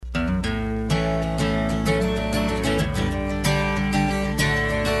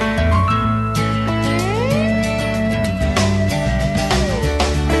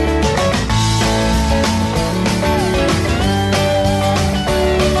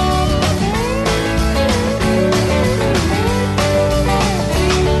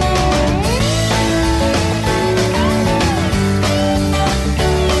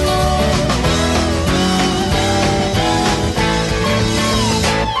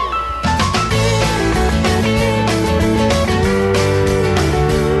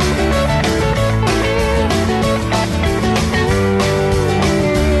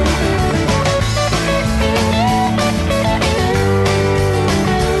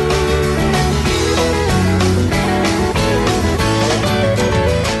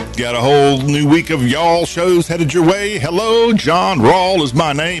Got a whole new week of y'all shows headed your way. Hello, John Rawl is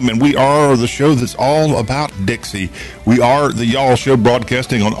my name, and we are the show that's all about Dixie. We are the y'all show,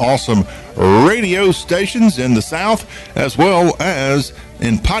 broadcasting on awesome radio stations in the South, as well as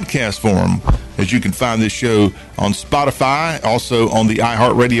in podcast form. As you can find this show on Spotify, also on the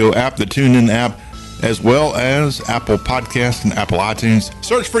iHeartRadio app, the TuneIn app, as well as Apple Podcasts and Apple iTunes.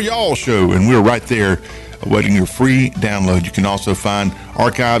 Search for y'all show, and we're right there awaiting your free download. You can also find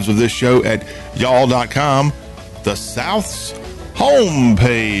archives of this show at y'all.com, the South's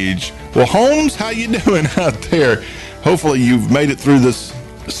homepage. Well, Holmes, how you doing out there? Hopefully you've made it through this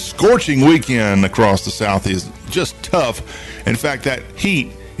scorching weekend across the South. Is just tough. In fact, that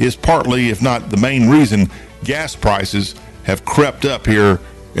heat is partly, if not the main reason, gas prices have crept up here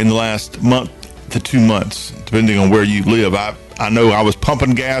in the last month to 2 months, depending on where you live. I know I was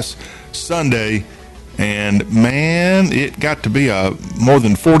pumping gas Sunday, and man, it got to be a more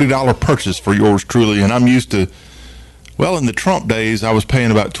than $40 purchase for yours truly. And I'm used to, well, in the Trump days, I was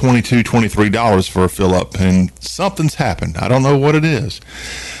paying about $22, $23 for a fill up, and something's happened. I don't know what it is.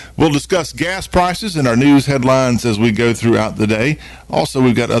 We'll discuss gas prices and our news headlines as we go throughout the day. Also,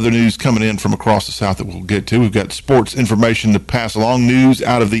 we've got other news coming in from across the South that we'll get to. We've got sports information to pass along, news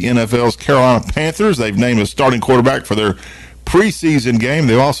out of the NFL's Carolina Panthers. They've named a starting quarterback for their preseason game.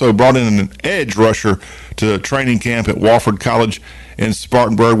 They've also brought in an edge rusher to training camp at Wofford College in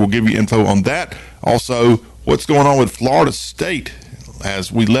Spartanburg. We'll give you info on that. Also, what's going on with Florida State.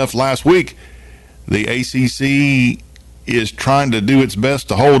 As we left last week, the ACC is trying to do its best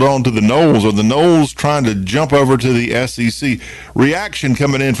to hold on to the Noles, or the Noles trying to jump over to the SEC. Reaction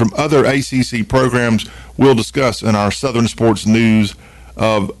coming in from other ACC programs we'll discuss in our Southern Sports News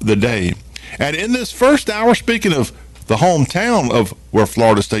of the day. And in this first hour, speaking of the hometown of where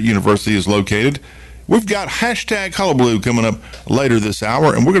Florida State University is located, we've got hashtag Hullabaloo coming up later this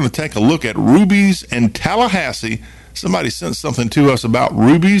hour, and we're going to take a look at Ruby's in Tallahassee. Somebody sent something to us about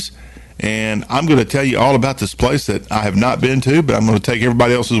Ruby's, and I'm going to tell you all about this place that I have not been to, but I'm going to take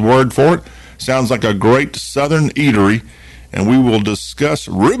everybody else's word for it. Sounds like a great southern eatery, and we will discuss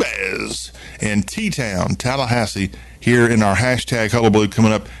Ruby's in T-Town, Tallahassee, here in our hashtag Hullabaloo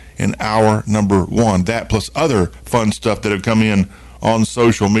coming up in hour number 1. That plus other fun stuff that have come in on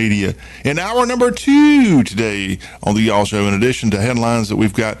social media. In hour number 2 today on the Y'all Show, in addition to headlines that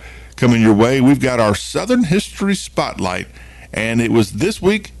we've got coming your way, we've got our Southern History Spotlight. And it was this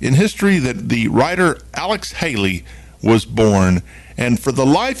week in history that the writer Alex Haley was born. And for the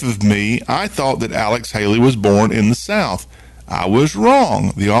life of me, I thought that Alex Haley was born in the South. I was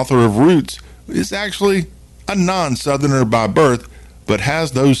wrong. The author of Roots is actually a non-Southerner by birth, but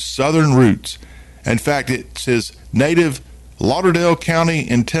has those Southern roots. In fact, it's his native Lauderdale County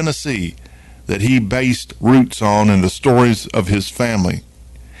in Tennessee that he based Roots on, and the stories of his family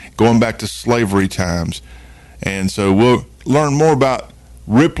going back to slavery times. And so we'll learn more about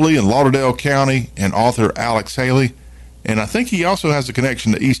Ripley and Lauderdale County and author Alex Haley. And I think he also has a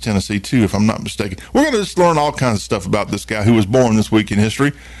connection to East Tennessee too, if I'm not mistaken. We're going to just learn all kinds of stuff about this guy who was born this week in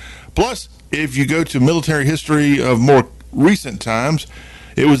history. Plus, if you go to military history of more recent times,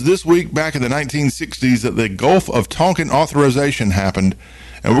 it was this week back in the 1960s that the Gulf of Tonkin authorization happened,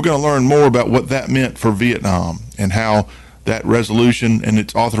 and we're going to learn more about what that meant for Vietnam and how that resolution and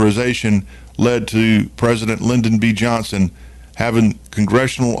its authorization led to President Lyndon B. Johnson having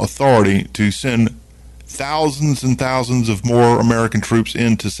congressional authority to send thousands and thousands of more American troops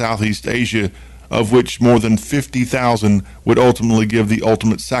into Southeast Asia, of which more than 50,000 would ultimately give the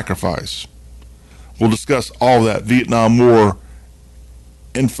ultimate sacrifice. We'll discuss all that Vietnam War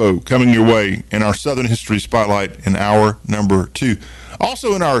info coming your way in our Southern History Spotlight in hour number 2.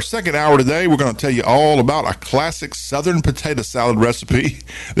 Also in our second hour today, we're going to tell you all about a classic Southern potato salad recipe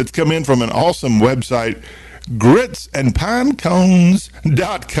that's come in from an awesome website,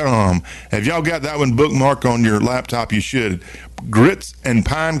 gritsandpinecones.com. Have y'all got that one bookmarked on your laptop? You should.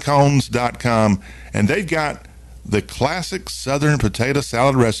 gritsandpinecones.com. And they've got the classic Southern potato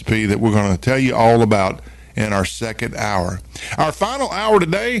salad recipe that we're going to tell you all about in our second hour. Our final hour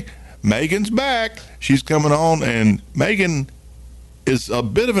today, Megan's back. She's coming on, and Megan is a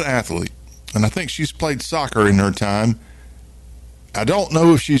bit of an athlete, and I think she's played soccer in her time. I don't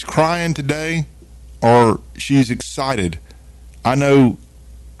know if she's crying today or she's excited. I know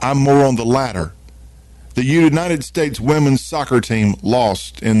I'm more on the latter. The United States women's soccer team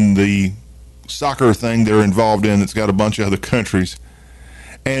lost in the soccer thing they're involved in that's got a bunch of other countries.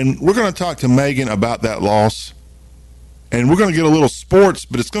 And we're going to talk to Megan about that loss. And we're going to get a little sports,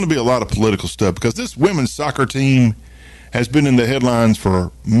 but it's going to be a lot of political stuff because this women's soccer team has been in the headlines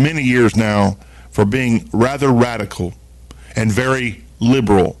for many years now for being rather radical and very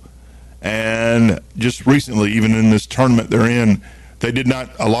liberal And just recently, even in this tournament they're in, they did not,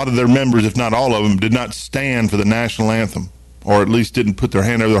 a lot of their members, if not all of them, did not stand for the national anthem, or at least didn't put their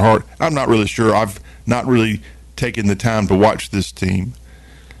hand over their heart. I'm not really sure. I've not really taken the time to watch this team.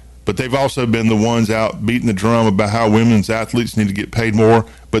 But they've also been the ones out beating the drum about how women's athletes need to get paid more,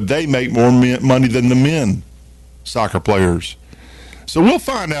 but they make more money than the men soccer players. So we'll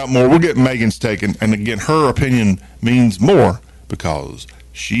find out more. We'll get Megan's take, and again, her opinion means more because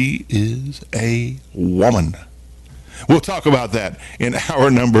she is a woman. We'll talk about that in hour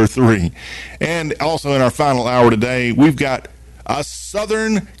number 3. And also in our final hour today, we've got a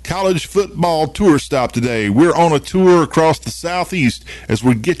Southern college football tour stop today. We're on a tour across the Southeast as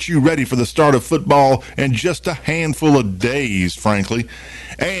we get you ready for the start of football in just a handful of days, frankly.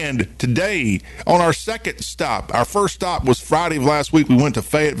 And today, on our second stop, our first stop was Friday of last week. We went to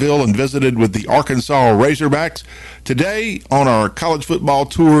Fayetteville and visited with the Arkansas Razorbacks. Today, on our college football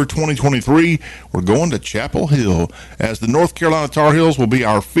tour 2023, we're going to Chapel Hill, as the North Carolina Tar Heels will be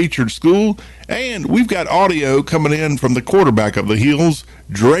our featured school. And we've got audio coming in from the quarterback of the Heels,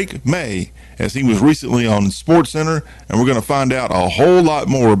 Drake May, as he was recently on SportsCenter, and we're going to find out a whole lot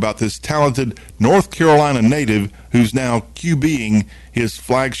more about this talented North Carolina native who's now QBing his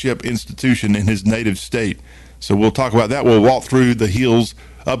flagship institution in his native state. So we'll talk about that. We'll walk through the Heels'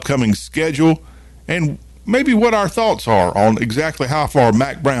 upcoming schedule and maybe what our thoughts are on exactly how far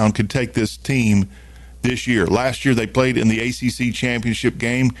Mac Brown could take this team this year. Last year they played in the ACC championship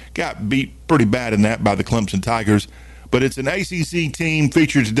game, got beat pretty bad in that by the Clemson Tigers. But it's an ACC team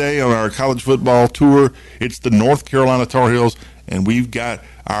featured today on our college football tour. It's the North Carolina Tar Heels, and we've got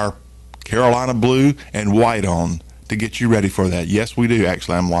our Carolina blue and white on to get you ready for that. Yes, we do.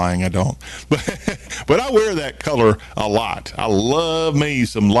 Actually, I'm lying. I don't. But I wear that color a lot. I love me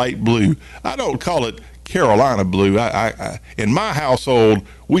some light blue. I don't call it Carolina blue. I in my household,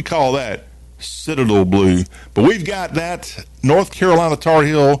 we call that Citadel blue. But we've got that North Carolina Tar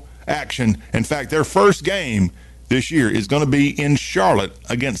Heel action. In fact, their first game this year is going to be in Charlotte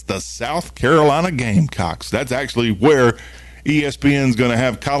against the South Carolina Gamecocks. That's actually where ESPN's going to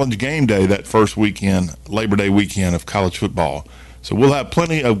have College Game Day that first weekend, Labor Day weekend of college football. So we'll have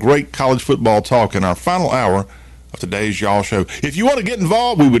plenty of great college football talk in our final hour of today's Y'all Show. If you want to get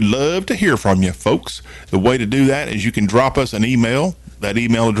involved, we would love to hear from you, folks. The way to do that is you can drop us an email. That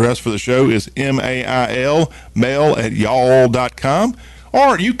email address for the show is mail@y'all.com,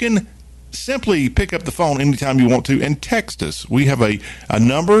 or you can simply pick up the phone anytime you want to and text us. We have a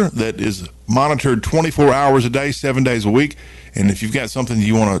number that is monitored 24 hours a day, 7 days a week. And if you've got something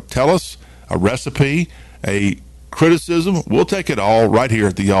you want to tell us, a recipe, a criticism, we'll take it all right here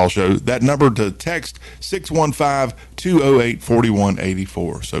at the Y'all Show. That number to text,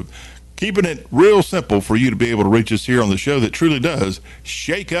 615-208-4184. So keeping it real simple for you to be able to reach us here on the show that truly does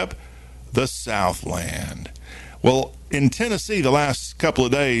shake up the Southland. Well, in Tennessee, the last couple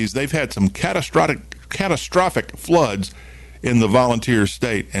of days, they've had some catastrophic floods in the Volunteer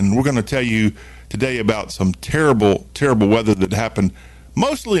State. And we're going to tell you today about some terrible, terrible weather that happened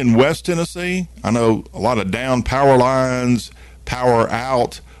mostly in West Tennessee. I know a lot of down power lines, power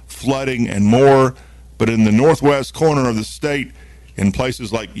out, flooding, and more. But in the northwest corner of the state, in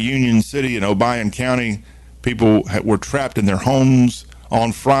places like Union City and Obion County, people were trapped in their homes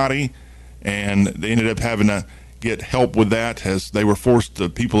on Friday, and they ended up having to get help with that, as they were forced, the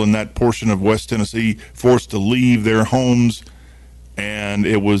people in that portion of West Tennessee, forced to leave their homes, and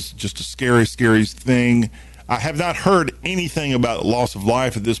it was just a scary, scary thing. I have not heard anything about loss of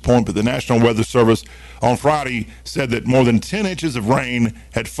life at this point, but the National Weather Service on Friday said that more than 10 inches of rain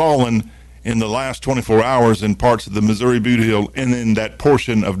had fallen in the last 24 hours in parts of the Missouri Boot Heel and in that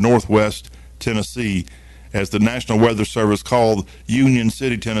portion of northwest Tennessee. As the National Weather Service called Union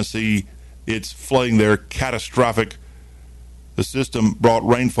City, Tennessee, it's flooding there catastrophic. The system brought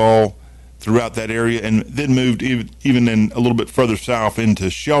rainfall throughout that area and then moved even in a little bit further south into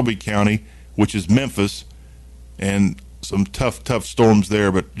Shelby County, which is Memphis, and some tough storms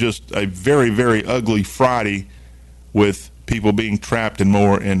there. But just a very, very ugly Friday with people being trapped and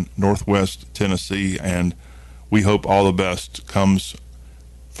more in northwest Tennessee, and we hope all the best comes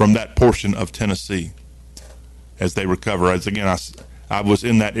from that portion of Tennessee as they recover. As again, I was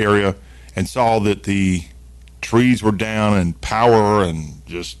in that area and saw that the trees were down and power and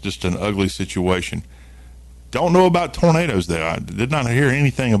just an ugly situation. Don't know about tornadoes there. I did not hear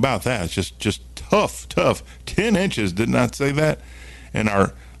anything about that. It's just tough. 10 inches, did not say that in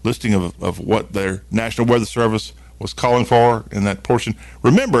our listing of what their National Weather Service was calling for in that portion.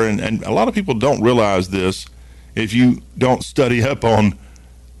 Remember, and a lot of people don't realize this, if you don't study up on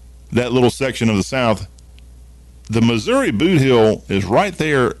that little section of the South, the Missouri Boot Hill is right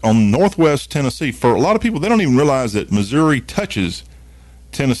there on northwest Tennessee. For a lot of people, they don't even realize that Missouri touches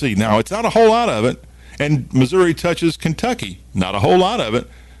Tennessee. Now, it's not a whole lot of it, and Missouri touches Kentucky. Not a whole lot of it,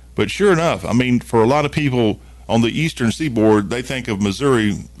 but sure enough, I mean, for a lot of people on the eastern seaboard, they think of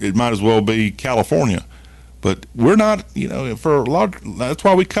Missouri, it might as well be California. But we're not, for a lot. That's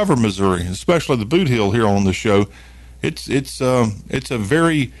why we cover Missouri, especially the Boot Hill here on the show. It's a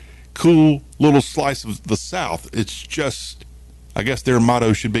very cool little slice of the South. It's just, I guess their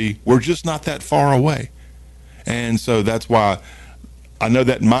motto should be, we're just not that far away. And so that's why I know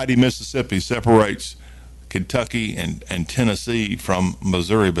that mighty Mississippi separates Kentucky and Tennessee from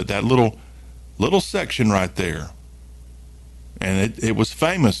Missouri, but that little section right there, and it was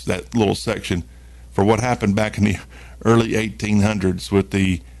famous, that little section, for what happened back in the early 1800s with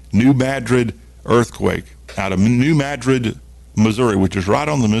the New Madrid earthquake out of New Madrid, Missouri, which is right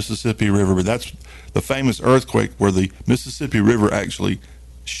on the Mississippi River. But that's the famous earthquake where the Mississippi River actually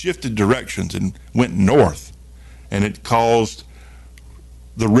shifted directions and went north, and it caused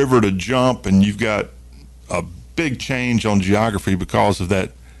the river to jump, and you've got a big change on geography because of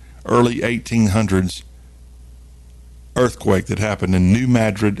that early 1800s earthquake that happened in New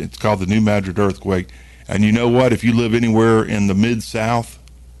Madrid. It's called the New Madrid earthquake. And you know what? If you live anywhere in the Mid-South,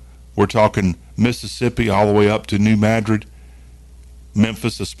 we're talking Mississippi all the way up to New Madrid,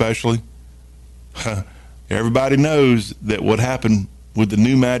 Memphis especially, everybody knows that what happened with the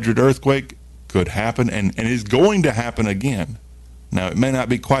New Madrid earthquake could happen and is going to happen again. Now, it may not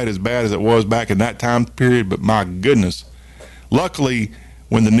be quite as bad as it was back in that time period, but my goodness. Luckily,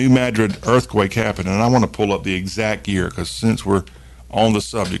 when the New Madrid earthquake happened, and I want to pull up the exact year, because since we're on the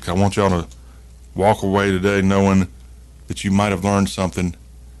subject, I want y'all to walk away today knowing that you might have learned something.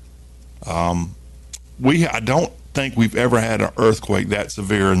 I don't think we've ever had an earthquake that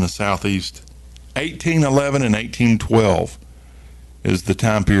severe in the Southeast. 1811 and 1812 is the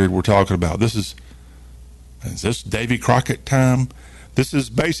time period we're talking about. Is this Davy Crockett time? This is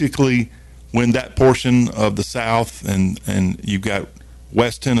basically when that portion of the South and you've got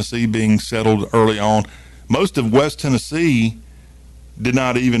West Tennessee being settled early on. Most of West Tennessee did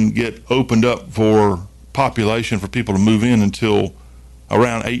not even get opened up for population for people to move in until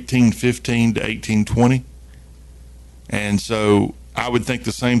around 1815 to 1820. And so I would think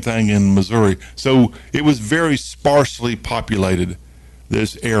the same thing in Missouri. So it was very sparsely populated,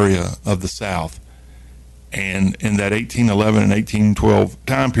 this area of the South. And in that 1811 and 1812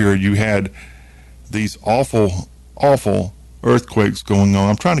 time period, you had these awful, awful earthquakes going on.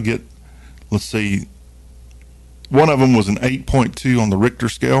 I'm trying to get, let's see, one of them was an 8.2 on the Richter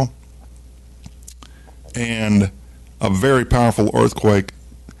scale, and a very powerful earthquake.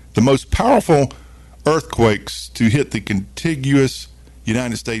 The most powerful earthquakes to hit the contiguous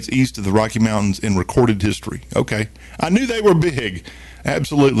United States east of the Rocky Mountains in recorded history. Okay, I knew they were big,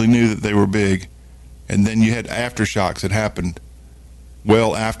 absolutely knew that they were big. And then you had aftershocks that happened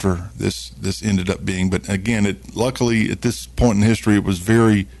well after this ended up being. But again, luckily at this point in history, it was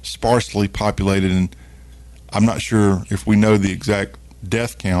very sparsely populated, and I'm not sure if we know the exact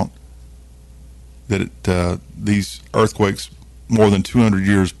death count that these earthquakes more than 200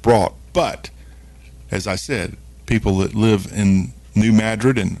 years brought. But as I said, people that live in New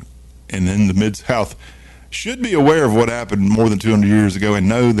Madrid and in the Mid-South should be aware of what happened more than 200 years ago and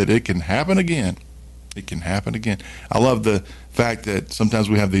know that it can happen again. It can happen again. I love the fact that sometimes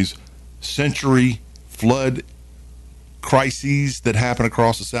we have these century flood crises that happen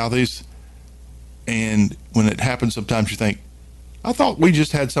across the Southeast. And when it happens, sometimes you think, I thought we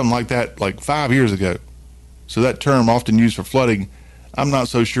just had something like that like 5 years ago. So that term often used for flooding, I'm not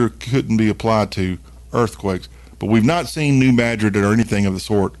so sure couldn't be applied to earthquakes. But we've not seen New Madrid or anything of the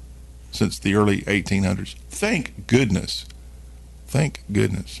sort since the early 1800s. Thank goodness. Thank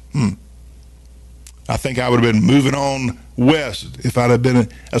goodness. I think I would have been moving on west if I'd have been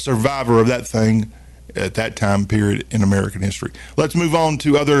a survivor of that thing at that time period in American history. Let's move on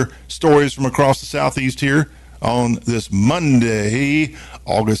to other stories from across the Southeast here on this Monday,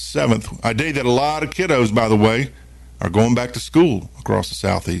 August 7th, a day that a lot of kiddos, by the way, are going back to school across the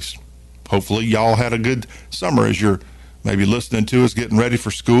Southeast. Hopefully y'all had a good summer as you're maybe listening to us getting ready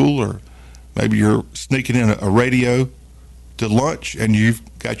for school, or maybe you're sneaking in a radio to lunch and you've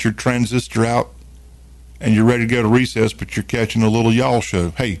got your transistor out and you're ready to go to recess, but you're catching a little y'all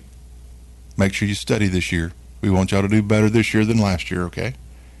show. Hey, make sure you study this year. We want y'all to do better this year than last year, okay?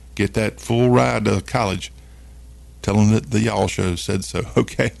 Get that full ride to college. Tell them that the y'all show said so,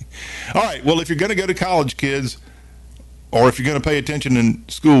 okay? All right, well, if you're going to go to college, kids, or if you're going to pay attention in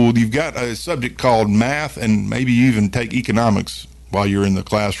school, you've got a subject called math, and maybe you even take economics while you're in the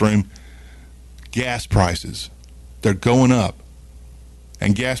classroom. Gas prices. They're going up.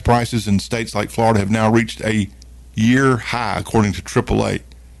 And gas prices in states like Florida have now reached a year high, according to AAA.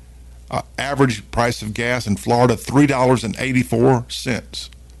 Average price of gas in Florida, $3.84.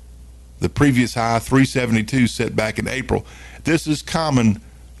 The previous high, $3.72, set back in April. This is common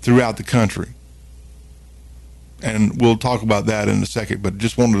throughout the country. And we'll talk about that in a second, but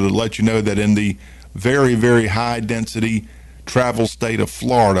just wanted to let you know that in the very, very high density travel state of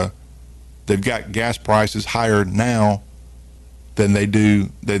Florida, they've got gas prices higher now than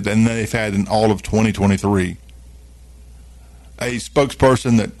they've had in all of 2023. A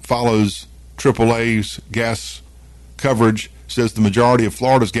spokesperson that follows AAA's gas coverage says the majority of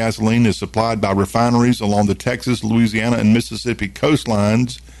Florida's gasoline is supplied by refineries along the Texas, Louisiana, and Mississippi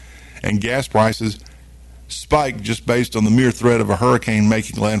coastlines, and gas prices spiked just based on the mere threat of a hurricane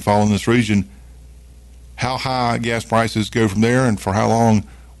making landfall in this region. How high gas prices go from there and for how long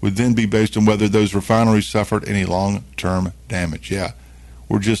would then be based on whether those refineries suffered any long-term damage. Yeah,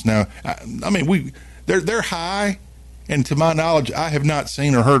 we're just now, they're high, and to my knowledge, I have not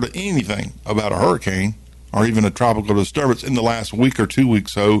seen or heard anything about a hurricane or even a tropical disturbance in the last week or 2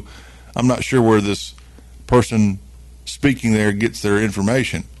 weeks. So I'm not sure where this person speaking there gets their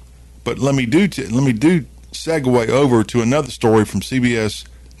information. But let me segue over to another story from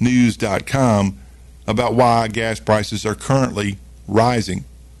CBSNews.com about why gas prices are currently rising.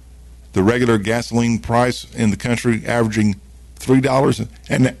 The regular gasoline price in the country averaging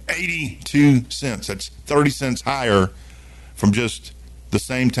 $3.82. That's 30 cents higher from just the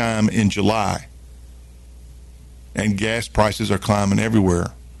same time in July. And gas prices are climbing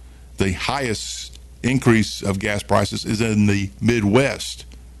everywhere. The highest increase of gas prices is in the Midwest,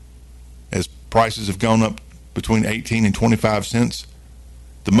 as prices have gone up between 18 and 25 cents.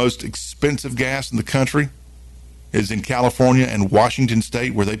 The most expensive gas in the country is in California and Washington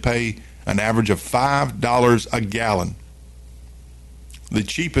State, where they pay an average of $5 a gallon. The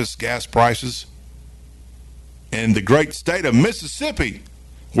cheapest gas prices in the great state of Mississippi,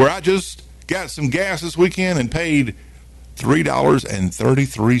 where I just got some gas this weekend and paid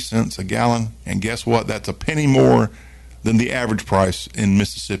 $3.33 a gallon. And guess what? That's a penny more than the average price in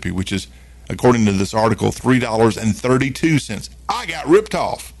Mississippi, which is, according to this article, $3.32. I got ripped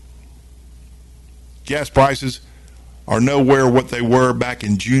off. Gas prices are nowhere what they were back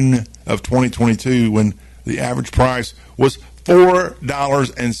in June of 2022, when the average price was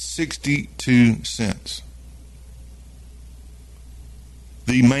 $4.62.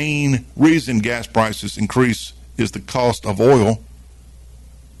 The main reason gas prices increase is the cost of oil.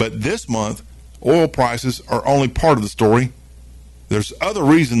 But this month, oil prices are only part of the story. There's other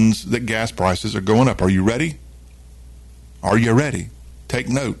reasons that gas prices are going up. Are you ready? Are you ready? Take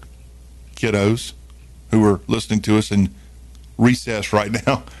note, kiddos who are listening to us in recess right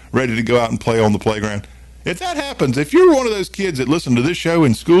now, ready to go out and play on the playground. If that happens, if you're one of those kids that listen to this show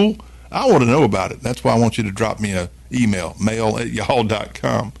in school, I want to know about it. That's why I want you to drop me an email,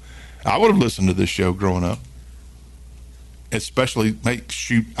 mail@yahoo.com. I would have listened to this show growing up. Especially, I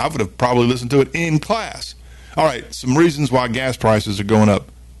would have probably listened to it in class. All right, some reasons why gas prices are going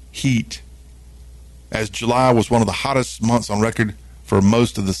up. Heat. As July was one of the hottest months on record for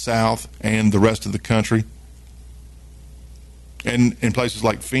most of the South and the rest of the country. And in places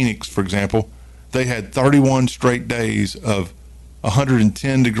like Phoenix, for example, they had 31 straight days of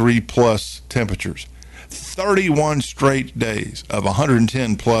 110 degree plus temperatures. 31 straight days of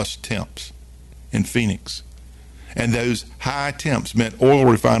 110 plus temps in Phoenix. And those high temps meant oil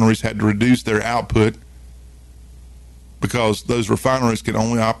refineries had to reduce their output, because those refineries could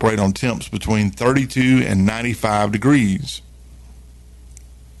only operate on temps between 32 and 95 degrees.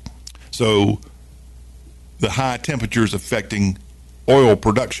 So the high temperatures affecting oil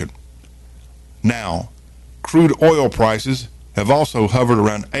production. Now, crude oil prices have also hovered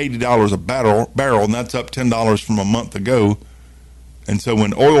around $80 a barrel, and that's up $10 from a month ago. And so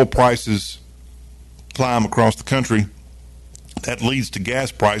when oil prices climb across the country, that leads to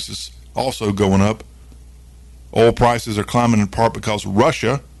gas prices also going up. Oil prices are climbing in part because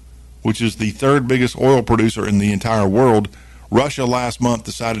Russia, which is the third biggest oil producer in the entire world, Russia last month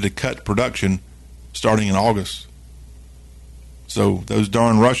decided to cut production starting in August. So those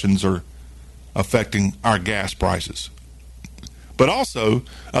darn Russians are affecting our gas prices. But also,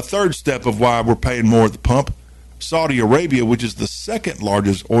 a third step of why we're paying more at the pump, Saudi Arabia, which is the second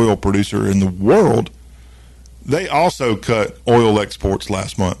largest oil producer in the world, they also cut oil exports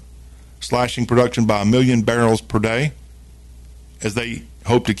last month, slashing production by 1 million barrels per day, as they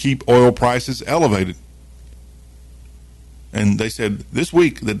hope to keep oil prices elevated. And they said this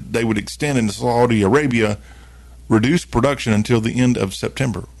week that they would extend into Saudi Arabia, reduce production until the end of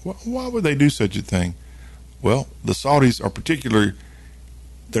September. Why would they do such a thing? Well, the Saudis are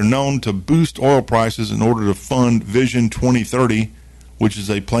they're known to boost oil prices in order to fund Vision 2030, which is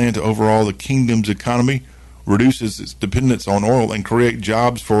a plan to overhaul the kingdom's economy, reduces its dependence on oil, and create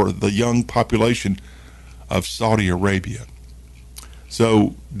jobs for the young population of Saudi Arabia.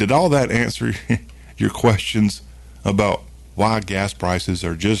 So, did all that answer your questions about why gas prices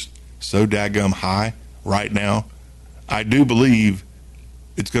are just so daggum high right now? I do believe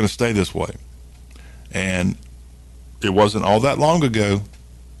it's going to stay this way. And it wasn't all that long ago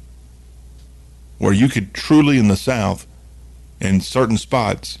where you could truly, in the South, in certain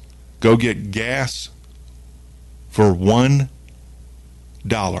spots, go get gas for $1.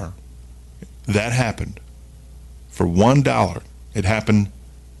 That happened. For $1. It happened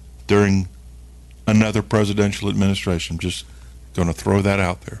during another presidential administration. Just going to throw that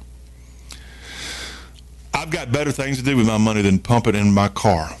out there. I've got better things to do with my money than pump it in my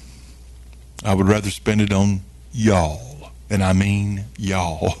car. I would rather spend it on y'all. And I mean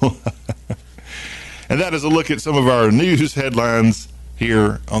y'all. And that is a look at some of our news headlines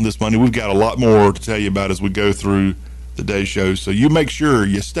here on this Monday. We've got a lot more to tell you about as we go through the day's show. So you make sure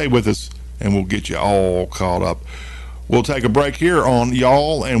you stay with us and we'll get you all caught up. We'll take a break here on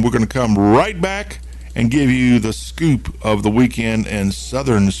y'all, and we're going to come right back and give you the scoop of the weekend in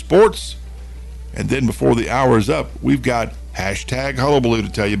Southern sports. And then before the hour is up, we've got hashtag Hullabaloo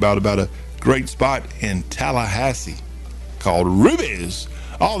to tell you about a great spot in Tallahassee called Ruby's.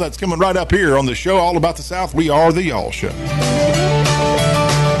 All that's coming right up here on the show, all about the South. We are the Y'all Show.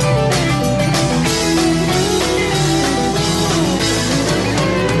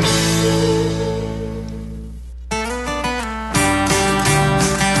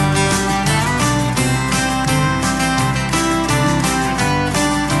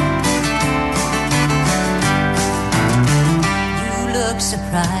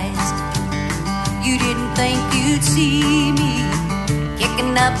 Surprised you didn't think you'd see me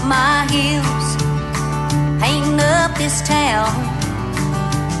kicking up my heels, painting up this town.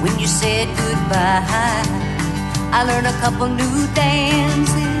 When you said goodbye, I learned a couple new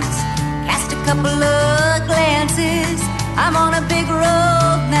dances, cast a couple of glances. I'm on a big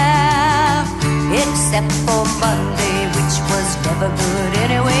road now, except for Monday, which was never good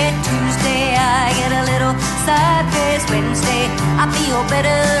anyway. Tuesday I get a little sideways. Wednesday I feel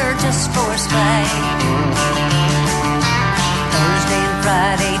better just for a spite. Thursday and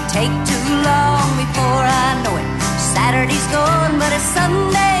Friday take too long before I know it. Saturday's gone, but it's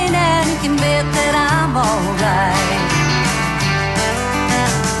Sunday now. You can bet that I'm alright.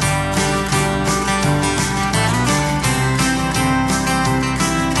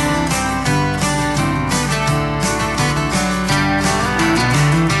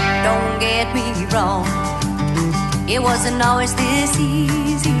 Don't get me wrong, it wasn't always this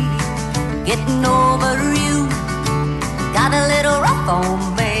easy getting over you. Got a little rough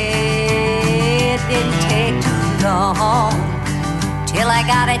on me. It didn't take too long till I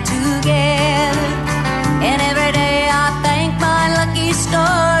got it together. And every day I thank my lucky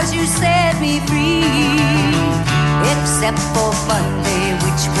stars you set me free. Except for Monday,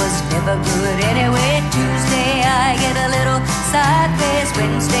 which was never good anyway. Tuesday I get a little sideways.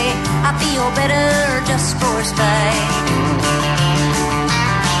 Wednesday I feel better just for a spite.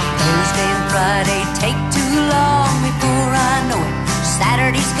 Thursday and Friday take too long before I know it.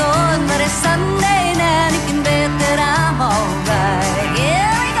 Saturday's gone, but it's Sunday now. You can bet that I'm alright.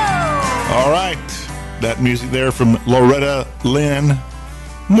 Here we go. All right. That music there from Loretta Lynn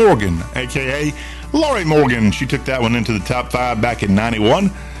Morgan, a.k.a. Lori Morgan. She took that one into the top 5 back in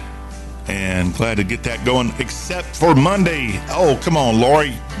 91. And glad to get that going, except for Monday. Oh, come on,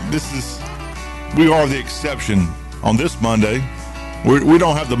 Lori. We are the exception on this Monday. We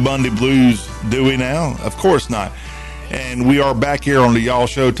don't have the Monday blues, do we now? Of course not. And we are back here on the Y'all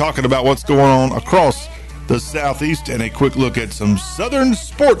Show talking about what's going on across the Southeast and a quick look at some Southern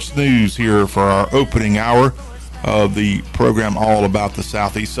sports news here for our opening hour of the program all about the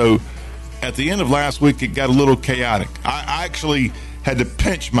Southeast. So at the end of last week, it got a little chaotic. I actually had to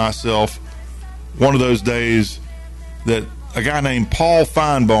pinch myself one of those days that a guy named Paul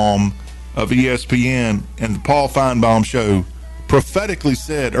Feinbaum of ESPN and the Paul Feinbaum Show prophetically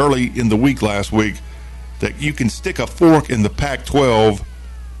said early in the week last week that you can stick a fork in the Pac-12,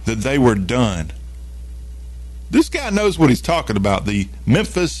 that they were done. This guy knows what he's talking about. The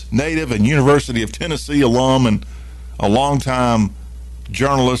Memphis native and University of Tennessee alum and a longtime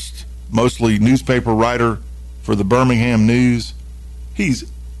journalist, mostly newspaper writer for the Birmingham News. He's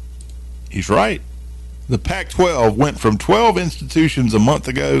right. The Pac-12 went from 12 institutions a month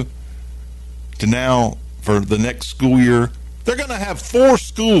ago to now, for the next school year, they're going to have 4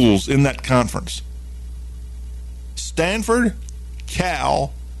 schools in that conference. Stanford,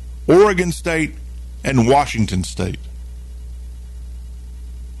 Cal, Oregon State, and Washington State.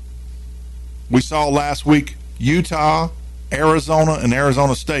 We saw last week Utah, Arizona, and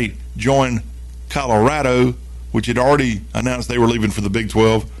Arizona State join Colorado, which had already announced they were leaving for the Big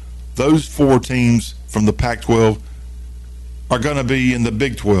 12. Those 4 teams from the Pac-12 are going to be in the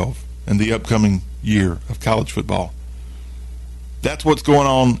Big 12 in the upcoming year of college football. That's what's going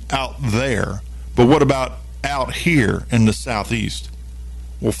on out there. But what about out here in the Southeast?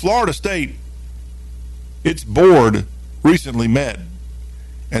 Well, Florida State, its board recently met,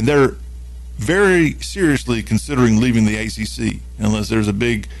 and they're very seriously considering leaving the ACC unless there's a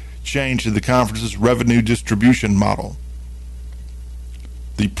big change to the conference's revenue distribution model.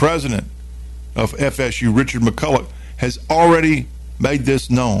 The president of FSU, Richard McCulloch, has already made this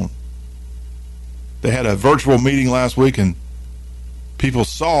known. They had a virtual meeting last week, and people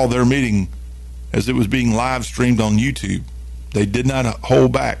saw their meeting as it was being live streamed on YouTube. They did not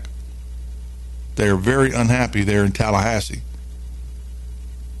hold back. They are very unhappy there in Tallahassee.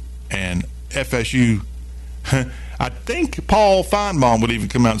 And FSU, I think Paul Feinbaum would even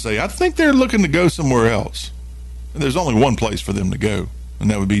come out and say, I think they're looking to go somewhere else. And there's only one place for them to go,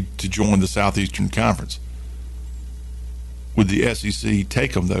 and that would be to join the Southeastern Conference. Would the SEC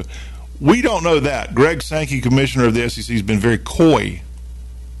take them, though? We don't know that. Greg Sankey, commissioner of the SEC, has been very coy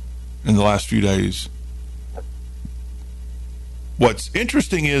in the last few days. What's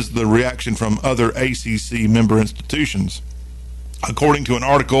interesting is the reaction from other ACC member institutions. According to an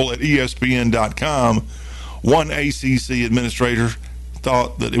article at ESPN.com, one ACC administrator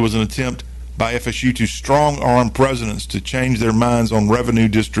thought that it was an attempt by FSU to strong-arm presidents to change their minds on revenue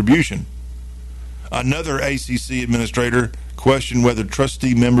distribution. Another ACC administrator questioned whether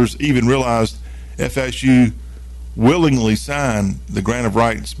trustee members even realized FSU willingly signed the grant of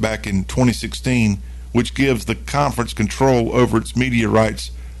rights back in 2016, which gives the conference control over its media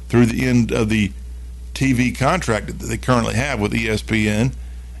rights through the end of the TV contract that they currently have with ESPN,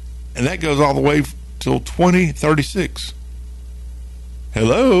 and that goes all the way till 2036.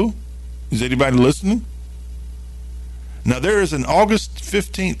 Hello? Is anybody listening? Now, there is an August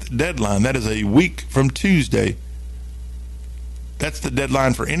 15th deadline. That is a week from Tuesday. That's the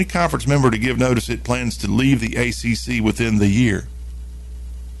deadline for any conference member to give notice it plans to leave the ACC within the year.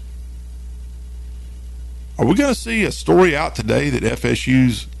 Are we going to see a story out today that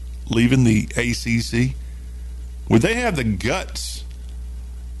FSU's leaving the ACC? Would they have the guts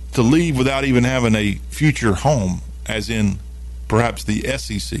to leave without even having a future home, as in perhaps the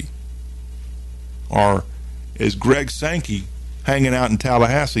SEC? Or is Greg Sankey hanging out in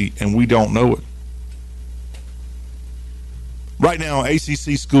Tallahassee and we don't know it? Right now,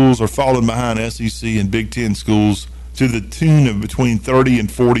 ACC schools are falling behind SEC and Big Ten schools to the tune of between 30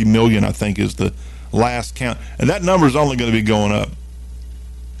 and 40 million, I think, is the last count. And that number is only going to be going up.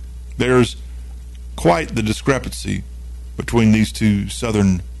 There's quite the discrepancy between these two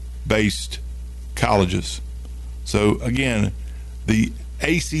southern-based colleges. So, again, the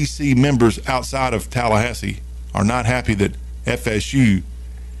ACC members outside of Tallahassee are not happy that FSU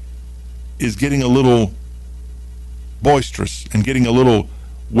is getting a little boisterous and getting a little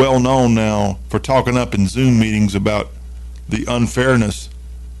well-known now for talking up in Zoom meetings about the unfairness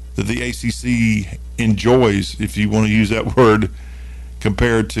that the ACC enjoys, if you want to use that word,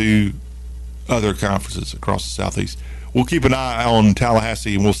 compared to other conferences across the Southeast. We'll keep an eye on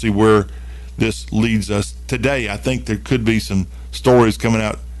Tallahassee, and we'll see where this leads us. Today, I think there could be some stories coming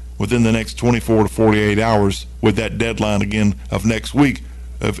out within the next 24 to 48 hours with that deadline again of next week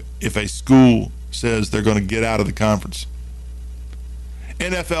of if a school says they're going to get out of the conference.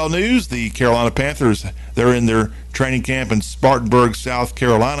 NFL news, the Carolina Panthers, they're in their training camp in Spartanburg, South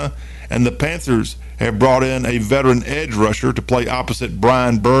Carolina, and the Panthers have brought in a veteran edge rusher to play opposite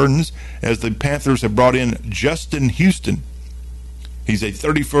Brian Burns, as the Panthers have brought in Justin Houston. He's a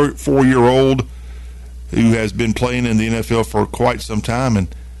 34-year-old who has been playing in the NFL for quite some time,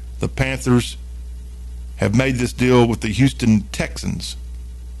 and the Panthers have made this deal with the Houston Texans.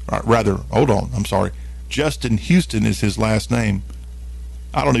 Justin Houston is his last name.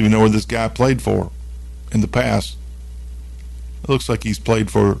 I don't even know where this guy played for in the past. It looks like he's played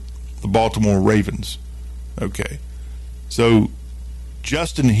for the Baltimore Ravens. Okay. So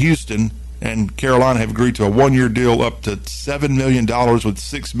Justin Houston and Carolina have agreed to a one-year deal up to $7 million with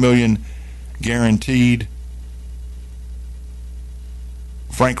 $6 million guaranteed.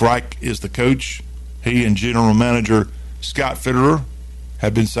 Frank Reich is the coach. He and general manager Scott Fitterer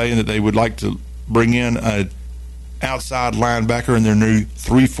have been saying that they would like to bring in an outside linebacker in their new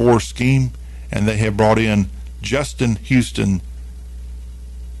 3-4 scheme, and they have brought in Justin Houston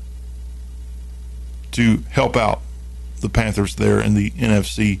to help out the Panthers there in the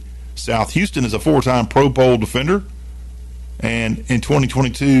NFC South. Houston is a 4-time Pro Bowl defender, and in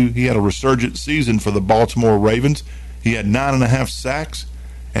 2022 he had a resurgent season for the Baltimore Ravens. He had 9.5 sacks,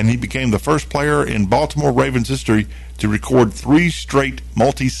 and he became the first player in Baltimore Ravens history to record 3 straight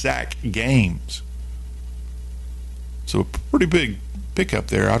multi-sack games. So a pretty big pickup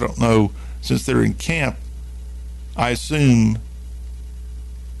there. I don't know, since they're in camp, I assume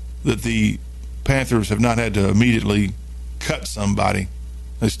that the Panthers have not had to immediately cut somebody.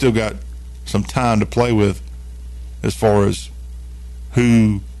 They still got some time to play with as far as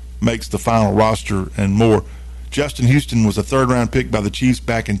who makes the final roster and more. Justin Houston was a third-round pick by the Chiefs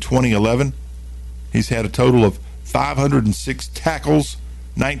back in 2011. He's had a total of 506 tackles,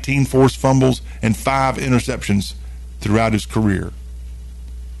 19 forced fumbles, and 5 interceptions throughout his career.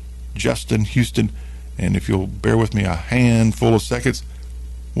 Justin Houston, and if you'll bear with me a handful of seconds,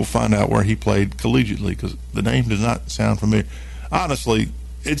 we'll find out where he played collegiately, because the name does not sound familiar. Honestly,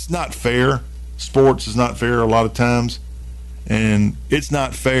 it's not fair. Sports is not fair a lot of times, and it's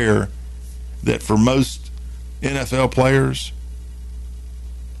not fair that for most NFL players,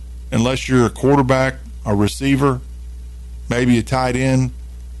 unless you're a quarterback, a receiver, maybe a tight end,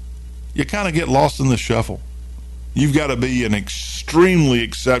 you kind of get lost in the shuffle. You've got to be an extremely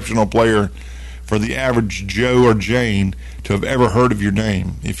exceptional player for the average Joe or Jane to have ever heard of your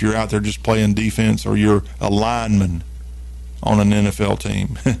name if you're out there just playing defense or you're a lineman on an NFL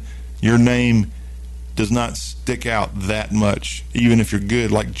team. Your name does not stick out that much, even if you're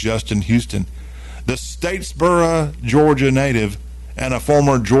good like Justin Houston, the Statesboro, Georgia native and a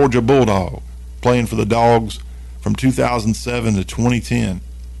former Georgia Bulldog, playing for the Dogs from 2007 to 2010.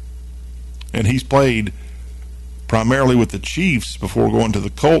 And he's played primarily with the Chiefs before going to the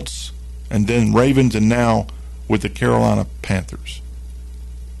Colts, and then Ravens, and now with the Carolina Panthers.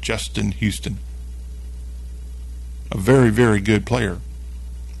 Justin Houston, a very, very good player.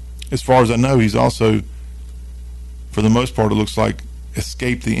 As far as I know, he's also, for the most part, it looks like,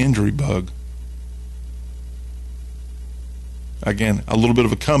 escaped the injury bug. Again, a little bit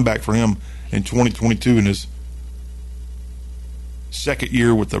of a comeback for him in 2022 in his second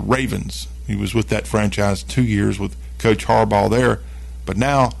year with the Ravens. He was with that franchise 2 years with Coach Harbaugh there, but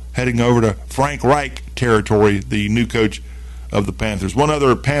now heading over to Frank Reich territory, the new coach of the Panthers. One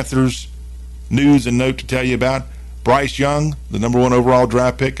other Panthers news and note to tell you about: Bryce Young, the number 1 overall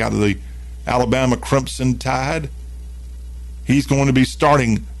draft pick out of the Alabama Crimson Tide. He's going to be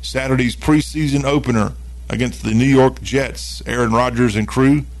starting Saturday's preseason opener against the New York Jets. Aaron Rodgers and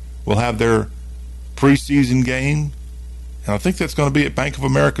crew will have their preseason game, and I think that's going to be at Bank of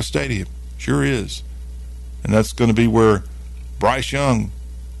America Stadium. Sure is. And that's going to be where Bryce Young,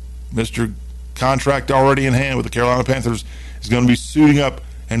 Mr. Contract already in hand with the Carolina Panthers, is going to be suiting up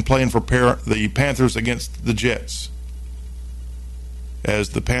and playing for the Panthers against the Jets. As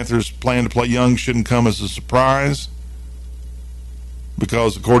the Panthers plan to play Young shouldn't come as a surprise,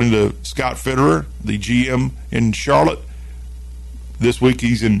 because according to Scott Fitterer, the GM in Charlotte, this week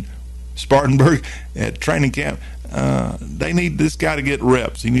he's in Spartanburg at training camp. They need this guy to get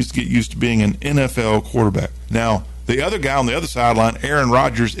reps. He needs to get used to being an NFL quarterback. Now, the other guy on the other sideline, Aaron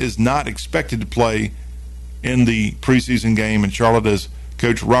Rodgers, is not expected to play in the preseason game in Charlotte, as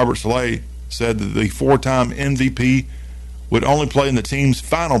Coach Robert Saleh said that the 4-time MVP would only play in the team's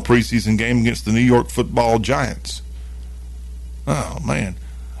final preseason game against the New York Football Giants. Oh, man.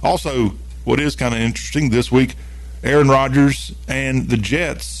 Also, what is kind of interesting, this week, Aaron Rodgers and the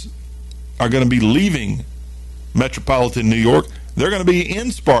Jets are going to be leaving metropolitan New York. They're going to be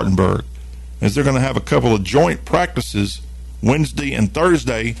in Spartanburg, as they're going to have a couple of joint practices Wednesday and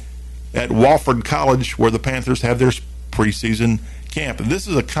Thursday at Wofford College, where the Panthers have their preseason camp. And this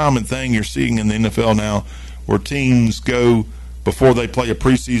is a common thing you're seeing in the NFL now, where teams go, before they play a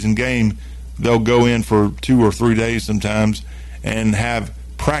preseason game, they'll go in for 2 or 3 days sometimes and have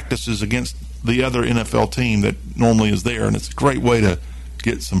practices against the other NFL team that normally is there. And it's a great way to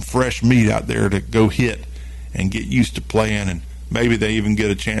get some fresh meat out there to go hit and get used to playing, and maybe they even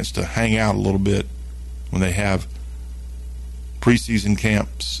get a chance to hang out a little bit when they have preseason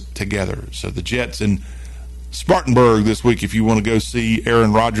camps together. So the Jets in Spartanburg this week, if you want to go see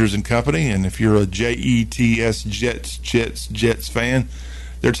Aaron Rodgers and company, and if you're a Jets fan,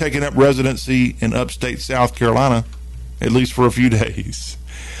 they're taking up residency in upstate South Carolina, at least for a few days.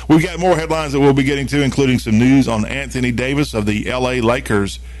 We've got more headlines that we'll be getting to, including some news on Anthony Davis of the LA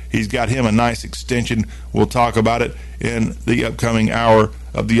Lakers. He's got him a nice extension. We'll talk about it in the upcoming hour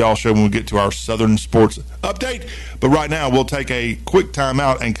of the Y'all Show when we get to our Southern Sports Update. But right now, we'll take a quick time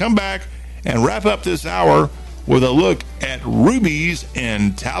out and come back and wrap up this hour with a look at Ruby's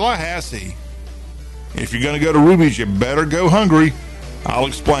in Tallahassee. If you're going to go to Ruby's, you better go hungry. I'll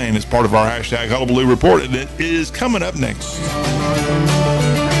explain as part of our hashtag Hullabaloo Report, and it is coming up next.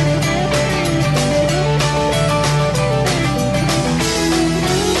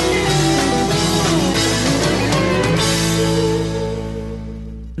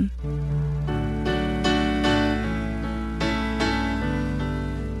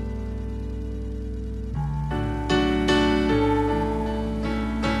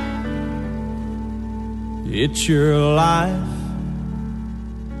 It's your life.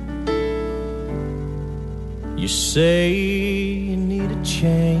 You say you need a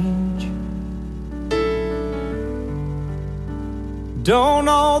change. Don't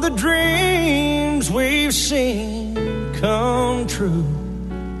all the dreams we've seen come true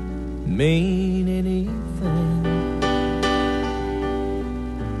mean anything?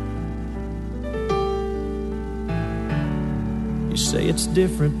 You say it's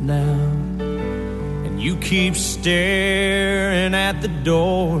different now. You keep staring at the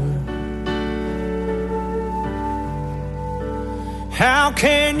door. How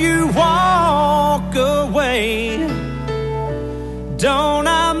can you walk away? Don't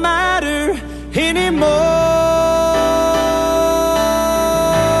I matter anymore?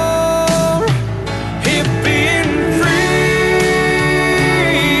 If being free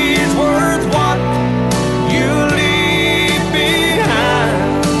is worth what you leave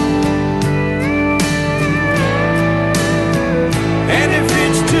behind, and if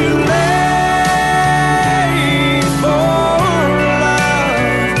it's too late for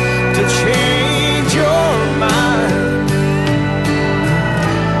love to change your mind,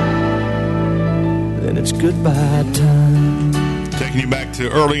 then it's goodbye time. Taking you back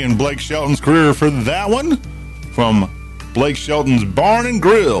to early in Blake Shelton's career for that one, from Blake Shelton's Barn and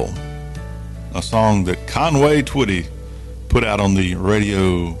Grill, a song that Conway Twitty put out on the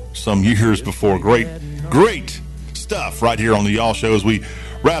radio some years before. Great stuff right here on the Y'all Show as we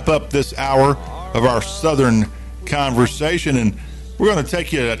wrap up this hour of our Southern conversation. And we're going to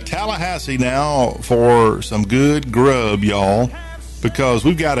take you to Tallahassee now for some good grub, y'all, because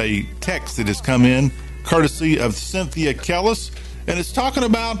we've got a text that has come in courtesy of Cynthia Kellis, and it's talking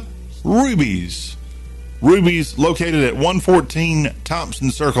about Ruby's. Ruby's located at 114 Thompson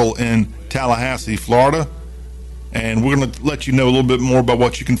Circle in Tallahassee, Florida. And we're going to let you know a little bit more about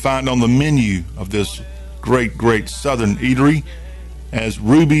what you can find on the menu of this great Southern eatery, as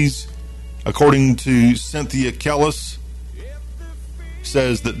Ruby's, according to Cynthia Kellis,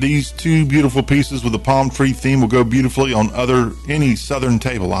 says that these two beautiful pieces with a palm tree theme will go beautifully on any Southern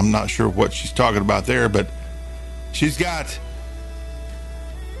table. I'm not sure what she's talking about there, but she's got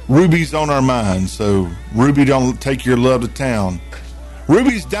Ruby's on our mind. So Ruby, don't take your love to town.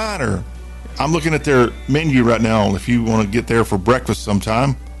 Ruby's Diner. I'm looking at their menu right now. If you want to get there for breakfast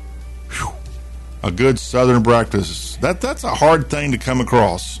sometime, a good Southern breakfast. That's a hard thing to come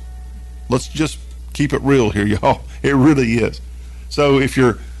across. Let's just keep it real here, y'all. It really is. So if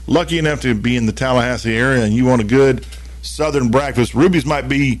you're lucky enough to be in the Tallahassee area and you want a good Southern breakfast, Ruby's might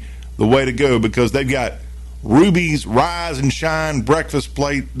be the way to go, because they've got Ruby's Rise and Shine breakfast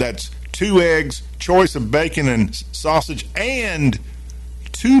plate. That's 2 eggs, choice of bacon and sausage, and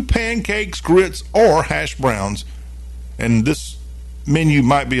 2 pancakes, grits, or hash browns. And this menu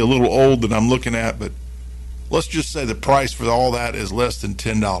might be a little old that I'm looking at, but let's just say the price for all that is less than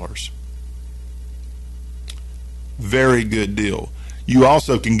 $10. Very good deal. You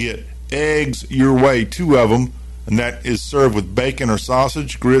also can get eggs your way, 2 of them, and that is served with bacon or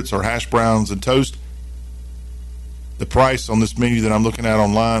sausage, grits, or hash browns and toast. The price on this menu that I'm looking at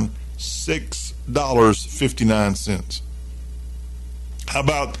online, $6.59. How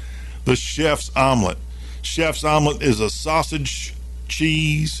about the Chef's Omelet? Chef's Omelet is a sausage,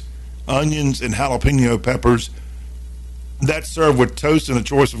 cheese, onions, and jalapeno peppers. That's served with toast and a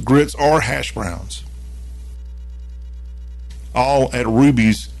choice of grits or hash browns. All at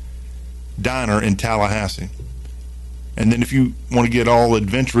Ruby's Diner in Tallahassee. And then if you want to get all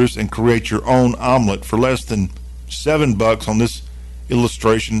adventurous and create your own omelet for less than $7 on this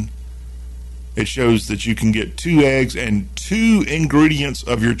illustration, it shows that you can get 2 eggs and 2 ingredients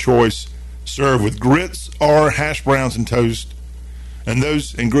of your choice served with grits or hash browns and toast. And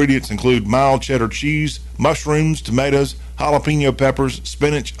those ingredients include mild cheddar cheese, mushrooms, tomatoes, jalapeno peppers,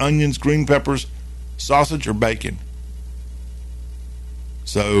 spinach, onions, green peppers, sausage, or bacon.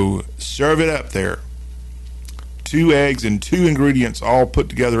 So serve it up there. 2 eggs and 2 ingredients all put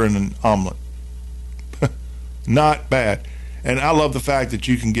together in an omelet. Not bad. And I love the fact that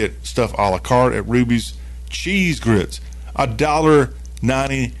you can get stuff a la carte at Ruby's. Cheese grits,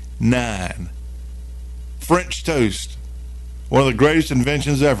 $1.99. French toast, one of the greatest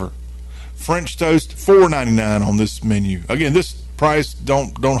inventions ever, French toast, $4.99 on this menu. Again, this price,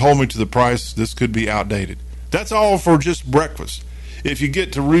 don't hold me to the price. This could be outdated. That's all for just breakfast. If you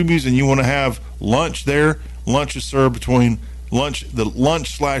get to Ruby's and you want to have lunch there, lunch is served between lunch. The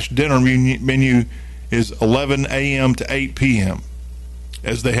lunch/dinner menu is 11 a.m. to 8 p.m.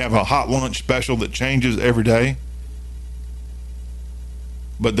 as they have a hot lunch special that changes every day.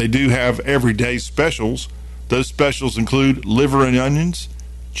 But they do have everyday specials. Those specials include liver and onions,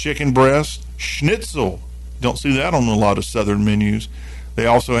 chicken breast, schnitzel. Don't see that on a lot of Southern menus. They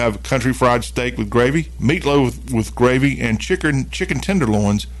also have country fried steak with gravy, meatloaf with gravy, and chicken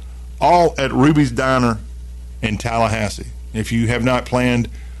tenderloins, all at Ruby's Diner in Tallahassee. If you have not planned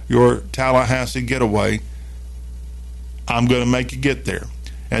your Tallahassee getaway, I'm going to make you get there.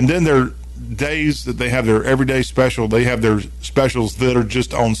 And then their days that they have their everyday special, they have their specials that are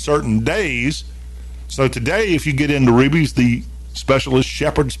just on certain days. So today, if you get into Ruby's, the special is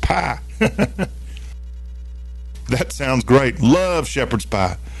shepherd's pie. That sounds great. Love shepherd's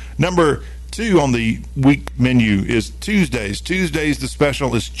pie. Number 2 on the week menu is Tuesdays. Tuesdays, the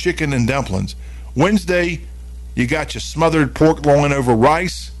special is chicken and dumplings. Wednesday, you got your smothered pork loin over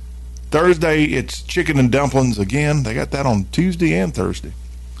rice. Thursday, it's chicken and dumplings again. They got that on Tuesday and Thursday.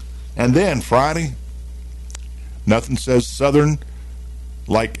 And then Friday, nothing says Southern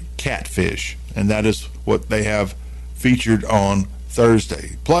like catfish. And that is what they have featured on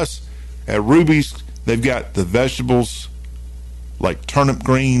Thursday. Plus, at Ruby's, they've got the vegetables like turnip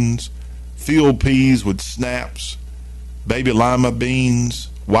greens, field peas with snaps, baby lima beans,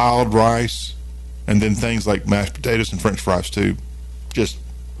 wild rice, and then things like mashed potatoes and french fries too. Just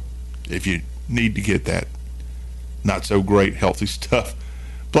if you need to get that not so great healthy stuff.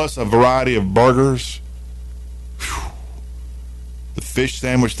 Plus a variety of burgers. Whew. The fish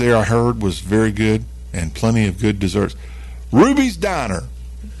sandwich there, I heard, was very good, and plenty of good desserts. Ruby's Diner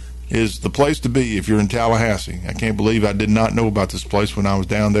is the place to be if you're in Tallahassee. I can't believe I did not know about this place when I was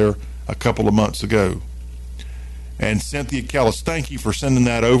down there a couple of months ago. And Cynthia Kellis, thank you for sending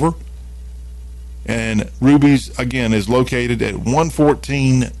that over. And Ruby's, again, is located at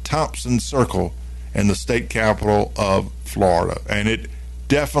 114 Thompson Circle in the state capital of Florida. And it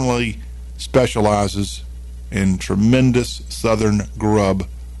definitely specializes in tremendous Southern grub.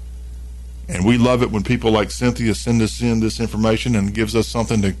 And we love it when people like Cynthia send us in this information and gives us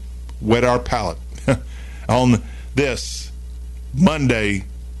something to whet our palate on this Monday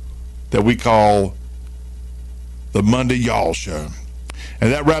that we call the Monday Y'all Show.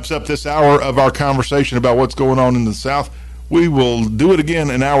 And that wraps up this hour of our conversation about what's going on in the South. We will do it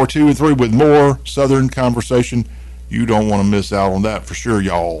again in hour 2 and 3 with more Southern conversation. You don't want to miss out on that for sure,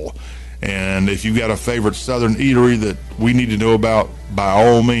 y'all. And if you've got a favorite Southern eatery that we need to know about, by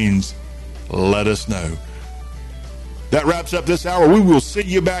all means, let us know. That wraps up this hour. We will see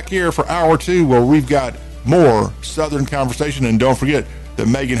you back here for hour 2 where we've got more Southern conversation. And don't forget that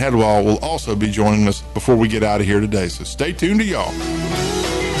Megan Hedwall will also be joining us before we get out of here today. So stay tuned to y'all.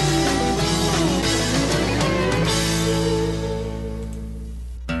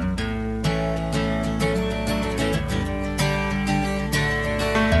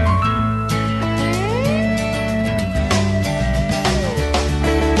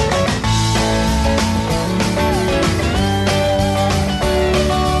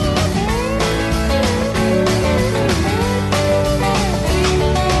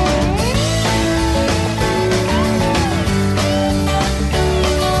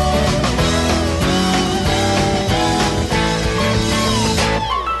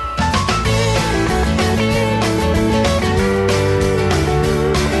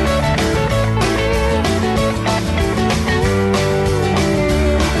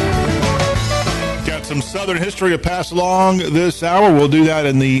 History to pass along this hour. We'll do that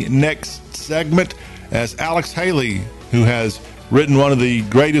in the next segment as Alex Haley, who has written one of the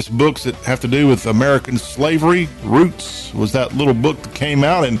greatest books that have to do with American slavery. Roots was that little book that came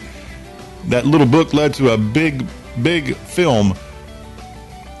out, and that little book led to a big film.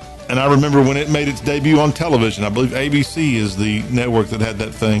 And I remember when it made its debut on television. I believe ABC is the network that had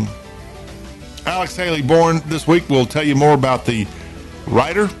that thing. Alex Haley, born this week, will tell you more about the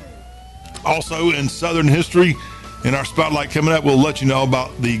writer. Also in Southern history, in our spotlight coming up, we'll let you know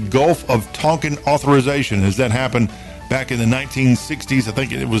about the Gulf of Tonkin authorization, as that happened back in the 1960s. I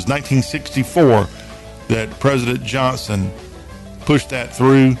think it was 1964 that President Johnson pushed that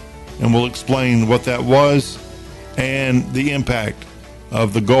through, and we'll explain what that was and the impact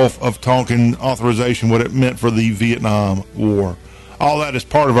of the Gulf of Tonkin authorization, what it meant for the Vietnam War. All that is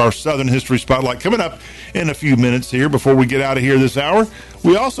part of our Southern History Spotlight coming up in a few minutes here before we get out of here this hour.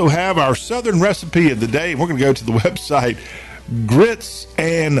 We also have our Southern recipe of the day. We're going to go to the website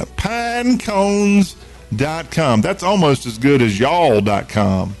gritsandpinecones.com. That's almost as good as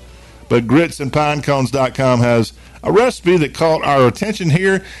y'all.com. But gritsandpinecones.com has a recipe that caught our attention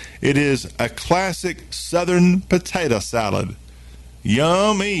here. It is a classic southern potato salad.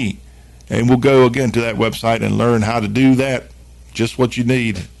 Yummy. And we'll go again to that website and learn how to do that. Just what you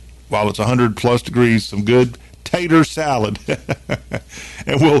need while it's 100 plus degrees, some good tater salad.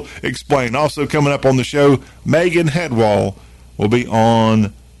 And we'll explain. Also coming up on the show, Megan Hedwall will be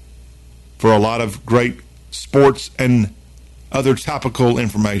on for a lot of great sports and other topical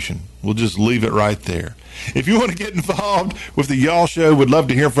information. We'll just leave it right there. If you want to get involved with the Y'all Show, we'd love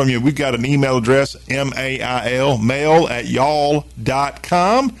to hear from you. We've got an email address, mail,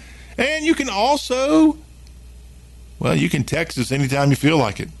 mail@y'all.com. And you can also, you can text us anytime you feel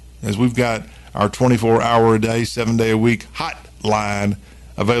like it, as we've got our 24-hour-a-day, 7-day-a-week hotline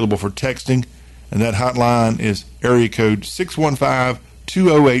available for texting. And that hotline is area code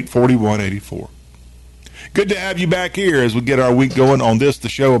 615-208-4184. Good to have you back here as we get our week going on this, the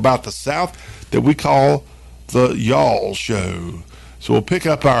show about the South that we call the Y'all Show. So we'll pick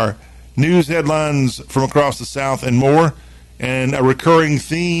up our news headlines from across the South and more. And a recurring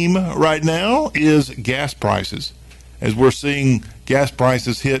theme right now is gas prices, as we're seeing gas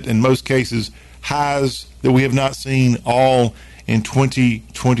prices hit, in most cases, highs that we have not seen all in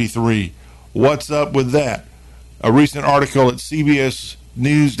 2023. What's up with that? A recent article at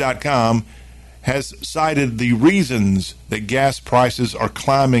CBSNews.com has cited the reasons that gas prices are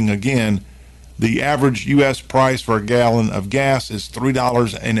climbing again. The average U.S. price for a gallon of gas is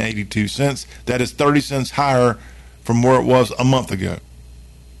 $3.82. That is 30 cents higher from where it was a month ago.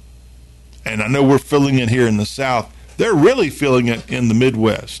 And I know we're feeling it here in the South. They're really feeling it in the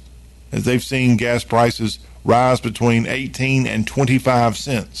Midwest, as they've seen gas prices rise between 18 and 25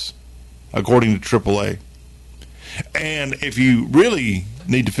 cents, according to AAA. And if you really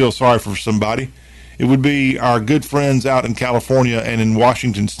need to feel sorry for somebody, it would be our good friends out in California and in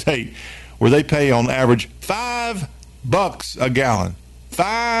Washington State, where they pay on average $5 a gallon.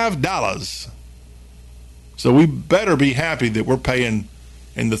 $5. So we better be happy that we're paying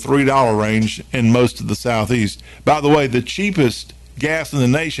in the $3 range in most of the Southeast. By the way, the cheapest gas in the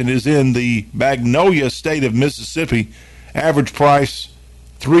nation is in the Magnolia state of Mississippi. Average price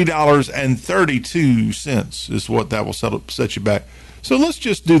 $3.32 is what that will set you back. So let's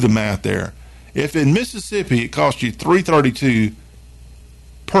just do the math there. If in Mississippi it costs you $3.32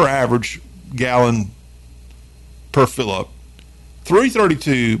 per average gallon per fill up,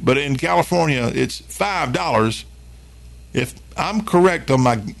 $3.32, but in California it's $5. If I'm correct on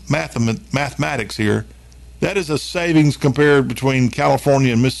my mathematics here, that is a savings compared between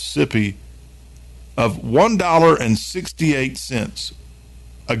California and Mississippi of $1.68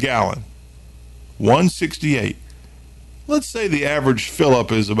 a gallon. $1.68. Let's say the average fill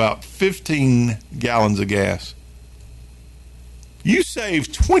up is about 15 gallons of gas. You save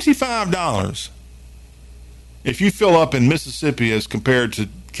 $25 if you fill up in Mississippi as compared to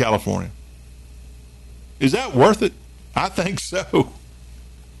California. Is that worth it? I think so.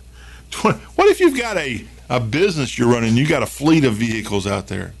 What if you've got a business you're running, you got a fleet of vehicles out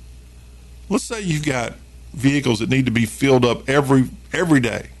there? Let's say you've got vehicles that need to be filled up every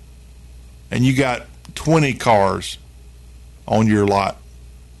day, and you got 20 cars on your lot.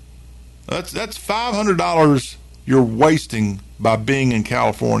 That's $500 you're wasting by being in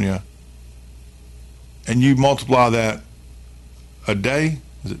California, and you multiply that a day.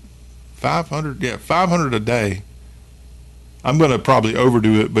 Is it 500? Yeah, 500 a day. I'm going to probably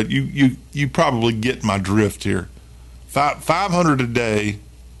overdo it, but you probably get my drift here. 500 a day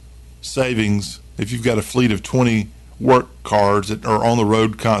savings if you've got a fleet of 20 work cars that are on the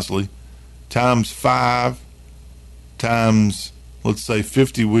road constantly, times 5 times, let's say,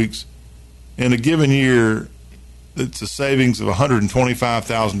 50 weeks. In a given year, it's a savings of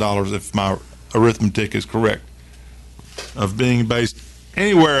 $125,000 if my arithmetic is correct, of being based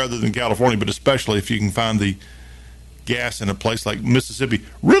anywhere other than California, but especially if you can find the gas in a place like Mississippi.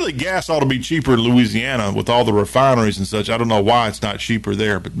 Really, gas ought to be cheaper in Louisiana with all the refineries and such. I don't know why it's not cheaper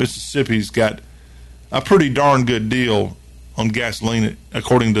there, but Mississippi's got a pretty darn good deal on gasoline,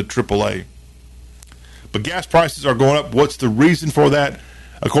 according to AAA. But gas prices are going up. What's the reason for that?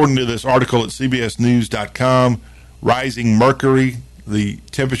 According to this article at CBSNews.com, rising mercury, the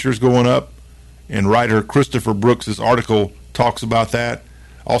temperature's going up, and writer Christopher Brooks' article talks about that.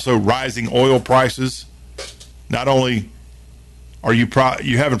 Also, rising oil prices. Not only are you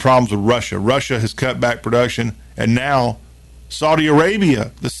having problems with Russia. Russia has cut back production, and now Saudi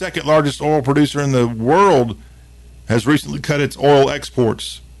Arabia, the second largest oil producer in the world, has recently cut its oil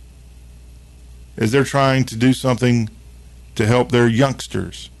exports as they're trying to do something to help their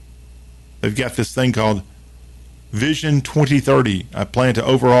youngsters. They've got this thing called Vision 2030, a plan to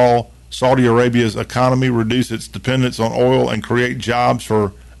overhaul Saudi Arabia's economy, reduce its dependence on oil, and create jobs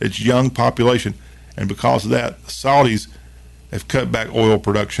for its young population. And because of that, the Saudis have cut back oil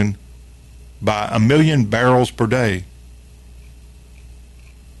production by 1 million barrels per day.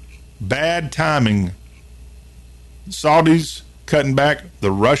 Bad timing. Saudis cutting back,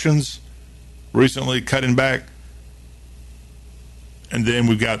 the Russians recently cutting back, and then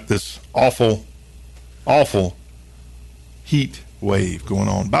we've got this awful heat wave going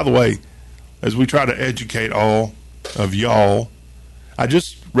on. By the way, as we try to educate all of y'all, I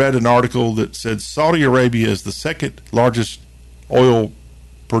just read an article that said Saudi Arabia is the second largest oil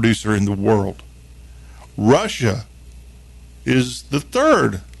producer in the world. Russia is the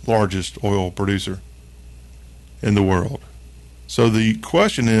third largest oil producer in the world. So the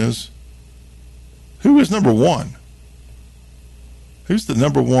question is, who is number one? Who's the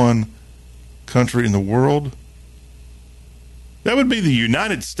number one country in the world? That would be the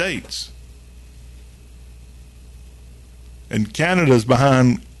United States. And Canada's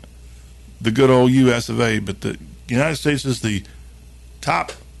behind the good old US of A, but the United States is the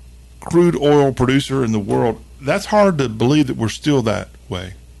top crude oil producer in the world. That's hard to believe that we're still that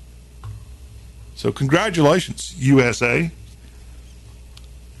way. So congratulations, USA.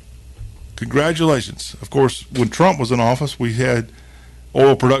 Congratulations. Of course, when Trump was in office, we had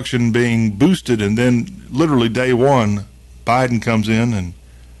oil production being boosted, and then literally day one, Biden comes in and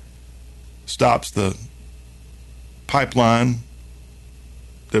stops the pipeline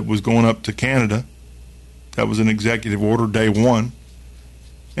that was going up to Canada. That was an executive order, day one.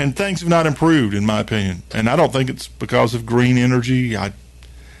 And things have not improved, in my opinion. And I don't think it's because of green energy. I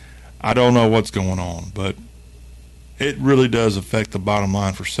don't know what's going on, but it really does affect the bottom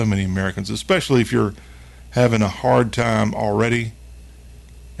line for so many Americans, especially if you're having a hard time already.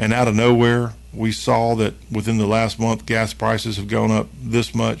 And out of nowhere, we saw that within the last month, gas prices have gone up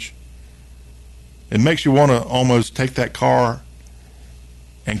this much. It makes you want to almost take that car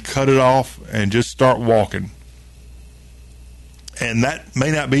and cut it off and just start walking. And that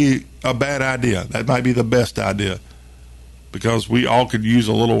may not be a bad idea. That might be the best idea, because we all could use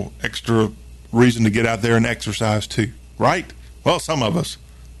a little extra reason to get out there and exercise too, right? Well, some of us.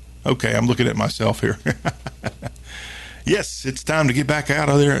 Okay, I'm looking at myself here. Yes, it's time to get back out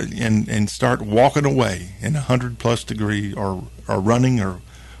of there and start walking away in 100+ degree or running or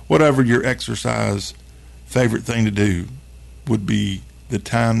whatever your exercise favorite thing to do would be the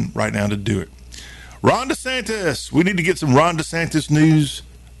time right now to do it. Ron DeSantis. We need to get some Ron DeSantis news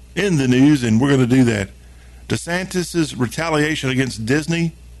in the news, and we're going to do that. DeSantis' retaliation against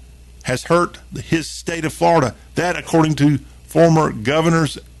Disney has hurt his state of Florida. That, according to former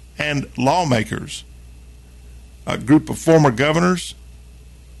governors and lawmakers. A group of former governors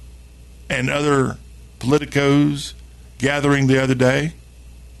and other politicos gathering the other day,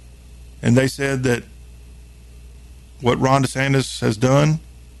 and they said that what Ron DeSantis has done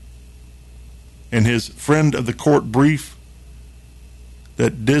in his friend of the court brief,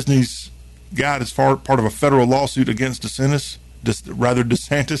 that Disney's got as part of a federal lawsuit against DeSantis. That's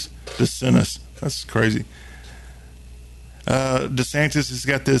crazy. DeSantis has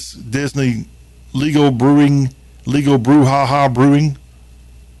got this Disney legal brouhaha brewing,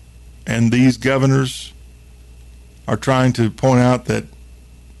 and these governors are trying to point out that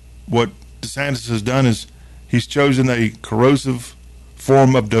what DeSantis has done is he's chosen a corrosive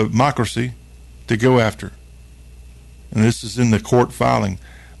form of democracy to go after. And this is in the court filing.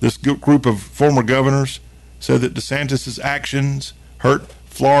 This group of former governors said that DeSantis' actions hurt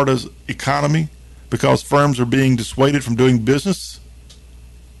Florida's economy because firms are being dissuaded from doing business,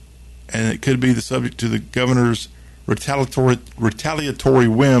 and it could be the subject to the governor's retaliatory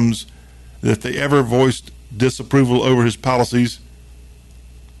whims that if they ever voiced disapproval over his policies,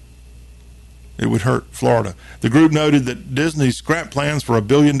 it would hurt Florida. The group noted that Disney scrapped plans for $1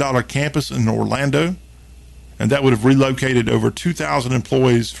 billion campus in Orlando, and that would have relocated over 2,000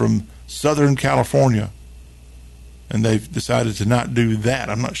 employees from Southern California. And they've decided to not do that.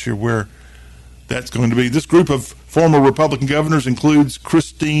 I'm not sure where that's going to be. This group of former Republican governors includes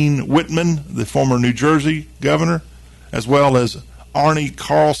Christine Whitman, the former New Jersey governor, as well as Arnie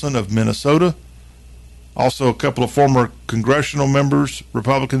Carlson of Minnesota. Also a couple of former congressional members,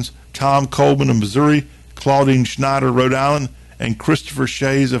 Republicans, Tom Coleman of Missouri, Claudine Schneider, Rhode Island, and Christopher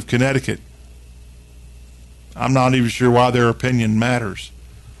Shays of Connecticut. I'm not even sure why their opinion matters,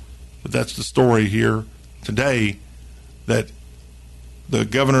 but that's the story here today, that the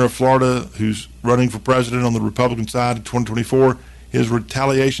governor of Florida, who's running for president on the Republican side in 2024, his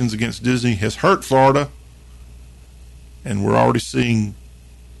retaliations against Disney has hurt Florida. And we're already seeing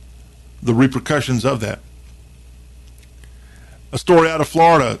the repercussions of that. A story out of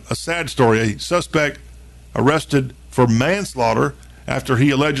Florida, a sad story. A suspect arrested for manslaughter after he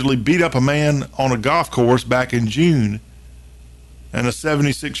allegedly beat up a man on a golf course back in June. And a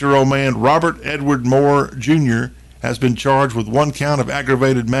 76-year-old man, Robert Edward Moore Jr., has been charged with 1 count of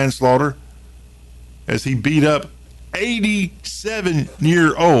aggravated manslaughter as he beat up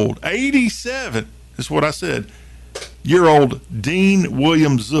 87-year-old, 87 is what I said, year-old Dean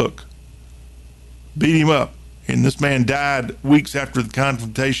William Zook. Beat him up. And this man died weeks after the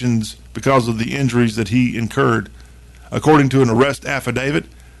confrontations because of the injuries that he incurred. According to an arrest affidavit,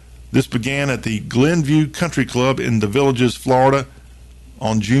 this began at the Glenview Country Club in the Villages, Florida.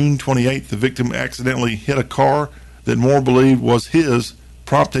 On June 28th, the victim accidentally hit a car that Moore believed was his,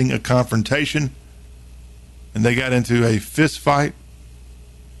 prompting a confrontation. And they got into a fist fight.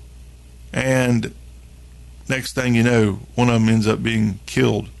 And next thing you know, one of them ends up being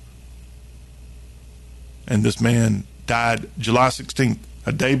killed. And this man died July 16th,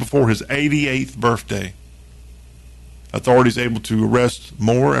 a day before his 88th birthday. Authorities able to arrest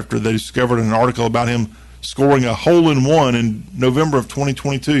Moore after they discovered an article about him scoring a hole-in-one in November of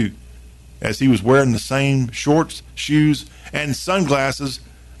 2022 as he was wearing the same shorts, shoes, and sunglasses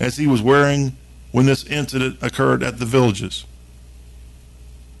as he was wearing when this incident occurred at the Villages.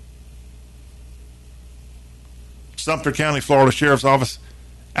 Sumter County, Florida Sheriff's Office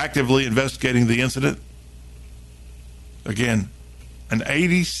actively investigating the incident. Again, an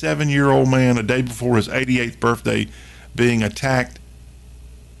 87-year-old man a day before his 88th birthday being attacked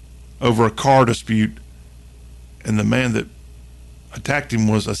over a car dispute, and the man that attacked him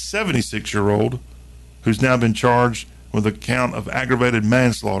was a 76-year-old who's now been charged with a count of aggravated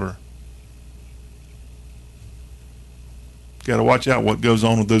manslaughter. Got to watch out what goes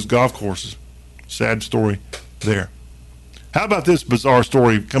on with those golf courses. Sad story there. How about this bizarre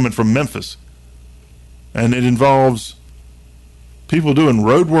story coming from Memphis? And it involves people doing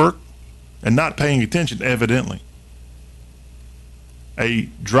road work and not paying attention, evidently. A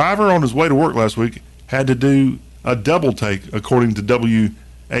driver on his way to work last week had to do a double take, according to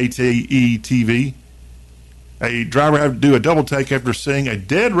WATE TV. A driver had to do a double take after seeing a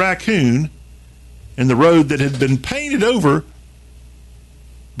dead raccoon in the road that had been painted over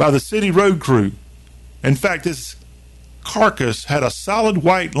by the city road crew. In fact, this carcass had a solid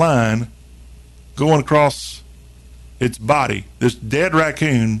white line going across its body, this dead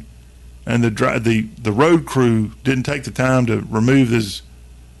raccoon, and the road crew didn't take the time to remove this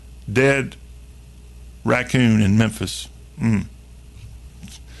dead raccoon in Memphis.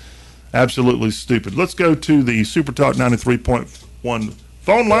 Absolutely stupid. Let's go to the Super Talk 93.1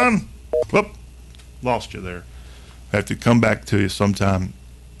 phone line. Whoop, lost you there. I have to come back to you sometime.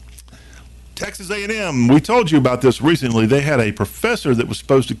 Texas A&M, we told you about this recently. They had a professor that was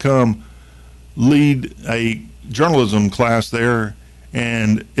supposed to come lead a journalism class there,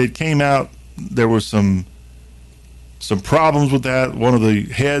 and it came out there was some problems with that. One of the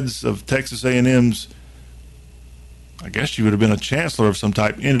heads of Texas A&M's, I guess she would have been a chancellor of some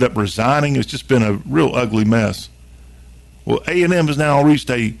type, ended up resigning. It's just been a real ugly mess. Well, A&M has now reached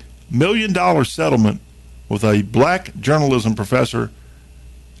a $1 million settlement with a black journalism professor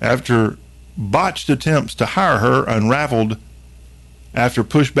after botched attempts to hire her unraveled after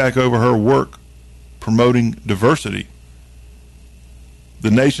pushback over her work promoting diversity.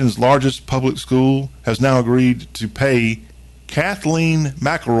 The nation's largest public school has now agreed to pay Kathleen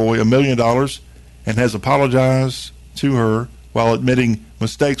McElroy $1 million and has apologized to her while admitting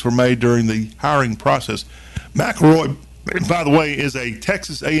mistakes were made during the hiring process. McElroy, by the way, is a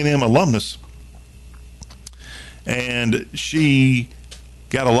Texas A&M alumnus, and she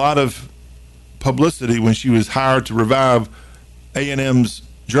got a lot of publicity when she was hired to revive A&M's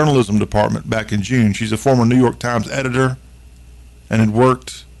journalism department back in June. She's a former New York Times editor and had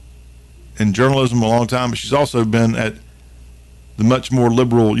worked in journalism a long time, but she's also been at the much more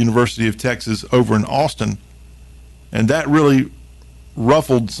liberal University of Texas over in Austin, and that really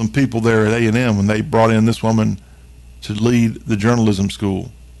ruffled some people there at A&M when they brought in this woman to lead the journalism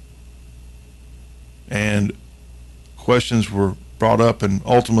school. And questions were brought up, and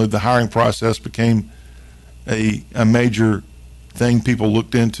ultimately the hiring process became a major thing people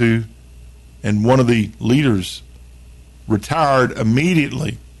looked into, and one of the leaders retired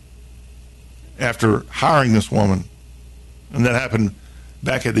immediately after hiring this woman, and that happened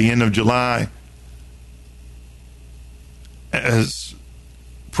back at the end of July as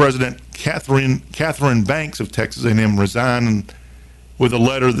President Catherine Banks of Texas A&M resigned with a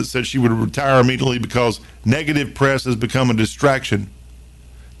letter that said she would retire immediately because negative press has become a distraction.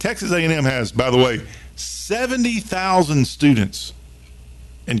 Texas A&M has, by the way, 70,000 students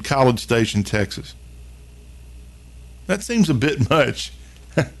in College Station, Texas. That seems a bit much.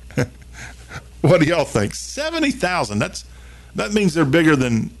 What do y'all think? 70,000. That means they're bigger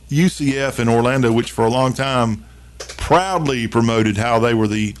than UCF in Orlando, which for a long time proudly promoted how they were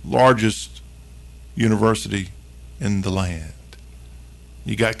the largest university in the land.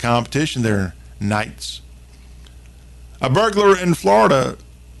 You got competition there, Knights. A burglar in Florida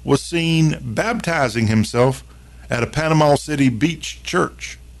was seen baptizing himself at a Panama City beach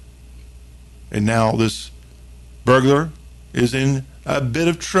church. And now this burglar is in a bit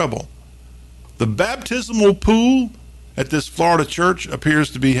of trouble. The baptismal pool at this Florida church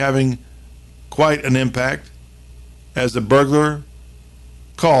appears to be having quite an impact, as the burglar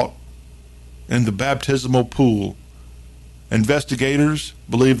caught in the baptismal pool. Investigators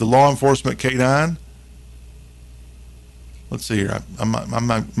believe the law enforcement K9. Let's see here.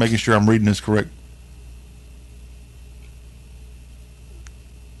 I'm making sure I'm reading this correct.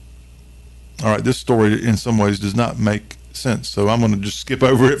 All right, this story in some ways does not make sense, so I'm going to just skip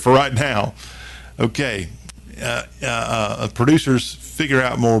over it for right now. Okay, producers figure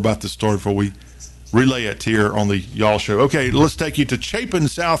out more about this story before we relay it here on the Y'all Show. Okay, let's take you to Chapin,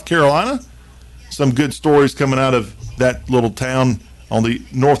 South Carolina. Some good stories coming out of that little town on the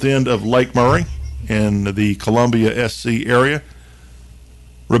north end of Lake Murray in the Columbia SC area.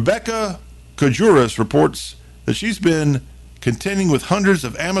 Rebecca Kojuris reports that she's been contending with hundreds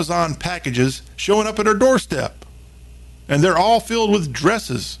of Amazon packages showing up at her doorstep, and they're all filled with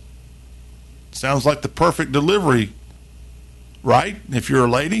dresses. Sounds like the perfect delivery, right? If you're a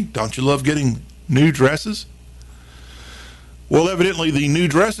lady, don't you love getting new dresses? Well, evidently the new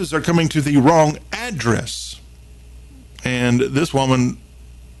dresses are coming to the wrong address, and this woman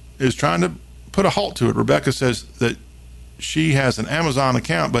is trying to put a halt to it. Rebecca says that she has an Amazon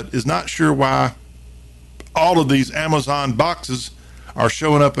account but is not sure why all of these Amazon boxes are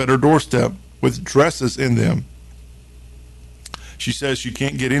showing up at her doorstep with dresses in them. She says she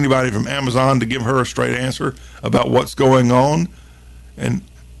can't get anybody from Amazon to give her a straight answer about what's going on and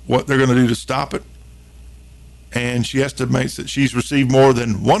what they're going to do to stop it. And she estimates that she's received more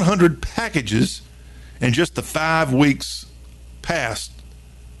than 100 packages in just the 5 weeks past.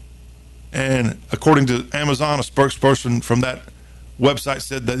 And according to Amazon, a spokesperson from that website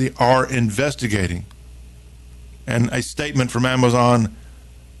said that they are investigating. And a statement from Amazon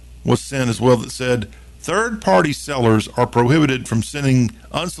was sent as well that said, third-party sellers are prohibited from sending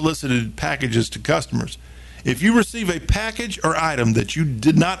unsolicited packages to customers. If you receive a package or item that you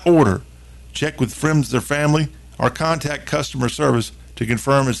did not order, check with friends or family or contact customer service to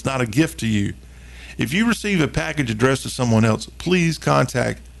confirm it's not a gift to you. If you receive a package addressed to someone else, please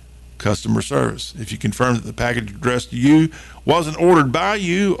contact customer service. If you confirm that the package addressed to you wasn't ordered by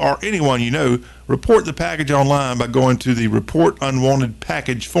you or anyone you know, report the package online by going to the Report Unwanted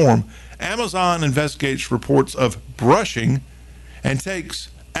Package form. Amazon investigates reports of brushing and takes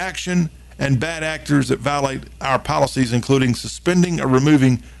action and bad actors that violate our policies, including suspending or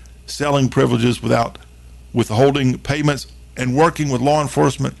removing selling privileges without withholding payments and working with law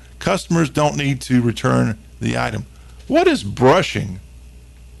enforcement. Customers don't need to return the item. What is brushing?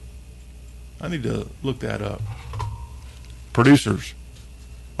 I need to look that up. Producers.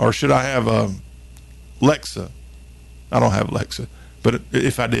 Or should I have Lexa? I don't have Lexa, but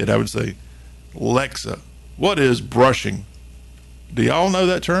if I did, I would say Lexa. What is brushing? Do y'all know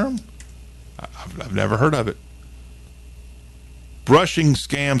that term? I've never heard of it. Brushing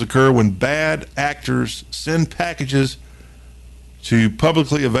scams occur when bad actors send packages to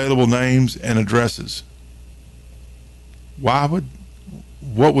publicly available names and addresses. What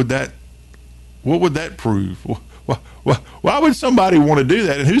would that prove? Why would somebody want to do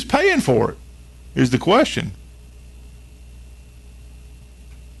that, and who's paying for it is the question.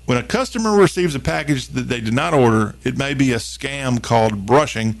 When a customer receives a package that they did not order, it may be a scam called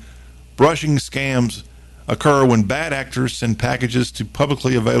brushing. Brushing scams occur when bad actors send packages to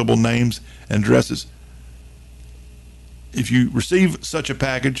publicly available names and addresses. If you receive such a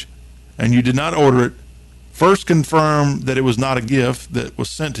package and you did not order it, first confirm that it was not a gift that was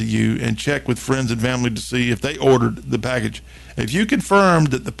sent to you and check with friends and family to see if they ordered the package. If you confirmed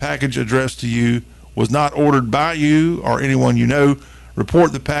that the package addressed to you was not ordered by you or anyone you know,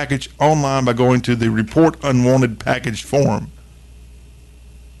 report the package online by going to the Report Unwanted Package form.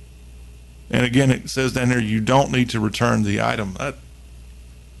 And again, it says down there you don't need to return the item.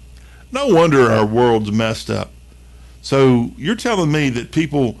 No wonder our world's messed up. So you're telling me that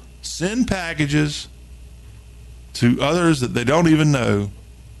people send packages to others that they don't even know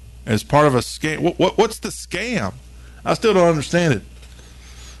as part of a scam? What's the scam? I still don't understand it.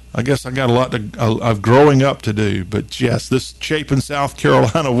 I guess I got a lot of growing up to do. But yes, this Chapin, South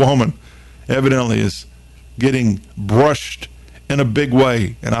Carolina woman evidently is getting brushed in a big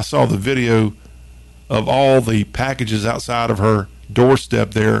way. And I saw the video of all the packages outside of her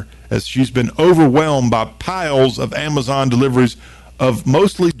doorstep there as she's been overwhelmed by piles of Amazon deliveries of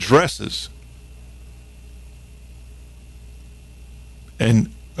mostly dresses.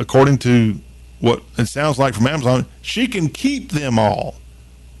 And according to what it sounds like from Amazon, she can keep them all.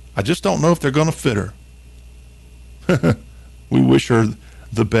 I just don't know if they're going to fit her. We wish her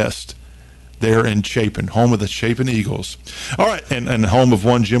the best there in Chapin, home of the Chapin Eagles. All right, and home of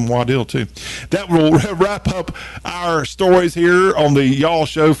one Jim Waddell, too. That will wrap up our stories here on the Y'all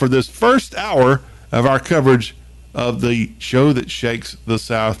Show for this first hour of our coverage of the show that shakes the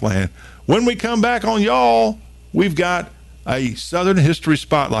Southland. When we come back on Y'all, we've got a Southern History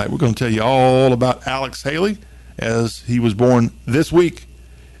Spotlight. We're going to tell you all about Alex Haley, as he was born this week.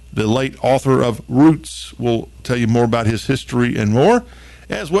 The late author of Roots will tell you more about his history and more,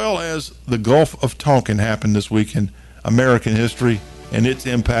 as well as the Gulf of Tonkin happened this week in American history and its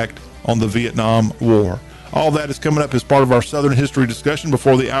impact on the Vietnam War. All that is coming up as part of our Southern history discussion.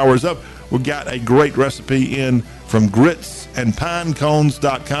 Before the hour is up, we've got a great recipe in from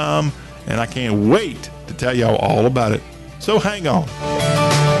gritsandpinecones.com, and I can't wait to tell y'all all about it. So hang on.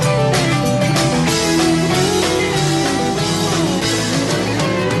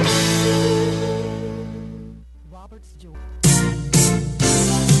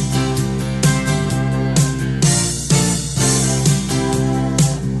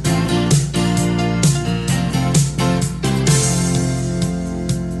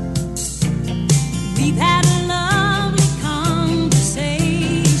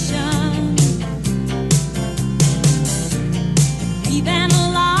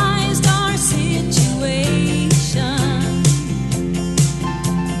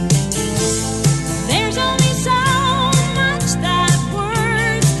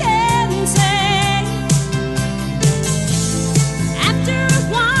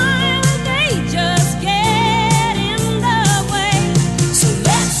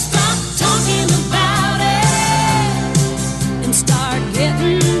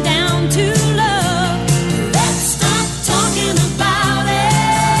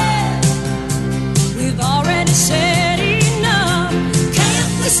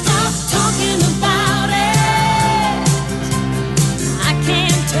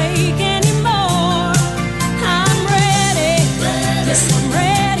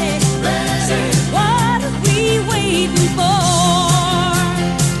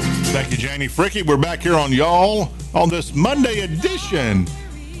 We're back here on Y'all on this Monday edition.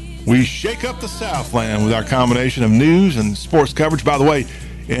 We shake up the Southland with our combination of news and sports coverage. By the way,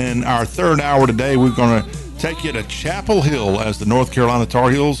 in our third hour today, we're going to take you to Chapel Hill, as the North Carolina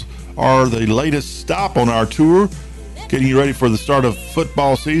Tar Heels are the latest stop on our tour, getting you ready for the start of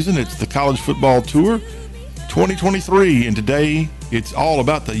football season. It's the College Football Tour 2023, and today it's all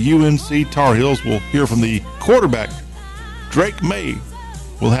about the UNC Tar Heels. We'll hear from the quarterback, Drake May.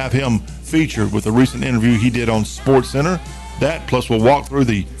 We'll have him featured with a recent interview he did on SportsCenter. That, plus we'll walk through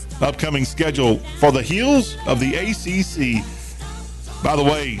the upcoming schedule for the Heels of the ACC. By the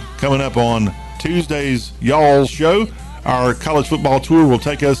way, coming up on Tuesday's Y'all Show, our college football tour will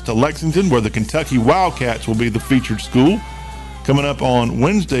take us to Lexington, where the Kentucky Wildcats will be the featured school. Coming up on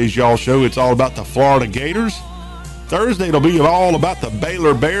Wednesday's Y'all Show, it's all about the Florida Gators. Thursday, it'll be all about the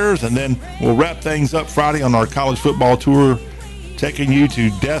Baylor Bears, and then we'll wrap things up Friday on our college football tour, taking you to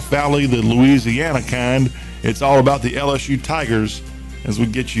Death Valley, the Louisiana kind. It's all about the LSU Tigers as we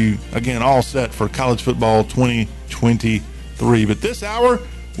get you, again, all set for college football 2023. But this hour,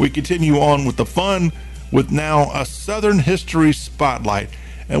 we continue on with the fun with now a Southern History Spotlight.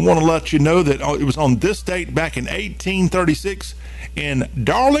 And want to let you know that it was on this date back in 1836 in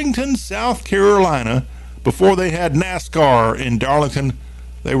Darlington, South Carolina. Before they had NASCAR in Darlington,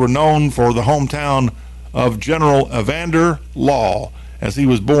 they were known for the hometown of General Evander Law, as he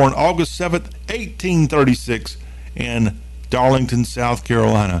was born August 7th, 1836 in Darlington, South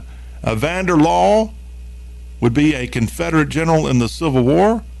Carolina. Evander Law would be a Confederate general in the Civil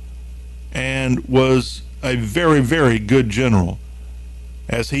War and was a very, very good general,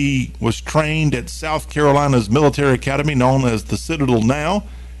 as he was trained at South Carolina's military academy known as the Citadel now.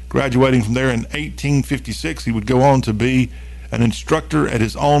 Graduating from there in 1856, he would go on to be an instructor at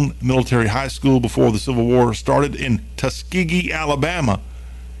his own military high school before the Civil War started in Tuskegee, Alabama,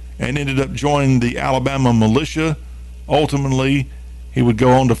 and ended up joining the Alabama militia. Ultimately, he would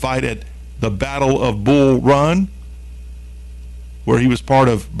go on to fight at the Battle of Bull Run, where he was part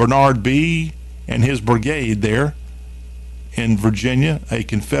of Bernard Bee and his brigade there. in Virginia, a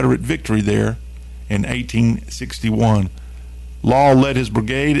Confederate victory there in 1861. Law led his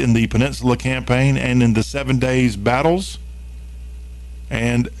brigade in the Peninsula Campaign and in the 7 Days battles,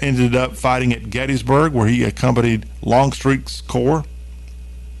 and ended up fighting at Gettysburg, where he accompanied Longstreet's corps.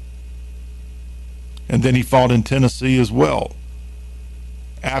 And then he fought in Tennessee as well.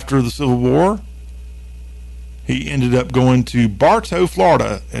 After the Civil War, he ended up going to Bartow,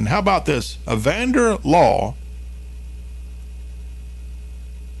 Florida. And how about this? Evander Law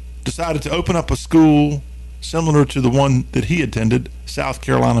decided to open up a school similar to the one that he attended, South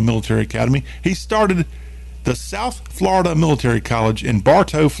Carolina Military Academy. He started the South Florida Military College in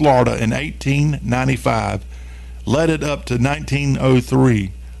Bartow, Florida in 1895, led it up to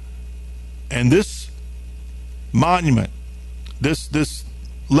 1903. And this monument, this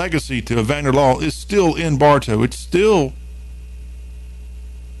legacy to Evander Law is still in Bartow. It's still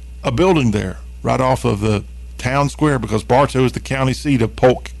a building there right off of the town square, because Bartow is the county seat of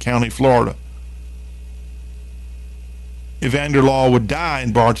Polk County, Florida. Evander Law would die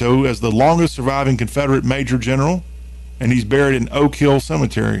in Bartow as the longest surviving Confederate Major General, and he's buried in Oak Hill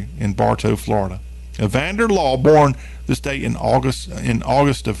Cemetery in Bartow, Florida. Evander Law, born this day in August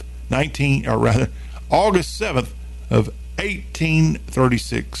of August 7th of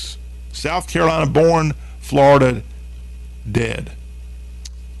 1836. South Carolina born, Florida dead,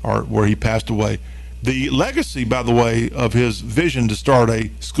 or where he passed away. The legacy, by the way, of his vision to start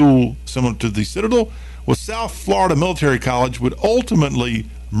a school similar to the Citadel was South Florida Military College would ultimately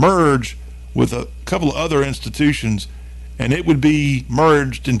merge with a couple of other institutions, and it would be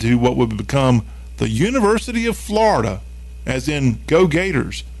merged into what would become the University of Florida, as in Go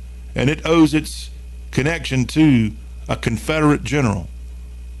Gators, and it owes its connection to a Confederate general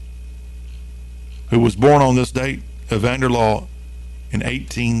who was born on this date, Evander Law, in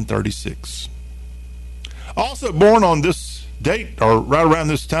 1836. Also born on this date, or right around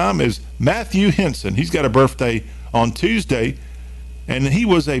this time, is Matthew Henson. He's got a birthday on Tuesday, and he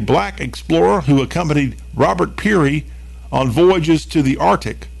was a black explorer who accompanied Robert Peary on voyages to the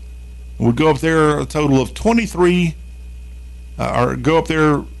Arctic. Would go up there a total of 23, or go up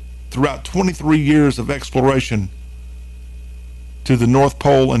there throughout 23 years of exploration to the North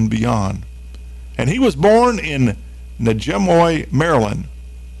Pole and beyond. And he was born in Najemoy, Maryland,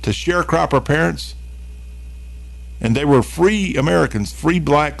 to sharecropper parents. And they were free Americans, free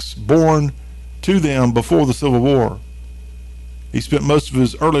blacks born to them before the Civil War. He spent most of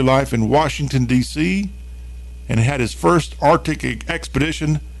his early life in Washington, D.C., and had his first Arctic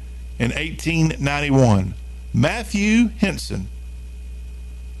expedition in 1891. Matthew Henson,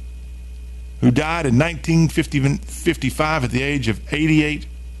 who died in 1955 at the age of 88,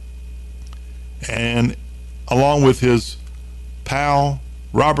 and along with his pal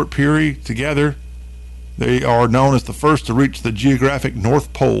Robert Peary, together they are known as the first to reach the geographic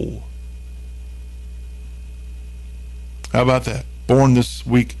North Pole. How about that? Born this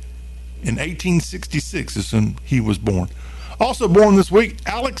week in 1866 is when he was born. Also born this week,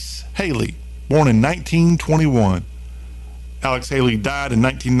 Alex Haley, born in 1921. Alex Haley died in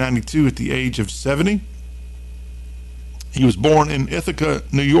 1992 at the age of 70. He was born in Ithaca,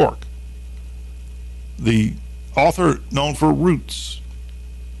 New York. The author known for Roots,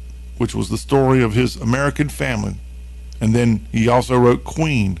 which was the story of his American family. And then he also wrote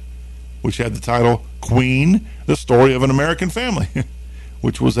Queen, which had the title Queen, the Story of an American Family,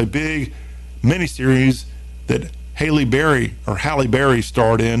 which was a big miniseries that Halle Berry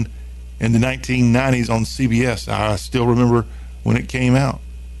starred in the 1990s on CBS. I still remember when it came out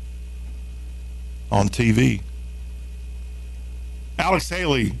on TV. Alex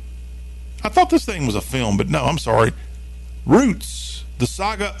Haley, I thought this thing was a film, but no, I'm sorry. Roots, the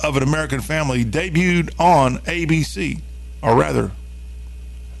Saga of an American Family, debuted on ABC, or rather,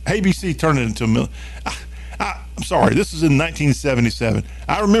 ABC turned it into I'm sorry, this is in 1977.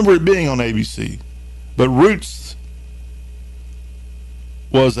 I remember it being on ABC, but Roots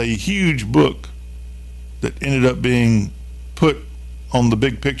was a huge book that ended up being put on the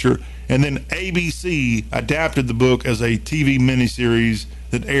big picture, and then ABC adapted the book as a TV miniseries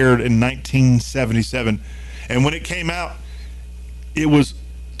that aired in 1977. And when it came out, it was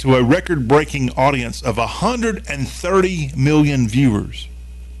to a record-breaking audience of 130 million viewers.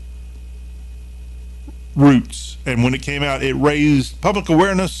 Roots. And when it came out, it raised public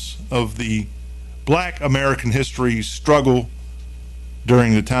awareness of the Black American history struggle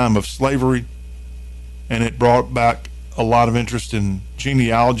during the time of slavery, and it brought back a lot of interest in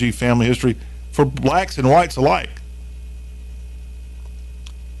genealogy, family history for blacks and whites alike.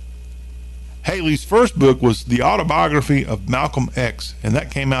 Haley's first book was The Autobiography of Malcolm X, and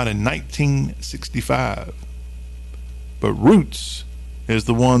that came out in 1965. But Roots is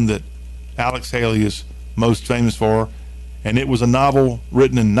the one that Alex Haley is most famous for, and it was a novel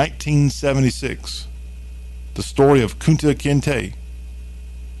written in 1976, the story of Kunta Kinte,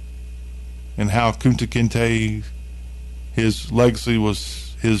 and how Kunta Kinte, his legacy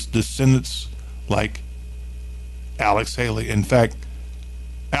was his descendants like Alex Haley. In fact,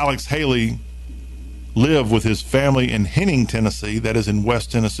 Alex Haley lived with his family in Henning, Tennessee, that is in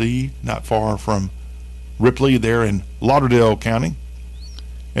West Tennessee, not far from Ripley, there in Lauderdale County.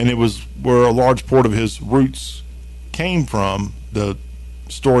 And it was where a large part of his roots came from, the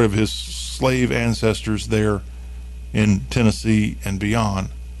story of his slave ancestors there in Tennessee and beyond.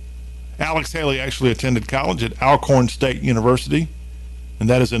 Alex Haley actually attended college at Alcorn State University, and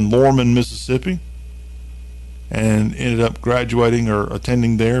that is in Lorman, Mississippi, and ended up graduating or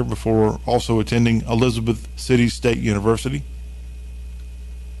attending there before also attending Elizabeth City State University.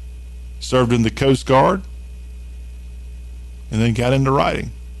 Served in the Coast Guard, and then got into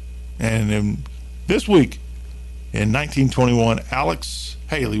writing. And this week, in 1921, Alex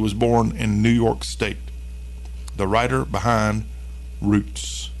Haley was born in New York State, the writer behind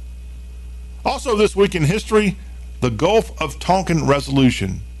Roots. Also this week in history, the Gulf of Tonkin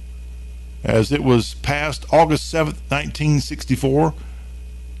Resolution, as it was passed August 7th, 1964.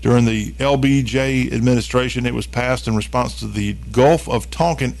 During the LBJ administration, it was passed in response to the Gulf of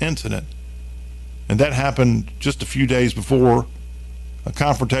Tonkin incident. And that happened just a few days before. A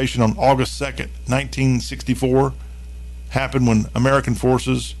confrontation on August 2nd, 1964 happened when American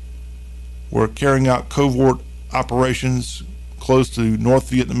forces were carrying out covert operations close to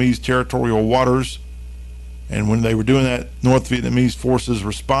North Vietnamese territorial waters. And when they were doing that, North Vietnamese forces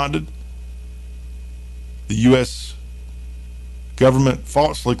responded. The U.S. government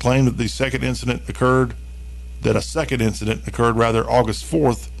falsely claimed that a second incident occurred August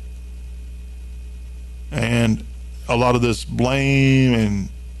 4th. And a lot of this blame, and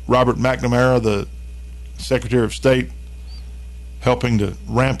Robert McNamara, the Secretary of State, helping to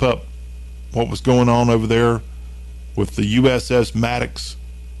ramp up what was going on over there with the USS Maddox,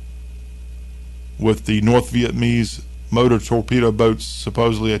 with the North Vietnamese motor torpedo boats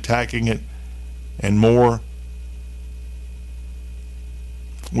supposedly attacking it, and more.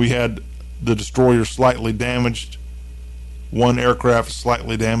 We had the destroyer slightly damaged, one aircraft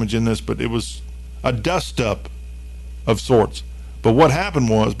slightly damaged in this, but it was a dust-up of sorts. But what happened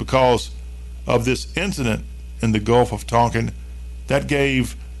was, because of this incident in the Gulf of Tonkin, that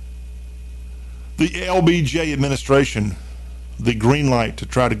gave the LBJ administration the green light to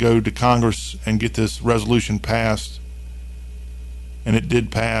try to go to Congress and get this resolution passed. And it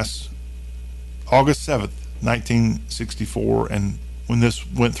did pass August 7th, 1964. And when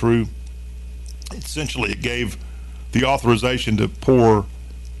this went through, essentially it gave the authorization to pour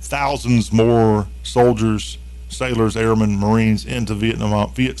thousands more soldiers, sailors, airmen, Marines into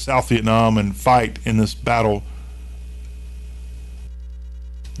South Vietnam, and fight in this battle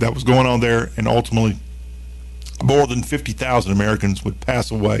that was going on there. And ultimately, more than 50,000 Americans would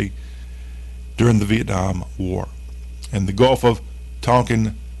pass away during the Vietnam War. And the Gulf of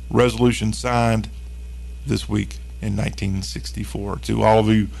Tonkin resolution signed this week in 1964. To all of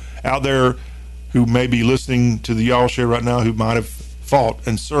you out there who may be listening to the Y'all Show right now, who might have fought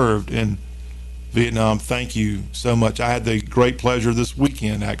and served in Vietnam, thank you so much. I had the great pleasure this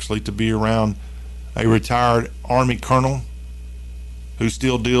weekend actually to be around a retired Army colonel who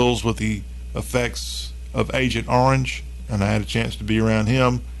still deals with the effects of Agent Orange, and I had a chance to be around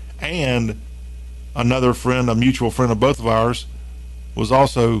him. And another friend, a mutual friend of both of ours, was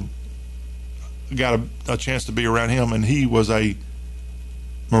also got a chance to be around him, and he was a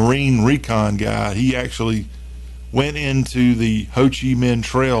Marine recon guy. He actually went into the Ho Chi Minh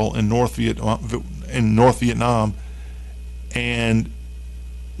Trail in North Vietnam and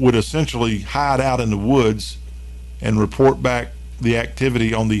would essentially hide out in the woods and report back the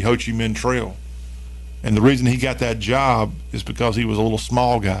activity on the Ho Chi Minh Trail. And the reason he got that job is because he was a little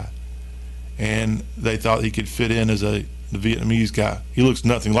small guy, and they thought he could fit in as the Vietnamese guy. He looks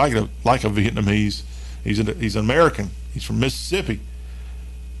nothing like a Vietnamese. He's an American. He's from Mississippi,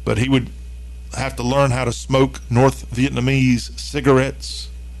 but he would have to learn how to smoke North Vietnamese cigarettes,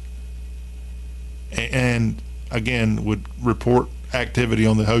 and again would report activity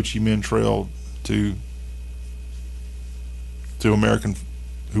on the Ho Chi Minh Trail to American,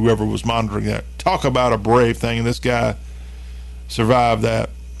 whoever was monitoring that. Talk about a brave thing. And this guy survived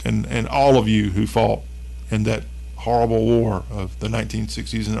that, and all of you who fought in that horrible war of the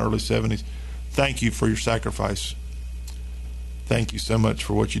 1960s and early 70s, thank you for your sacrifice. Thank you so much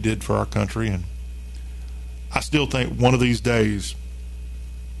for what you did for our country. And I still think one of these days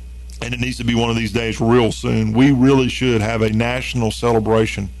and it needs to be one of these days real soon. We really should have a national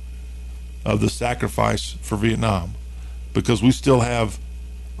celebration of the sacrifice for Vietnam, because we still have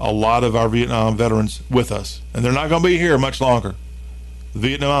a lot of our Vietnam veterans with us, and they're not going to be here much longer. The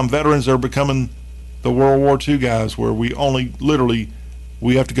Vietnam veterans are becoming the World War II guys, where we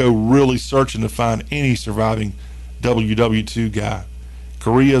have to go really searching to find any surviving WW2 guy.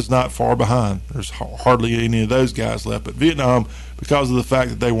 Korea's not far behind. There's hardly any of those guys left. But Vietnam, because of the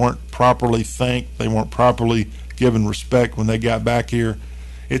fact that they weren't properly thanked, they weren't properly given respect when they got back here,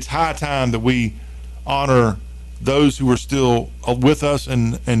 it's high time that we honor those who are still with us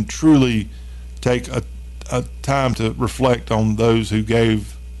and truly take a time to reflect on those who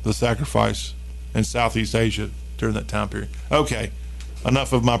gave the sacrifice in Southeast Asia during that time period. Okay,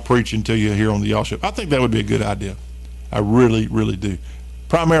 enough of my preaching to you here on the Y'all Show. I think that would be a good idea. I really, really do.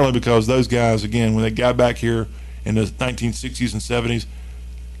 Primarily because those guys, again, when they got back here in the 1960s and 70s,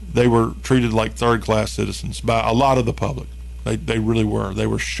 they were treated like third-class citizens by a lot of the public. They really were. They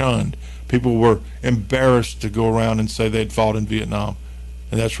were shunned. People were embarrassed to go around and say they'd fought in Vietnam,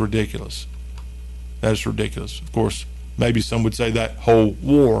 and that's ridiculous. That is ridiculous. Of course, maybe some would say that whole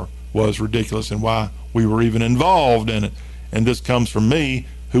war was ridiculous and why we were even involved in it. And this comes from me,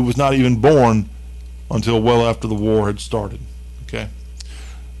 who was not even born until well after the war had started. Okay?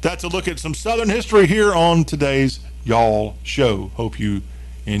 That's a look at some Southern history here on today's Y'all Show. Hope you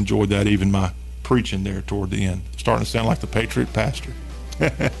enjoyed that, even my preaching there toward the end. Starting to sound like the Patriot pastor.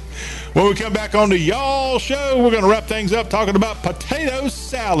 When we come back on the Y'all Show, we're going to wrap things up talking about potato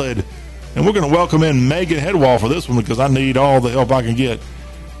salad. And we're going to welcome in Megan Hedwall for this one, because I need all the help I can get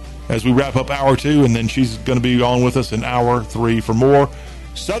as we wrap up hour 2, and then she's going to be on with us in hour 3 for more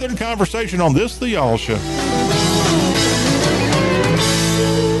Southern conversation on this, the Y'all Show.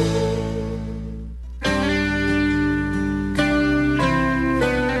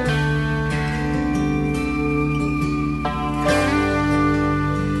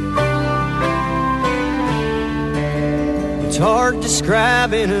 It's hard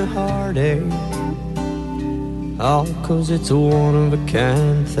describing a heartache, all 'cause it's a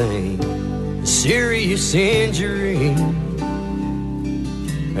one-of-a-kind thing, a serious injury,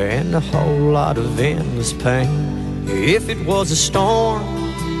 and a whole lot of endless pain. If it was a storm,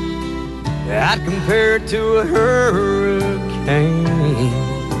 I'd compare it to a hurricane.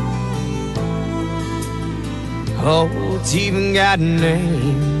 Oh, it's even got a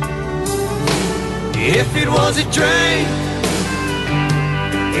name. If it was a drain,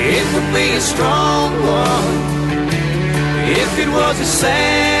 it would be a strong one. If it was a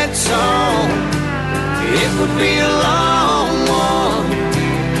sad song, it would be a long one.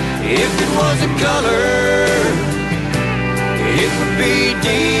 If it was a color, it would be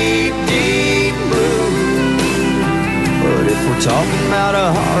deep, deep blue. But if we're talking about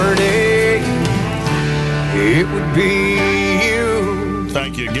a heartache, it would be you.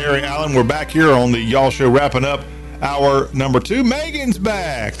 Thank you, Gary Allen. We're back here on the Y'all Show, wrapping up hour number 2. Megan's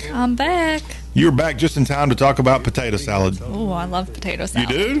back. I'm back. You're back just in time to talk about potato salad. Oh, I love potato salad.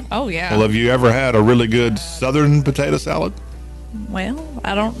 You do? Oh, yeah. Well, have you ever had a really good Southern potato salad? Well,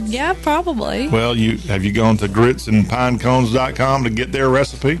 I don't. Yeah, probably. Well, have you gone to gritsandpinecones.com to get their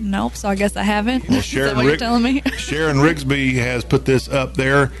recipe? Nope. So I guess I haven't. Well, Is that what you're telling me? Sharon Rigsby has put this up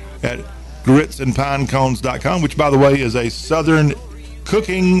there at gritsandpinecones.com, which, by the way, is a Southern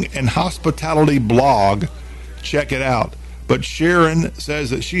cooking and hospitality blog. Check it out. But Sharon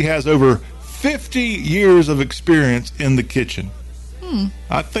says that she has over 50 years of experience in the kitchen.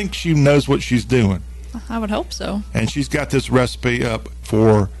 I think she knows what she's doing. I would hope so. And she's got this recipe up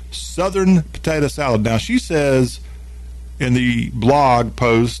for Southern potato salad. Now, she says in the blog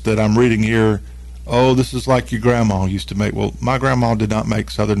post that I'm reading here, oh, this is like your grandma used to make. Well, my grandma did not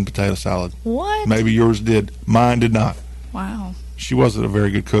make Southern potato salad. What? Maybe yours did. Mine did not. Wow. She wasn't a very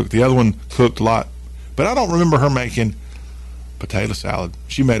good cook. The other one cooked a lot. But I don't remember her making potato salad.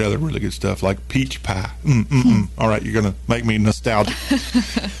 She made other really good stuff like peach pie. All right, you're going to make me nostalgic.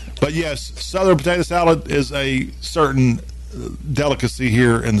 But yes, Southern potato salad is a certain delicacy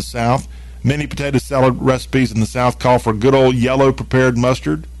here in the South. Many potato salad recipes in the South call for good old yellow prepared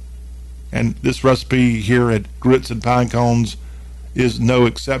mustard. And this recipe here at Grits and Pine Cones is no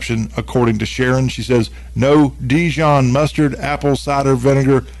exception, according to Sharon. She says, no Dijon mustard, apple cider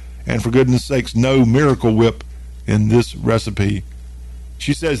vinegar, and for goodness sakes, no Miracle Whip in this recipe.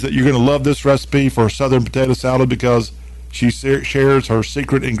 She says that you're going to love this recipe for Southern potato salad because she shares her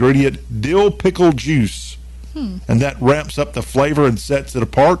secret ingredient, dill pickle juice, and that ramps up the flavor and sets it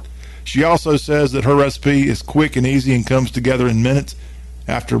apart. She also says that her recipe is quick and easy and comes together in minutes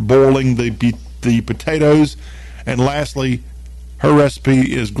after boiling the potatoes. And lastly, Her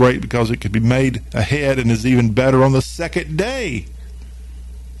recipe is great because it could be made ahead and is even better on the second day.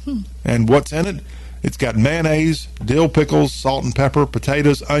 And what's in it? It's got mayonnaise, dill pickles, salt and pepper,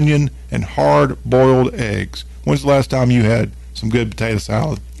 potatoes, onion, and hard-boiled eggs. When's the last time you had some good potato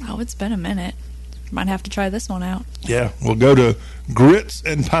salad? Oh, it's been a minute. Might have to try this one out. Yeah, we'll go to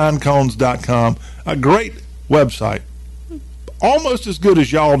gritsandpinecones.com, a great website. Almost as good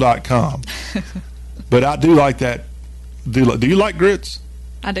as y'all.com. But I do like that. Do you like grits?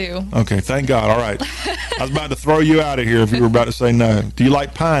 I do. Okay, thank God. All right. I was about to throw you out of here if you were about to say no. Do you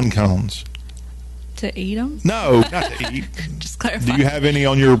like pine cones? To eat them? No, not to eat. Just clarify. Do you have any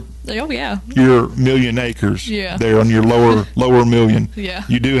on your yeah. million acres? Yeah. There on your lower million? Yeah.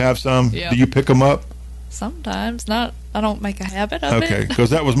 You do have some? Yeah. Do you pick them up? Sometimes. Not. I don't make a habit of it. Okay,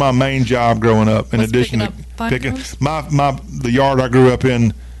 because that was my main job growing up. In addition to picking, the yard I grew up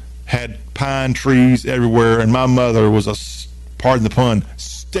in had pine trees everywhere, and my mother was pardon the pun,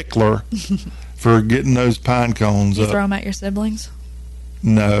 stickler for getting those pine cones You up. throw them at your siblings?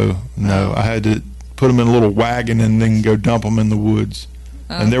 No. I had to put them in a little wagon and then go dump them in the woods.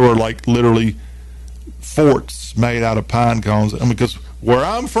 And there were like literally forts made out of pine cones. I mean, because where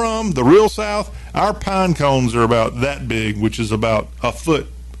I'm from, the real South, our pine cones are about that big, which is about a foot.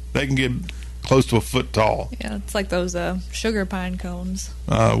 They can get close to a foot tall. Yeah, it's like those sugar pine cones.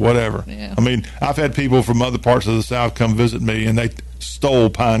 Whatever. Yeah. I mean, I've had people from other parts of the South come visit me, and they stole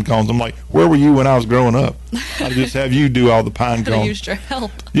pine cones. I'm like, where were you when I was growing up? I'd just have you do all the pine Could have cones. used your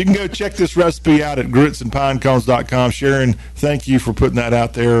help. You can go check this recipe out at gritsandpinecones.com. Sharon, thank you for putting that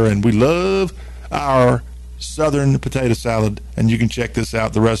out there, and we love our southern potato salad, and you can check this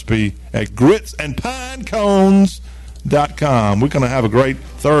out, the recipe, at gritsandpinecones.com. We're going to have a great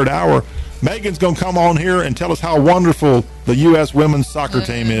third hour. Megan's going to come on here and tell us how wonderful the U.S. women's soccer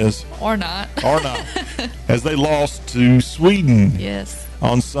team is. Or not. As they lost to Sweden. Yes.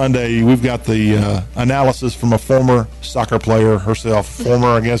 On Sunday. We've got the analysis from a former soccer player herself. Former,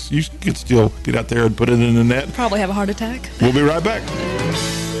 I guess. You could still get out there and put it in the net. Probably have a heart attack. We'll be right back.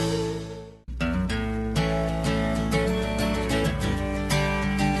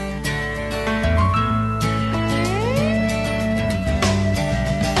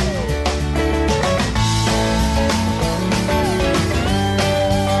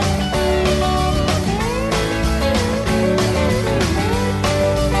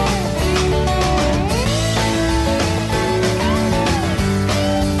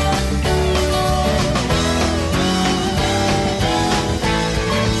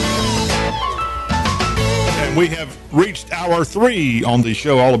 We have reached hour 3 on the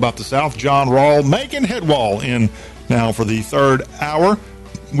show all about the South. John Rawl, Megan Hedwall in now for the third hour.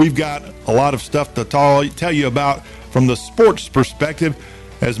 We've got a lot of stuff to tell you about from the sports perspective,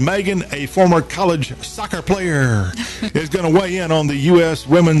 as Megan, a former college soccer player, is going to weigh in on the U.S.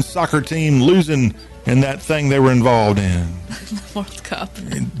 women's soccer team losing in that thing they were involved in. The World Cup.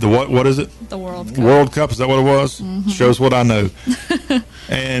 The what is it? The World Cup. World Cup, is that what it was? Mm-hmm. Shows what I know.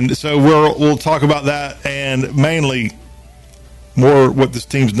 And so we'll talk about that, and mainly more what this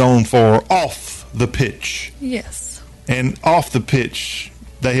team's known for off the pitch. Yes. And off the pitch,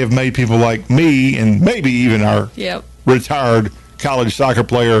 they have made people like me and maybe even our retired college soccer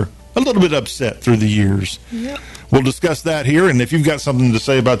player a little bit upset through the years. Yep. We'll discuss that here, and if you've got something to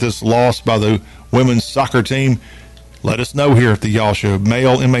say about this loss by the women's soccer team, let us know here at the Y'all Show.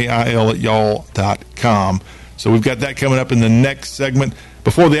 Mail, M-A-I-L, at y'all.com. So we've got that coming up in the next segment.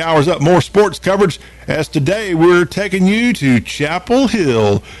 Before the hour's up, more sports coverage, as today we're taking you to Chapel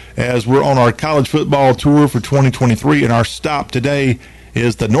Hill as we're on our college football tour for 2023, and our stop today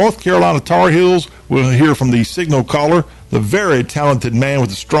is the North Carolina Tar Heels. We'll hear from the signal caller, the very talented man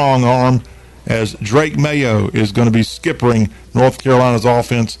with a strong arm, as Drake Mayo is going to be skippering North Carolina's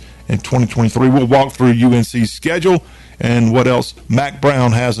offense in 2023. We'll walk through UNC's schedule and what else Mac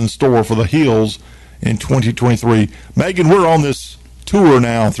Brown has in store for the Heels in 2023. Megan, we're on this tour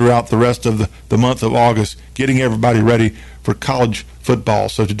now throughout the rest of the month of August, getting everybody ready for college football.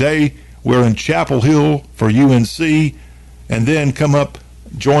 So today we're in Chapel Hill for UNC, and then come up,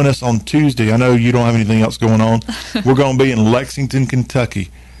 join us on Tuesday. I know you don't have anything else going on. We're going to be in Lexington, Kentucky,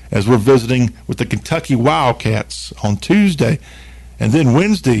 as we're visiting with the Kentucky Wildcats on Tuesday. And then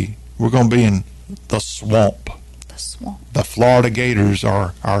Wednesday, we're going to be in the Swamp. The Florida Gators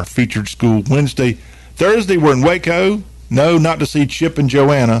are our featured school Wednesday. Thursday, we're in Waco. No, not to see Chip and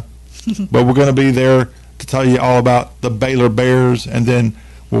Joanna, but we're going to be there to tell you all about the Baylor Bears. And then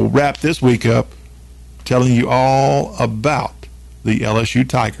we'll wrap this week up telling you all about the LSU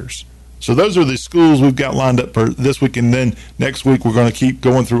Tigers. So those are the schools we've got lined up for this week, and then next week we're going to keep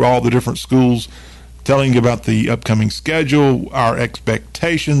going through all the different schools telling you about the upcoming schedule, our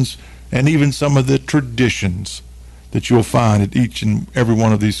expectations, and even some of the traditions that you'll find at each and every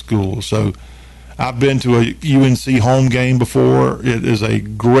one of these schools. So I've been to a UNC home game before. It is a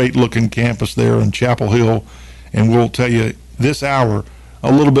great looking campus there in Chapel Hill, and we'll tell you this hour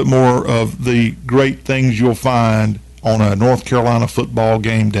a little bit more of the great things you'll find on a North Carolina football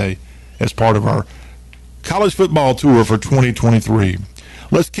game day as part of our college football tour for 2023.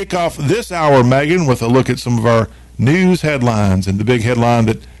 Let's kick off this hour, Megan, with a look at some of our news headlines. And the big headline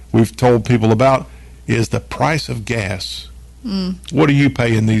that we've told people about is the price of gas. What are you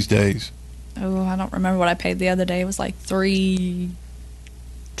paying these days? Oh, I don't remember what I paid the other day. It was like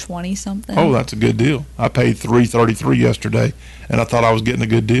 $3.20 something. Oh, that's a good deal. I paid $3.33 yesterday, and I thought I was getting a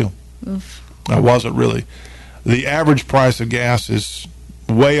good deal. Oof. I wasn't really. The average price of gas is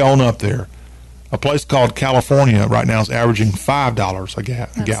way on up there. A place called California right now is averaging $5 a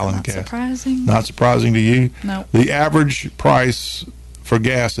gallon of gas. Not surprising. Not surprising to you? No. The average price for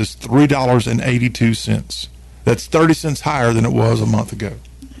gas is $3.82. That's 30 cents higher than it was a month ago.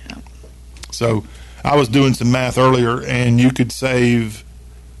 Yeah. So I was doing some math earlier, and you could save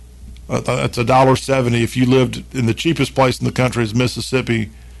that's $1.70 if you lived in the cheapest place in the country is Mississippi,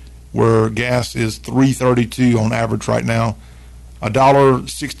 where gas is $3.32 on average right now.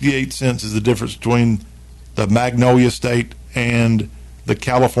 $1.68 is the difference between the Magnolia State and the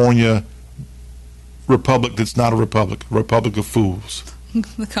California Republic that's not a republic of fools.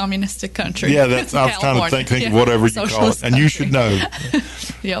 The communistic country. Yeah, that's I was trying to think of whatever you call it, and you should know.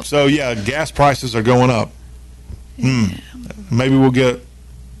 Yep. So yeah, gas prices are going up. Maybe we'll get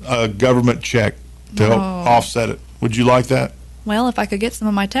a government check to help offset it. Would you like that? Well, if I could get some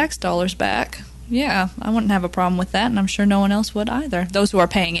of my tax dollars back, yeah, I wouldn't have a problem with that, and I'm sure no one else would either. Those who are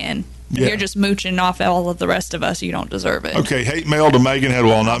paying in. Yeah. You're just mooching off all of the rest of us. You don't deserve it. Okay, hate mail to Megan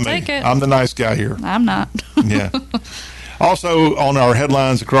Hedwall, not me. Take it. I'm the nice guy here. I'm not. Yeah. Also, on our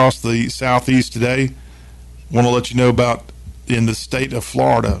headlines across the Southeast today, want to let you know about in the state of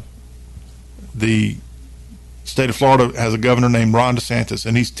Florida. The state of Florida has a governor named Ron DeSantis,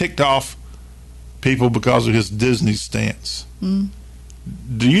 and he's ticked off people because of his Disney stance.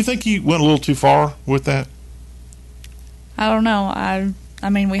 Do you think he went a little too far with that? I don't know. I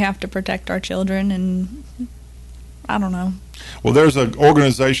mean, we have to protect our children, and I don't know. Well, there's an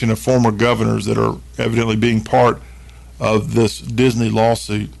organization of former governors that are evidently being part of this Disney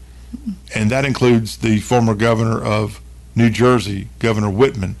lawsuit, and that includes the former governor of New Jersey, Governor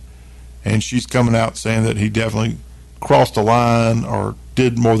Whitman, and she's coming out saying that he definitely crossed a line or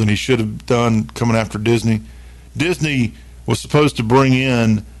did more than he should have done coming after Disney. Disney was supposed to bring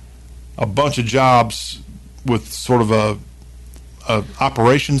in a bunch of jobs with sort of a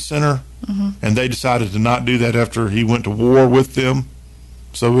operations center, and they decided to not do that after he went to war with them.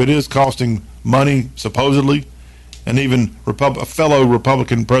 So it is costing money, supposedly. And even a fellow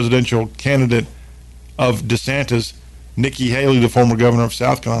Republican presidential candidate of DeSantis, Nikki Haley, the former governor of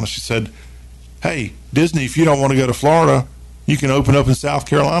South Carolina, she said, hey, Disney, if you don't want to go to Florida, you can open up in South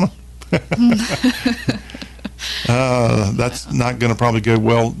Carolina. That's not going to probably go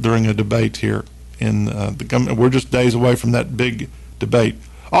well during a debate here. We're just days away from that big debate.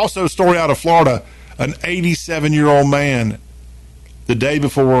 Also, a story out of Florida, an 87-year-old man, the day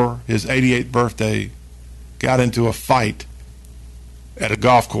before his 88th birthday, got into a fight at a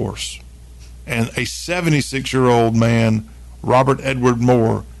golf course. And a 76-year-old man, Robert Edward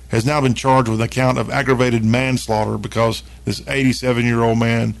Moore, has now been charged with an count of aggravated manslaughter because this 87-year-old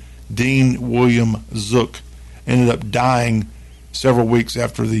man, Dean William Zook, ended up dying several weeks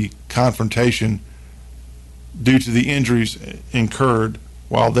after the confrontation due to the injuries incurred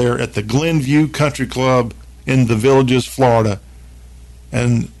while they're at the Glenview Country Club in the Villages, Florida.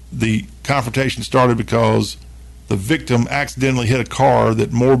 And the confrontation started because the victim accidentally hit a car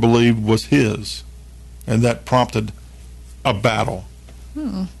that Moore believed was his, and that prompted a battle.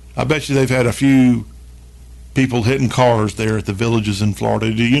 I bet you they've had a few people hitting cars there at the Villages in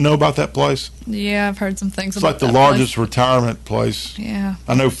Florida. Do you know about that place? Yeah, I've heard some things It's about like the that largest place. retirement place. Yeah.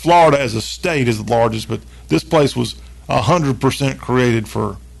 I know Florida as a state is the largest, but this place was 100% created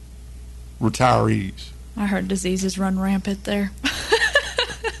for retirees. I heard diseases run rampant there.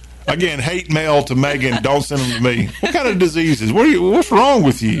 Again, hate mail to Megan. Don't send them to me. What kind of diseases? What's wrong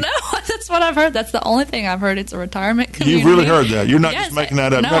with you? No, that's what I've heard. That's the only thing I've heard. It's a retirement community. You've really heard that. You're not Yes, just making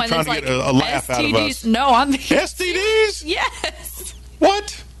that up. no, You're not and trying to it's get a laugh out of us. No, I'm STDs? Yes,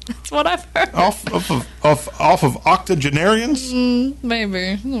 What? that's what I've heard. Off of octogenarians?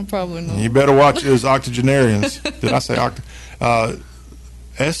 Maybe. No, probably not. You better watch those octogenarians. Did I say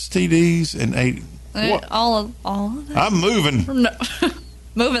STDs and what? All of that. I'm moving. No.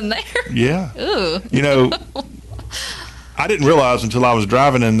 Moving there? Yeah. Ooh. You know, I didn't realize until I was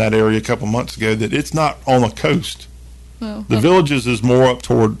driving in that area a couple months ago that it's not on the coast. Oh. The Villages is more up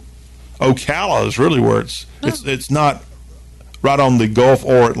toward Ocala is really where it's not right on the Gulf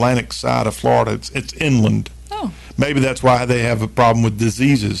or Atlantic side of Florida. It's inland. Oh. Maybe that's why they have a problem with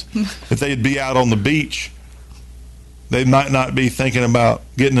diseases. If they'd be out on the beach, they might not be thinking about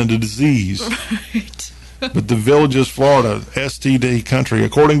getting into disease. Right. But the Villages, Florida, STD country,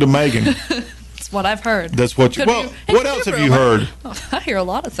 according to Megan. That's what I've heard. That's what you. Well, what else have you heard? I hear a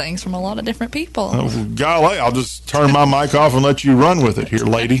lot of things from a lot of different people. Oh, golly, I'll just turn my mic off and let you run with it here,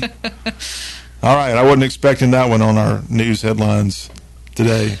 lady. All right, I wasn't expecting that one on our news headlines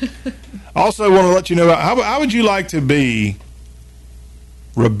today. Also, want to let you know, how would you like to be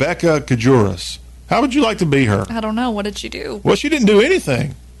Rebecca Kajuras? How would you like to be her? I don't know. What did she do? Well, she didn't do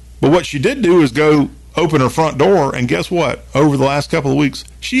anything. But what she did do is go open her front door, and guess what? Over the last couple of weeks,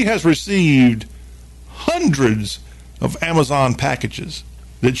 she has received hundreds of Amazon packages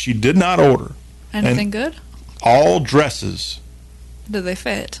that she did not order. Anything good? All dresses. Do they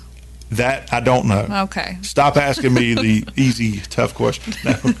fit? That I don't know. Okay. Stop asking me the easy, tough question.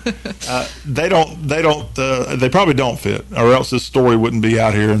 No. They don't. They probably don't fit, or else this story wouldn't be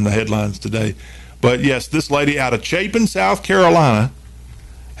out here in the headlines today. But yes, this lady out of Chapin, South Carolina,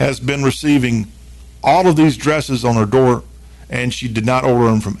 has been receiving all of these dresses on her door, and she did not order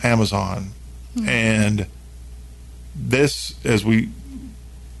them from Amazon. And this, as we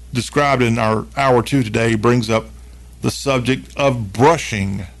described in our hour two today, brings up the subject of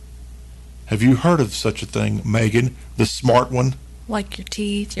brushing. Have you heard of such a thing, Megan? The smart one? Like your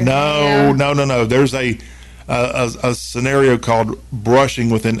teeth, your hair? No. There's a scenario called brushing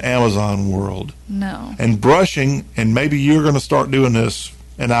within Amazon world. No. And brushing, and maybe you're going to start doing this,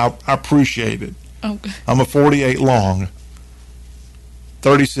 and I appreciate it. Okay. I'm a 48 long,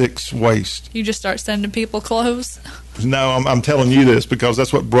 36 waist. You just start sending people clothes? No, I'm telling you this because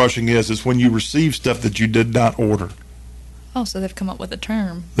that's what brushing is. It's when you receive stuff that you did not order. Oh, so they've come up with a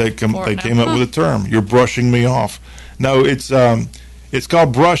term. They came up with a term. You're brushing me off. No, it's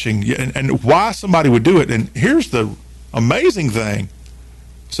called brushing, and why somebody would do it. And here's the amazing thing.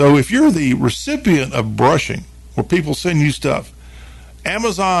 So if you're the recipient of brushing, where people send you stuff,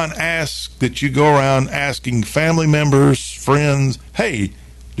 Amazon asks that you go around asking family members, friends, hey,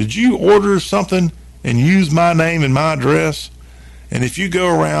 did you order something and use my name and my address? And if you go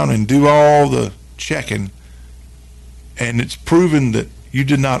around and do all the checking and it's proven that you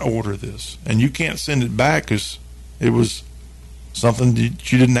did not order this and you can't send it back because it was something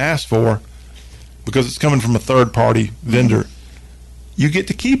that you didn't ask for because it's coming from a third-party vendor, you get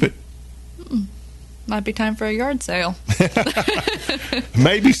to keep it. Might be time for a yard sale.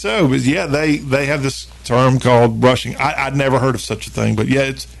 Maybe so, but yeah, they have this term called brushing. I'd never heard of such a thing, but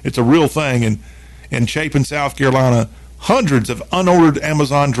yeah, it's a real thing. And in Chapin, South Carolina, hundreds of unordered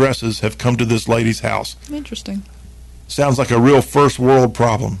Amazon dresses have come to this lady's house. Interesting. Sounds like a real first world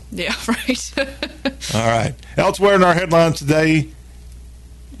problem. Yeah, right. All right. Elsewhere in our headlines today,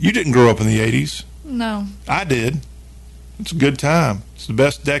 you didn't grow up in the 80s. No. I did. It's a good time. It's the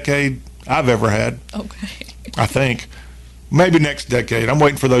best decade I've ever had. Okay. I think. Maybe next decade. I'm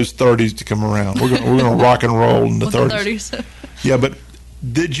waiting for those 30s to come around. We're going to rock and roll in the 30s. Yeah, but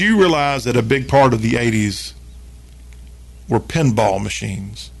did you realize that a big part of the 80s were pinball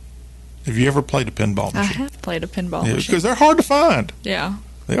machines? Have you ever played a pinball machine? I have played a pinball machine. Because they're hard to find. Yeah.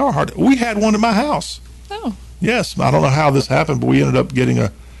 They are hard. We had one in my house. Oh. Yes. I don't know how this happened, but we ended up getting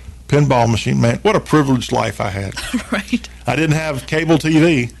a pinball machine. Man, what a privileged life I had. Right. I didn't have cable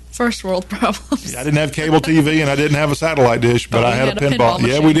TV. First world problems. I didn't have cable TV and I didn't have a satellite dish, but I had a pinball.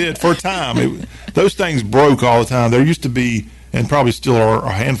 Yeah, we did for a time. Those things broke all the time. There used to be, and probably still are,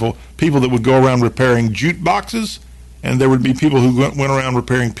 a handful, people that would go around repairing jute boxes, and there would be people who went around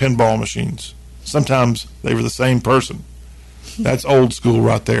repairing pinball machines. Sometimes they were the same person. That's old school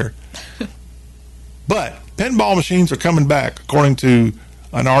right there. But pinball machines are coming back, according to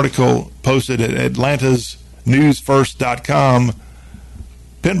an article posted at Atlanta's newsfirst.com.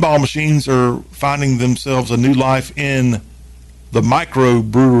 Pinball machines are finding themselves a new life in the micro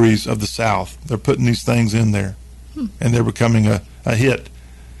breweries of the South. They're putting these things in there, and they're becoming a hit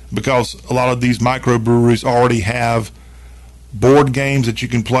because a lot of these micro breweries already have board games that you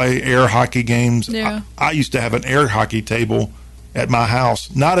can play, air hockey games. Yeah. I used to have an air hockey table at my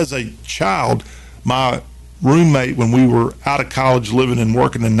house, not as a child. My roommate, when we were out of college living and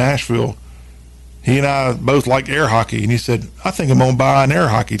working in Nashville, he and I both like air hockey, and he said, I think I'm going to buy an air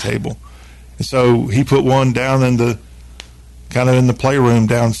hockey table. And so he put one down in the playroom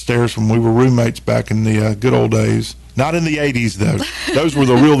downstairs when we were roommates back in the good old days. Not in the 80s, though. Those were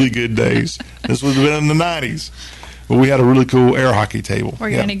the really good days. This would have been in the 90s. But we had a really cool air hockey table. Were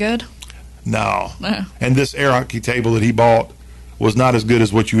you any good? No. No. And this air hockey table that he bought was not as good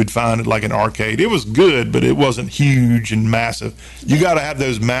as what you would find at like an arcade. It was good, but it wasn't huge and massive. You got to have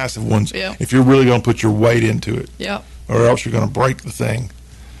those massive ones if you're really going to put your weight into it. Yep. Or else you're going to break the thing.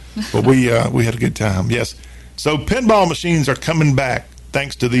 But we had a good time. Yes. So pinball machines are coming back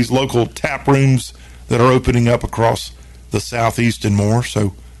thanks to these local tap rooms that are opening up across the southeast and more.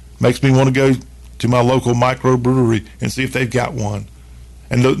 So makes me want to go to my local microbrewery and see if they've got one.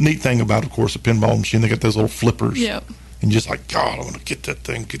 And the neat thing about, of course, a pinball machine, they got those little flippers. Yep. And just like, God, I want to get that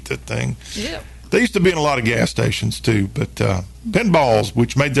thing. Yep. They used to be in a lot of gas stations, too. But pinballs,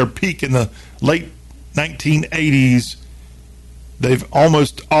 which made their peak in the late 1980s, they've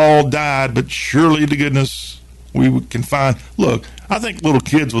almost all died, but surely to goodness we can find. Look, I think little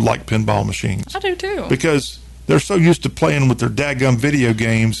kids would like pinball machines. I do, too. Because they're so used to playing with their daggum video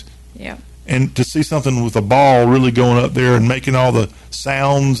games. Yeah. And to see something with a ball really going up there and making all the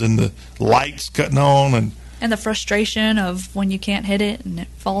sounds and the lights cutting on and the frustration of when you can't hit it and it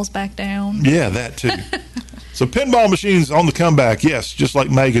falls back down. Yeah, that too. So pinball machines on the comeback, yes, just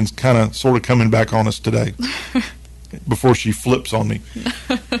like Megan's kind of sort of coming back on us today before she flips on me.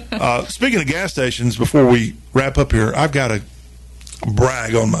 Speaking of gas stations, before we wrap up here, I've got to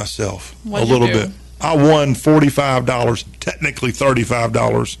brag on myself a little bit. I won $45, technically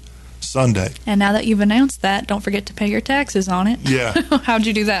 $35 Sunday. And now that you've announced that, don't forget to pay your taxes on it. Yeah. How'd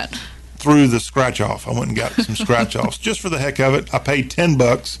you do that? Through the scratch off. I went and got some scratch offs just for the heck of it. I paid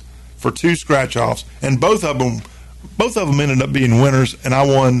 $10 for 2 scratch offs, and both of them ended up being winners, and I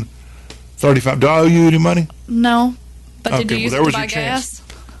won $35. Do I owe you any money? No, but did you use there it was to buy your chance.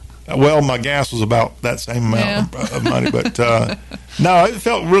 gas? Well, my gas was about that same amount of money, but no, it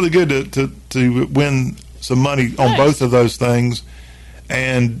felt really good to win some money on both of those things.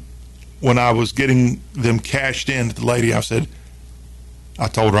 And when I was getting them cashed in to the lady, I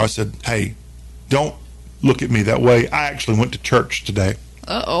told her, I said, hey, don't look at me that way. I actually went to church today.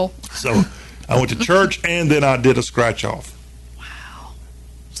 Uh-oh. So I went to church, and then I did a scratch-off. Wow.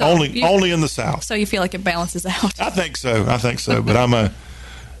 So only in the South. So you feel like it balances out? I think so. But I'm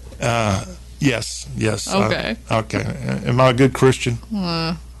yes. Okay. Okay. Am I a good Christian?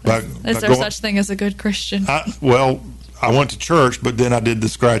 Is there such thing as a good Christian? I went to church, but then I did the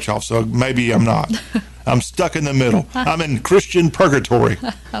scratch-off, so maybe I'm not. I'm stuck in the middle. I'm in Christian purgatory.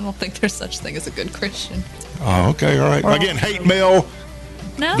 I don't think there's such thing as a good Christian. Oh, okay, all right. Again, hate mail.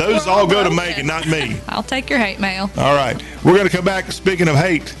 No, those all go to Megan, not me. I'll take your hate mail. All right. We're going to come back. Speaking of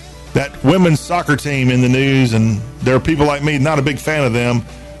hate, that women's soccer team in the news, and there are people like me, not a big fan of them.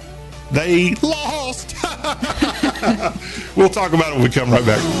 They lost. We'll talk about it when we come right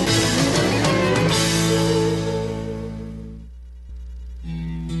back.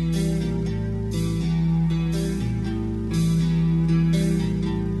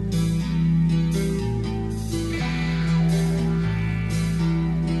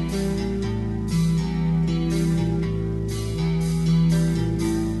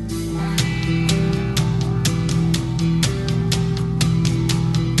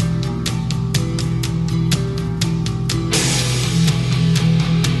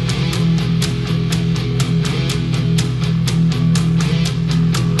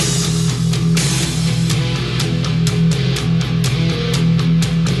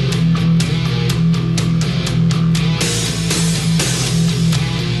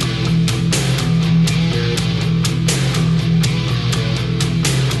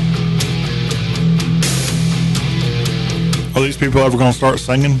 Are these people ever going to start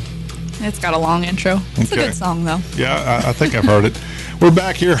singing? It's got a long intro. It's a good song, though. Yeah, I think I've heard it. We're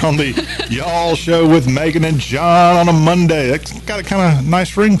back here on the Y'all Show with Megan and John on a Monday. That's got a kind of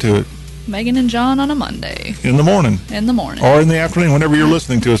nice ring to it. Megan and John on a Monday. In the morning. In the morning. Or in the afternoon, whenever you're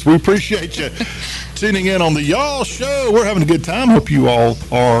listening to us. We appreciate you tuning in on the Y'all Show. We're having a good time. Hope you all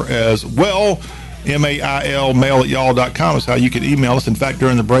are as well. MAIL, mail@y'all.com is how you can email us. In fact,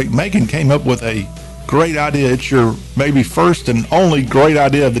 during the break, Megan came up with a great idea. It's your maybe first and only great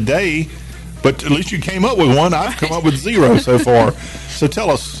idea of the day, but at least you came up with one. I've come up with 0 so far. So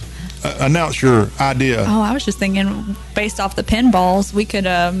tell us, announce your idea. Oh, I was just thinking, based off the pinballs, we could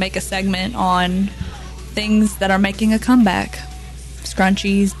make a segment on things that are making a comeback.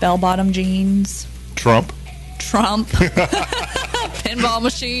 Scrunchies, bell-bottom jeans. Trump. Pinball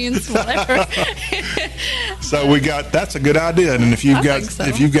machines, whatever. So that's a good idea. And if you've got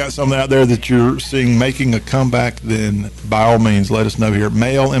something out there that you're seeing making a comeback, then by all means let us know here.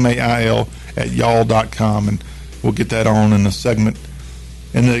 Mail, MAIL @y'all.com, and we'll get that on in a segment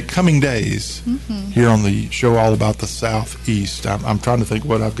in the coming days here on the show all about the Southeast. I'm trying to think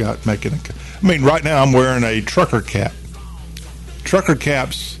what I've got making right now I'm wearing a trucker cap. Trucker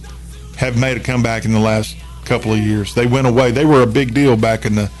caps have made a comeback in the last couple of years. They went away. They were a big deal back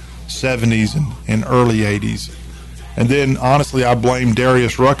in the 70s and early 80s. And then, honestly, I blame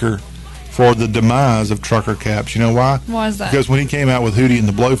Darius Rucker for the demise of trucker caps. You know why? Why is that? Because when he came out with Hootie and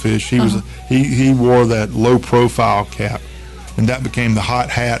the Blowfish, he wore that low-profile cap, and that became the hot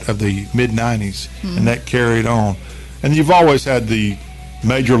hat of the mid-'90s, and that carried on. And you've always had the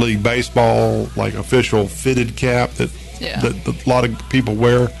Major League Baseball, like, official fitted cap that a lot of people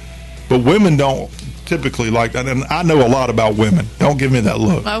wear. But women don't typically like that. And I know a lot about women. Don't give me that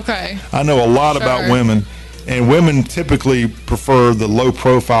look. Okay. I know a lot about women. And women typically prefer the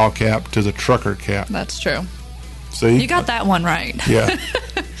low-profile cap to the trucker cap. That's true. See? You got that one right. Yeah.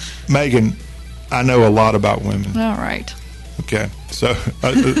 Megan, I know a lot about women. All right. Okay. So,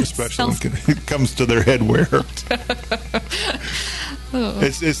 especially when it comes to their headwear.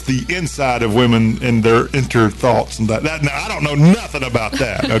 It's the inside of women and their inner thoughts and that. Now, I don't know nothing about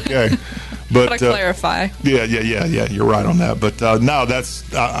that, okay? But gotta clarify. Yeah. You're right on that. But no,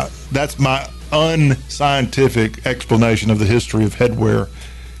 that's my unscientific explanation of the history of headwear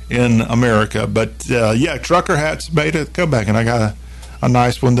in America. But trucker hats made a comeback, and I got a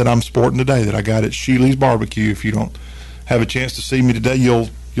nice one that I'm sporting today that I got at Sheely's Barbecue. If you don't have a chance to see me today,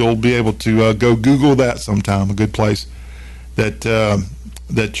 you'll be able to go Google that sometime. A good place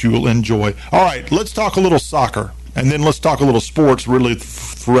that you will enjoy. All right, let's talk a little soccer, and then let's talk a little sports really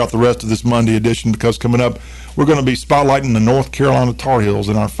throughout the rest of this Monday edition, because coming up, we're going to be spotlighting the North Carolina Tar Heels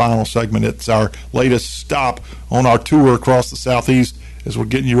in our final segment. It's our latest stop on our tour across the Southeast as we're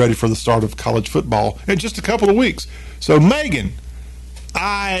getting you ready for the start of college football in just a couple of weeks. So, Megan,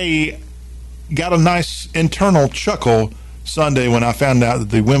 I got a nice internal chuckle Sunday when I found out that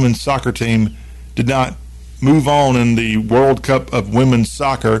the women's soccer team did not move on in the World Cup of Women's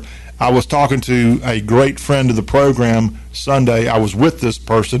Soccer. I was talking to a great friend of the program Sunday. I was with this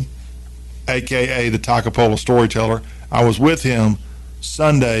person, a.k.a. the Takapola Storyteller. I was with him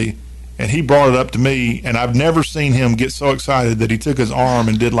Sunday, and he brought it up to me, and I've never seen him get so excited that he took his arm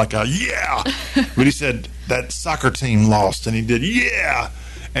and did like a, yeah. But he said, that soccer team lost, and he did, yeah.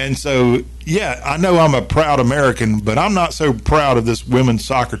 And so, yeah, I know I'm a proud American, but I'm not so proud of this women's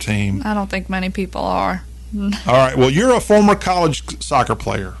soccer team. I don't think many people are. All right. Well, you're a former college soccer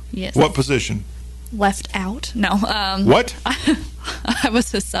player. Yes. What position? Left out? No. What? I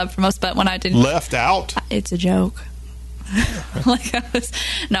was a sub for most, but when I didn't. Left out? It's a joke.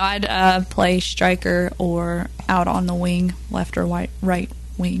 I'd play striker or out on the wing, left or right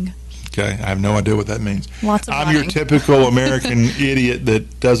wing. Okay, I have no idea what that means. Lots of I'm running. your typical American idiot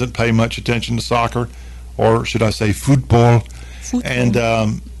that doesn't pay much attention to soccer, or should I say football. And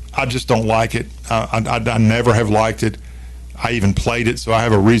I just don't like it. I never have liked it. I even played it, so I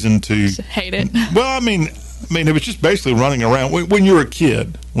have a reason to hate it. Well, I mean, it was just basically running around. When you're a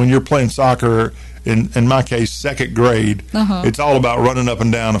kid, when you're playing soccer, in my case, second grade, it's all about running up and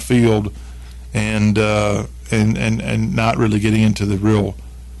down a field, and not really getting into the real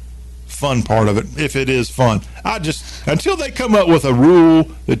fun part of it, if it is fun. Until they come up with a rule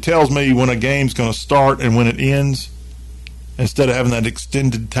that tells me when a game's going to start and when it ends, instead of having that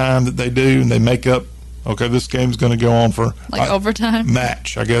extended time that they do, and they make up, okay, this game's going to go on for overtime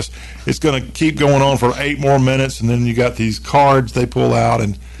match, I guess it's going to keep going on for 8 more minutes, and then you got these cards they pull out,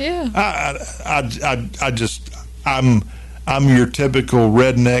 and I'm your typical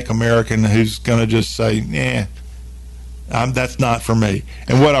redneck American who's going to just say, that's not for me.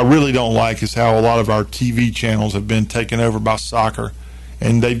 And what I really don't like is how a lot of our TV channels have been taken over by soccer,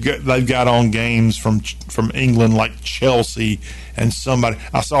 and they've got on games from England like Chelsea and somebody.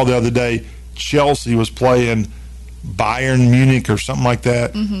 I saw the other day Chelsea was playing Bayern Munich or something like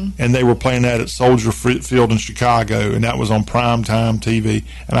that, and they were playing that at Soldier Field in Chicago, and that was on primetime TV,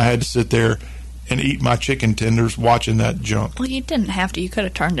 and I had to sit there and eat my chicken tenders watching that junk. Well, you didn't have to. You could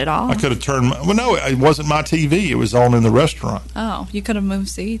have turned it off. I could have turned no, it wasn't my TV. It was on in the restaurant. Oh, you could have moved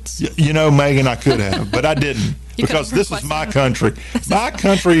seats. Megan, I could have, but I didn't. Because this is my country. My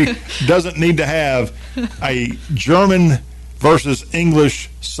country doesn't need to have a German versus English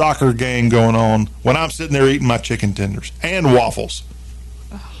soccer game going on when I'm sitting there eating my chicken tenders and waffles.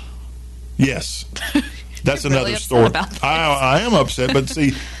 Yes. That's You're another really story. upset about I am upset, but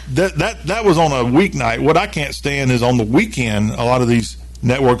see, that was on a weeknight. What I can't stand is on the weekend, a lot of these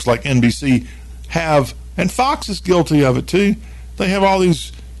networks like NBC have, and Fox is guilty of it too, they have all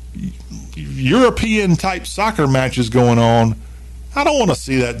these European type soccer matches going on. I don't want to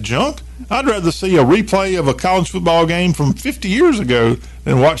see that junk. I'd rather see a replay of a college football game from 50 years ago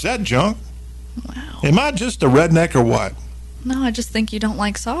than watch that junk. Wow. Am I just a redneck or what? No, I just think you don't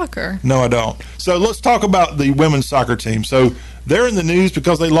like soccer. No, I don't. So let's talk about the women's soccer team. So they're in the news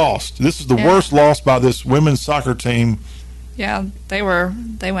because they lost. This is the worst loss by this women's soccer team. Yeah, they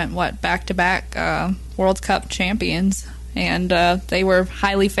went, back-to-back World Cup champions, and they were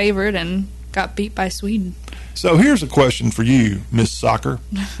highly favored and got beat by Sweden. So here's a question for you, Miss Soccer.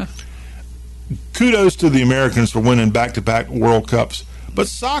 Kudos to the Americans for winning back-to-back World Cups. But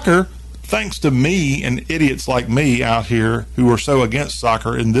soccer, thanks to me and idiots like me out here who are so against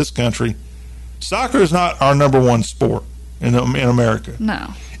soccer in this country, soccer is not our number one sport in America.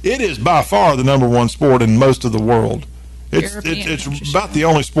 No. It is by far the number one sport in most of the world. It's about the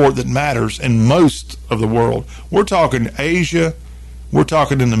only sport that matters in most of the world. We're talking Asia. We're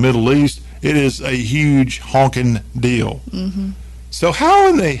talking in the Middle East. It is a huge honking deal. Mm-hmm. So how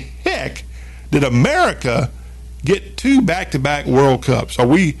in the heck did America get 2 back-to-back World Cups?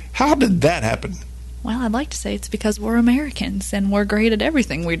 How did that happen? Well, I'd like to say it's because we're Americans and we're great at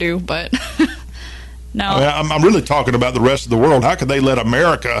everything we do, but no. I'm really talking about the rest of the world. How could they let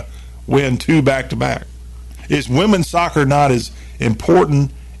America win 2 back-to-back? Is women's soccer not as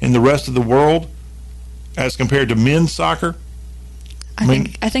important in the rest of the world as compared to men's soccer? I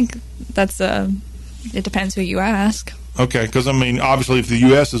think that's it depends who you ask. Okay, because obviously if the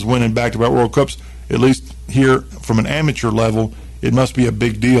U.S. is winning back-to-back World Cups, at least here from an amateur level, it must be a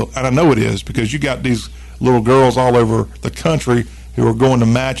big deal. And I know it is, because you got these little girls all over the country who are going to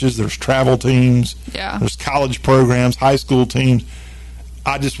matches. There's travel teams. Yeah. There's college programs, high school teams.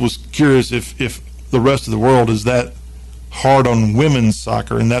 I just was curious if the rest of the world is that hard on women's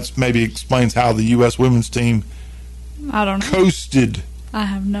soccer, and that's maybe explains how the U.S. women's team I don't know. Coasted. I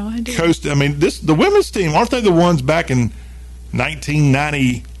have no idea. The women's team, aren't they the ones back in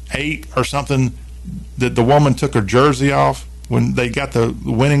 1998 or something that the woman took her jersey off when they got the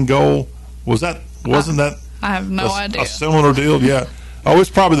winning goal? Wasn't that? I have no idea. A similar deal? Yeah. Oh, it's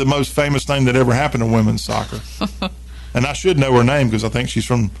probably the most famous thing that ever happened to women's soccer. And I should know her name because I think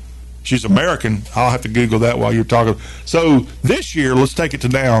she's American. I'll have to Google that while you're talking. So this year, let's take it to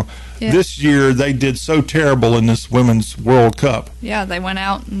now. Yeah. This year, they did so terrible in this Women's World Cup. Yeah, they went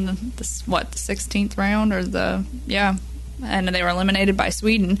out in the 16th round and they were eliminated by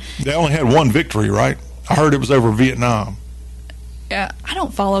Sweden. They only had one victory, right? I heard it was over Vietnam. Yeah, I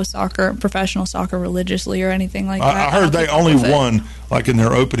don't follow professional soccer religiously or anything like that. I heard they only won, like in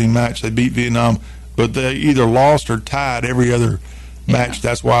their opening match, they beat Vietnam, but they either lost or tied every other match. Yeah.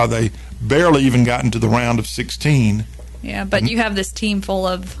 That's why they barely even got into the round of 16. Yeah, but you have this team full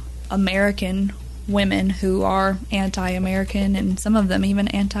of American women who are anti-American, and some of them even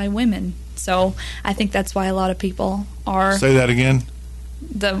anti-women. So I think that's why a lot of people are... Say that again?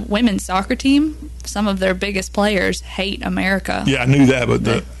 The women's soccer team, some of their biggest players hate America. Yeah, I knew that, but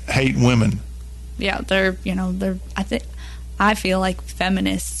they hate women. Yeah, I feel like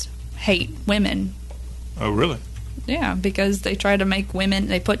feminists hate women. Oh, really? Yeah, because they try to make women,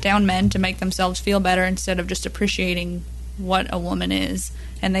 they put down men to make themselves feel better instead of just appreciating what a woman is.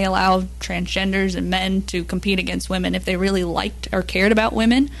 And they allow transgenders and men to compete against women. If they really liked or cared about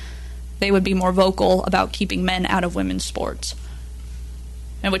women, they would be more vocal about keeping men out of women's sports.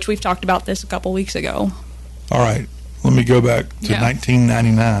 And which we've talked about this a couple weeks ago. All right, let me go back to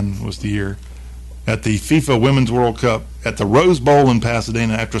 1999 was the year. At the FIFA Women's World Cup at the Rose Bowl in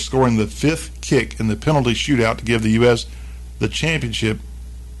Pasadena, after scoring the 5th kick in the penalty shootout to give the U.S. the championship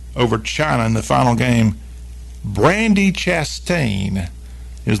over China in the final game, Brandi Chastain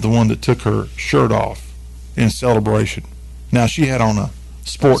is the one that took her shirt off in celebration. Now, she had on a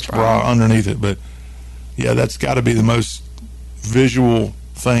sports bra underneath it, but yeah, that's got to be the most visual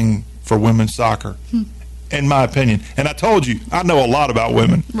thing for women's soccer, in my opinion. And I told you, I know a lot about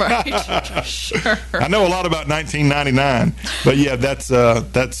women. Right. Sure. I know a lot about 1999, but yeah, that's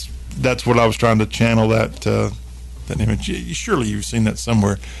what I was trying to channel that image. Surely you've seen that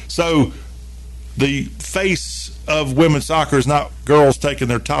somewhere. So the face of women's soccer is not girls taking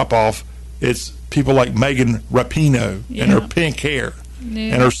their top off. It's people like Megan Rapinoe and her pink hair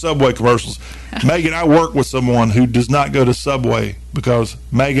and her Subway commercials. Megan, I work with someone who does not go to Subway because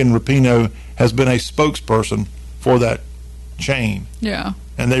Megan Rapinoe has been a spokesperson for that chain. Yeah.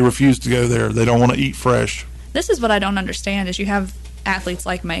 And they refuse to go there. They don't want to eat fresh. This is what I don't understand is you have athletes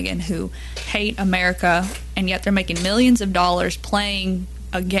like Megan who hate America, and yet they're making millions of dollars playing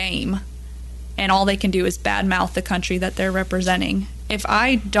a game, and all they can do is badmouth the country that they're representing. If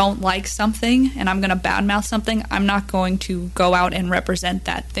I don't like something and I'm going to badmouth something, I'm not going to go out and represent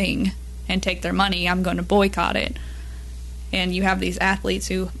that thing and take their money. I'm going to boycott it. And you have these athletes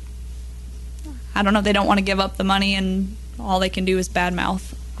who I don't know, they don't want to give up the money, and all they can do is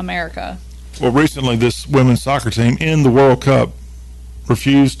badmouth America. Well, recently this women's soccer team in the World Cup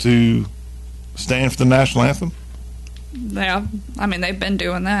refused to stand for the national anthem. Yeah, I mean, they've been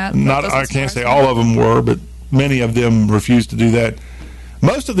doing that. I can't say all of them were, but many of them refused to do that.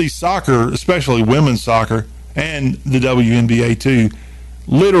 Most of these soccer, especially women's soccer, and the WNBA too,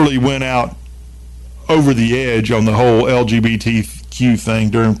 literally went out over the edge on the whole LGBTQ thing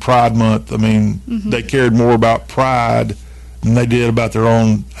during Pride Month. I mean, they cared more about pride than they did about their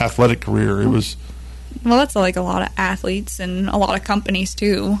own athletic career. It was... Well, that's like a lot of athletes and a lot of companies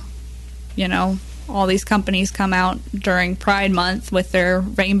too. You know, all these companies come out during Pride Month with their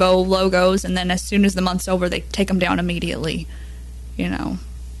rainbow logos, and then as soon as the month's over, they take them down immediately. You know.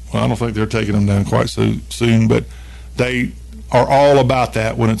 Well, I don't think they're taking them down quite so soon, but they are all about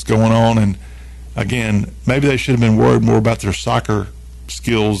that when it's going on. And again, maybe they should have been worried more about their soccer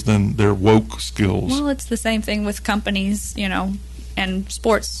skills than their woke skills. Well, it's the same thing with companies, you know, and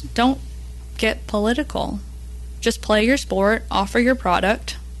sports. Don't get political. Just play your sport, offer your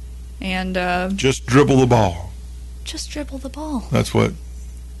product, and just dribble the ball. Just dribble the ball. That's what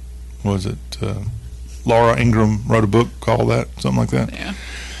was it? Laura Ingraham wrote a book called that, something like that. Yeah.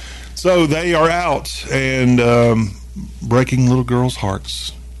 So they are out and breaking little girls'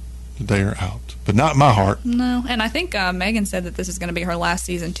 hearts. They are out, but not my heart. No, and I think Megan said that this is going to be her last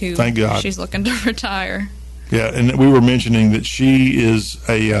season too. Thank God. She's looking to retire. Yeah, and we were mentioning that she is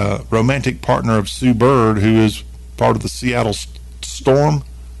a romantic partner of Sue Bird, who is part of the Seattle Storm.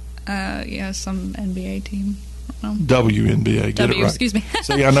 Yeah, some NBA team. I don't know. WNBA. Get it right. Excuse me.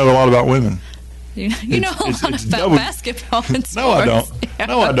 See, I know a lot about women. You know a lot about basketball and sports. No, I don't. Yeah,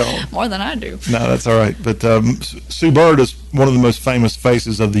 No, I don't. More than I do. No, that's all right. But Sue Bird is one of the most famous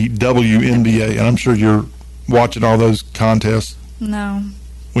faces of the WNBA, and I'm sure you're watching all those contests. No.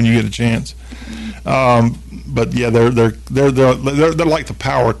 When you get a chance. But yeah, they're like the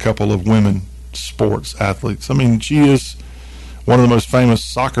power couple of women sports athletes. I mean, she is one of the most famous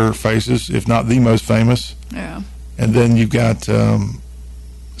soccer faces, if not the most famous. Yeah. And then you've got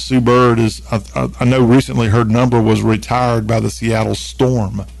Sue Bird is. I know recently her number was retired by the Seattle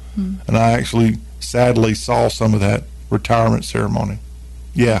Storm, and I actually sadly saw some of that retirement ceremony.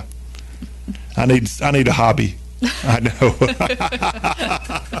 Yeah, I need a hobby. I know.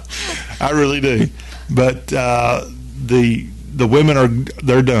 I really do. But the women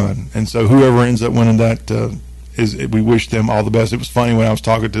they're done, and so whoever ends up winning that we wish them all the best. It was funny when I was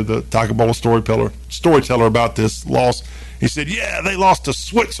talking to the Takabola storyteller about this loss. He said, "Yeah, they lost to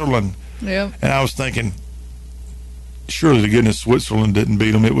Switzerland." Yep. And I was thinking, surely to goodness Switzerland didn't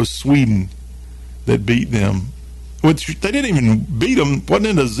beat them. It was Sweden that beat them. Which they didn't even beat them. Wasn't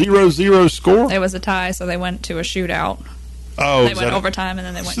it a 0-0 score? It was a tie, so they went to a shootout. Oh, they went overtime, and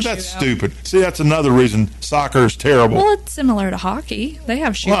then they went shootout. That's stupid. See, that's another reason soccer is terrible. Well, it's similar to hockey. They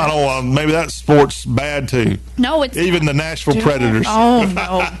have shootouts. Well, I don't know. Maybe that sport's bad, too. No, it's even not. The Nashville Predators. Oh,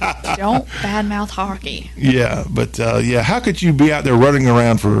 no. Don't badmouth hockey. Yeah, but, how could you be out there running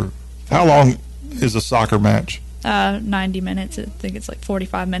around for, how long is a soccer match? 90 minutes. I think it's like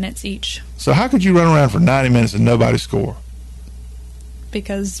 45 minutes each. So how could you run around for 90 minutes and nobody score?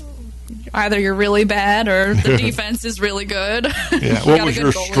 Because either you're really bad or the defense is really good. Yeah. What was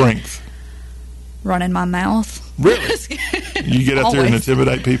your strength? Running my mouth. Really? You get out there and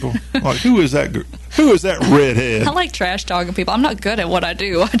intimidate people? Like, who is that redhead? I like trash talking people. I'm not good at what I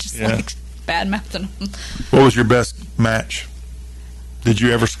do. I just like bad mouthing them. What was your best match? Did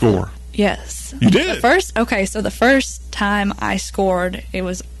you ever score? Yes. You did? So the first time I scored, it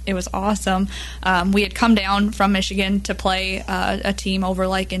was awesome. We had come down from Michigan to play a team over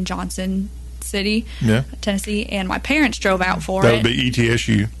like in Johnson City, Tennessee, and my parents drove out for it. That would be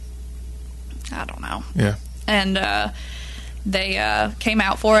ETSU. I don't know. Yeah. And they came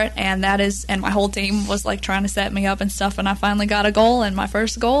out for it, and my whole team was like trying to set me up and stuff, and I finally got a goal, and my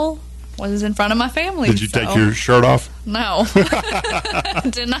first goal was in front of my family. Did you take your shirt off? No.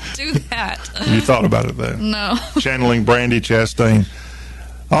 Did not do that. You thought about it then? No. Channeling Brandy Chastain.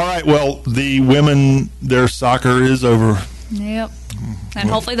 All right, well, the women, their soccer is over. Yep. And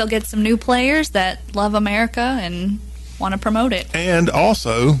hopefully they'll get some new players that love America and want to promote it. And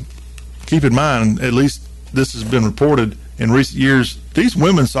also, keep in mind, at least this has been reported in recent years, these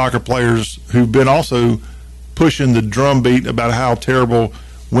women soccer players who've been also pushing the drumbeat about how terrible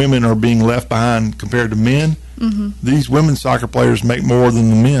women are being left behind compared to men, these women soccer players make more than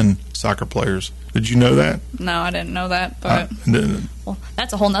the men soccer players. Did you know that? No, I didn't know that. But well,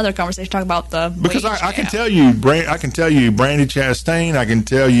 that's a whole nother conversation. Talk about the because I can tell you, Brandy Chastain, I can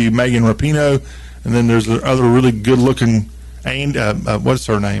tell you Megan Rapinoe, and then there's other really good-looking And what's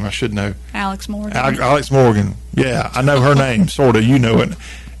her name? I should know. Alex Morgan. Alex Morgan. Yeah, I know her name, sort of. You know it.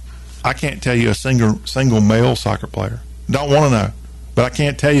 I can't tell you a single male soccer player. Don't want to know, but I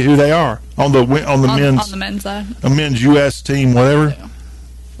can't tell you who they are on the men's side, a men's U.S. team, whatever.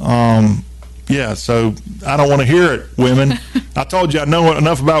 Yeah. So I don't want to hear it, women. I told you I know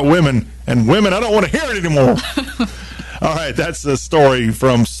enough about women, and women, I don't want to hear it anymore. All right, that's the story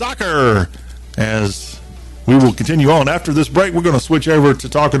from soccer. As we will continue on after this break, we're going to switch over to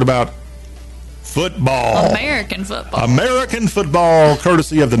talking about football. American football,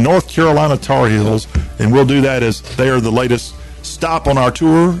 courtesy of the North Carolina Tar Heels. And we'll do that as they are the latest stop on our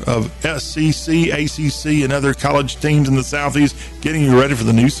tour of SEC, ACC, and other college teams in the Southeast, getting you ready for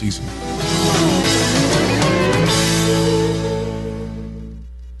the new season.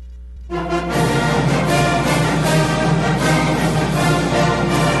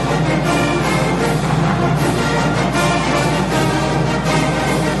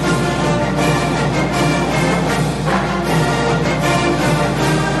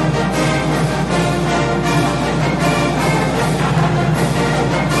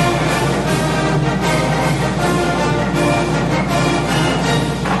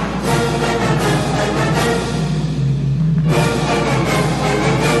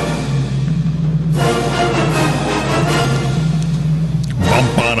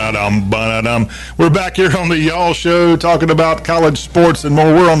 We're back here on the Y'all Show talking about college sports and more.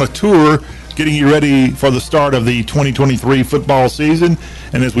 We're on a tour getting you ready for the start of the 2023 football season.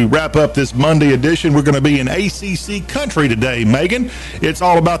 And as we wrap up this Monday edition, we're going to be in ACC country today, Megan. It's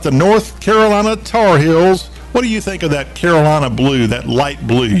all about the North Carolina Tar Heels. What do you think of that Carolina blue, that light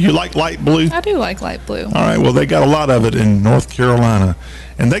blue? You like light blue? I do like light blue. All right, well, they got a lot of it in North Carolina.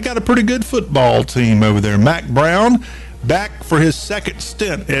 And they got a pretty good football team over there. Mac Brown, back for his second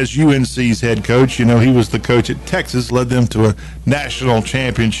stint as UNC's head coach. You know, he was the coach at Texas, led them to a national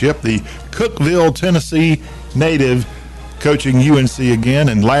championship. The Cookeville, Tennessee native coaching UNC again.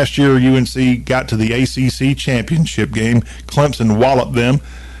 And last year, UNC got to the ACC championship game. Clemson walloped them.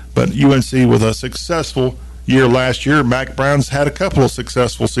 But UNC with a successful year last year. Mac Brown's had a couple of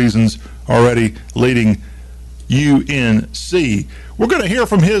successful seasons already leading UNC. We're going to hear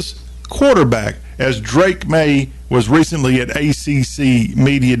from his quarterback as Drake May was recently at ACC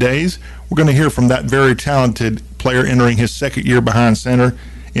Media Days. We're going to hear from that very talented player entering his second year behind center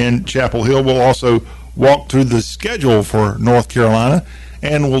in Chapel Hill. We'll also walk through the schedule for North Carolina,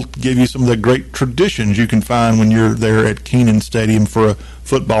 and we'll give you some of the great traditions you can find when you're there at Kenan Stadium for a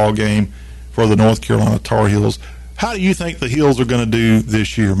football game for the North Carolina Tar Heels. How do you think the Heels are going to do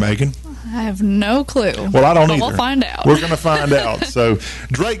this year, Megan? I have no clue. Well, I don't either. We'll find out. We're going to find out. So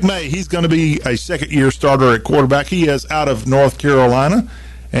Drake May, he's going to be a second-year starter at quarterback. He is out of North Carolina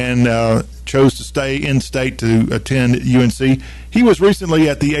and chose to stay in-state to attend UNC. He was recently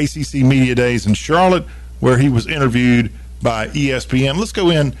at the ACC Media Days in Charlotte, where he was interviewed by ESPN. Let's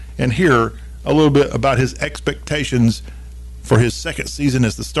go in and hear a little bit about his expectations for his second season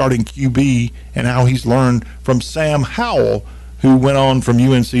as the starting QB and how he's learned from Sam Howell, who went on from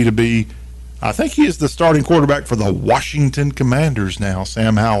UNC to be, I think he is the starting quarterback for the Washington Commanders now,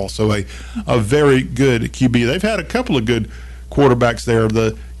 Sam Howell. So a very good QB. They've had a couple of good quarterbacks there.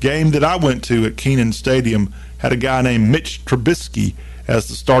 The game that I went to at Kenan Stadium had a guy named Mitch Trubisky as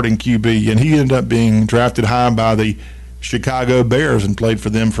the starting QB, and he ended up being drafted high by the Chicago Bears and played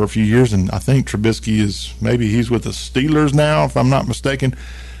for them for a few years. And I think Trubisky he's with the Steelers now, if I'm not mistaken.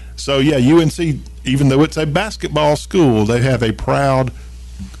 So, yeah, UNC, even though it's a basketball school, they have a proud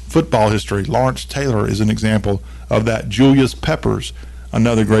football history. Lawrence Taylor is an example of that. Julius Peppers,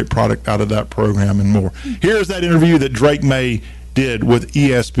 another great product out of that program, and more. Here's that interview that Drake May did with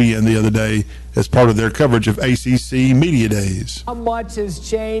ESPN the other day as part of their coverage of ACC Media Days. How much has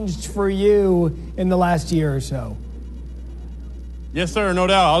changed for you in the last year or so? Yes, sir, no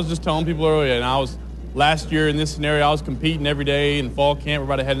doubt. I was just telling people earlier, and last year in this scenario, I was competing every day in fall camp. We're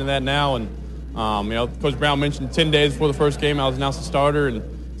about to head into that now, and Coach Brown mentioned 10 days before the first game I was announced a starter,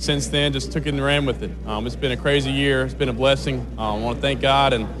 and since then just took it and ran with it. It's been a crazy year. It's been a blessing. I want to thank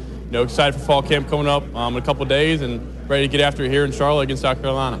God, and excited for fall camp coming up in a couple of days, and ready to get after it here in Charlotte against South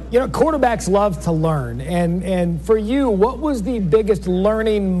Carolina. Quarterbacks love to learn, and for you, what was the biggest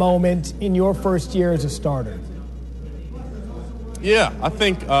learning moment in your first year as a starter? Yeah, I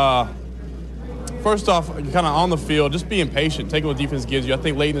think first off, kind of on the field, just being patient, taking what defense gives you. I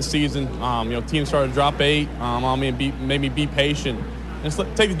think late in the season, teams started to drop 8. Made me be patient. And just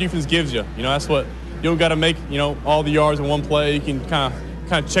take the defense gives you. That's what you don't got to make. All the yards in one play. You can kind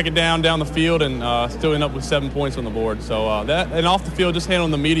of check it down the field and still end up with 7 points on the board. So that, and off the field, just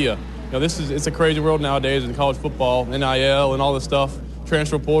handling the media. it's a crazy world nowadays in college football, NIL and all this stuff,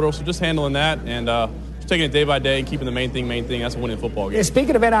 transfer portal. So just handling that and just taking it day by day and keeping the main thing. That's a winning football game. Yeah,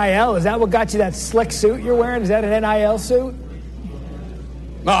 speaking of NIL, is that what got you that slick suit you're wearing? Is that an NIL suit?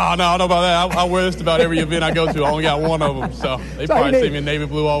 No, I don't know about that. I wear this to about every event I go to. I only got one of them, so they probably see me in navy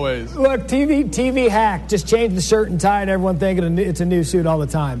blue always. Look, TV hack. Just change the shirt and tie, and everyone thinking it's a new suit all the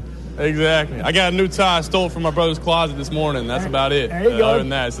time. Exactly. I got a new tie. I stole it from my brother's closet this morning. That's about it. There you go. Other than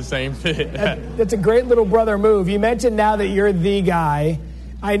that, it's the same fit. That's a great little brother move. You mentioned now that you're the guy.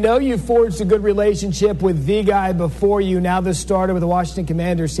 I know you forged a good relationship with the guy before you. Now this started with the Washington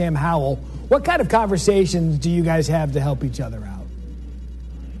Commanders, Sam Howell. What kind of conversations do you guys have to help each other out?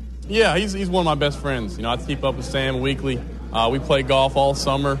 Yeah, he's one of my best friends. I keep up with Sam weekly. We play golf all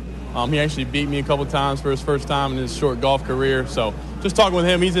summer. He actually beat me a couple times for his first time in his short golf career. So just talking with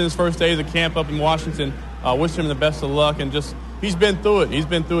him, he's in his first days of camp up in Washington. Wish him the best of luck. And just he's been through it. He's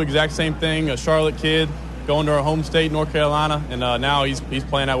been through the exact same thing, a Charlotte kid, going to our home state, North Carolina. And now he's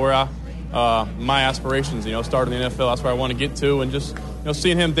playing at where my aspirations, starting the NFL. That's where I want to get to. And just,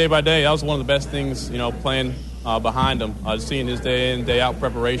 seeing him day by day, that was one of the best things, playing behind him, seeing his day in, day out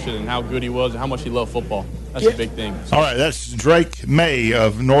preparation and how good he was and how much he loved football. That's a big thing. All right, that's Drake May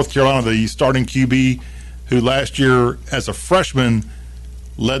of North Carolina, the starting QB, who last year as a freshman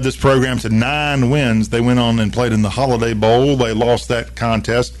led this program to 9 wins. They went on and played in the Holiday Bowl. They lost that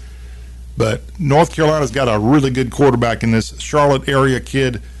contest. But North Carolina's got a really good quarterback in this Charlotte area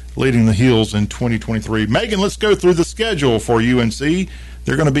kid leading the Heels in 2023. Megan, let's go through the schedule for UNC.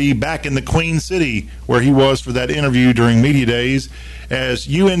 They're going to be back in the Queen City where he was for that interview during media days, as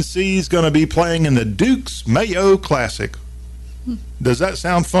UNC is going to be playing in the Duke's Mayo Classic. Does that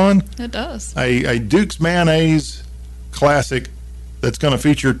sound fun? It does. A Duke's Mayonnaise Classic that's going to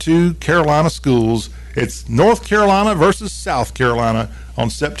feature 2 Carolina schools. It's North Carolina versus South Carolina on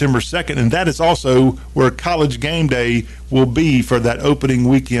September 2nd, and that is also where College Game Day will be for that opening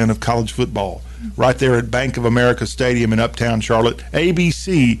weekend of college football. Right there at Bank of America Stadium in Uptown Charlotte.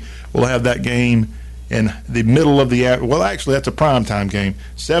 ABC will have that game in the middle of the well, actually, that's a primetime game.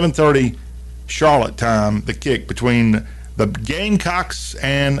 7:30 Charlotte time, the kick between the Gamecocks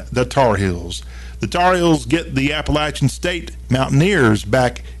and the Tar Heels. The Tar Heels get the Appalachian State Mountaineers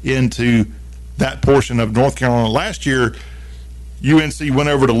back into that portion of North Carolina. Last year, UNC went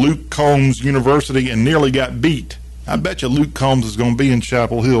over to Luke Combs University and nearly got beat. I bet you Luke Combs is going to be in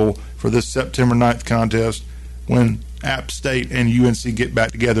Chapel Hill for this September 9th contest when App State and UNC get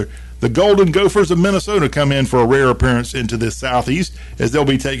back together. The Golden Gophers of Minnesota come in for a rare appearance into the Southeast, as they'll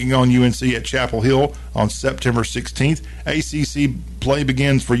be taking on UNC at Chapel Hill on September 16th. ACC play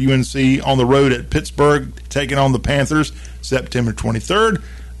begins for UNC on the road at Pittsburgh, taking on the Panthers September 23rd.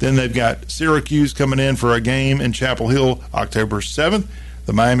 Then they've got Syracuse coming in for a game in Chapel Hill October 7th.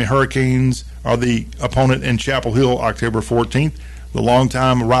 The Miami Hurricanes are the opponent in Chapel Hill October 14th. The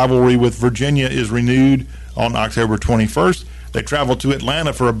longtime rivalry with Virginia is renewed on October 21st. They travel to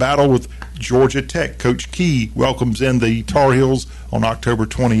Atlanta for a battle with Georgia Tech. Coach Key welcomes in the Tar Heels on October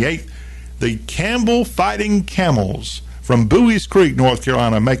 28th. The Campbell Fighting Camels from Bowie's Creek, North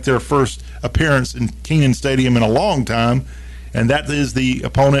Carolina, make their first appearance in Kenan Stadium in a long time, and that is the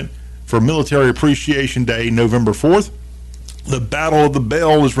opponent for Military Appreciation Day, November 4th. The Battle of the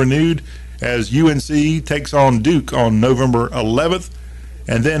Bell is renewed as UNC takes on Duke on November 11th.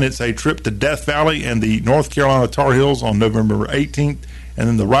 And then it's a trip to Death Valley and the North Carolina Tar Heels on November 18th. And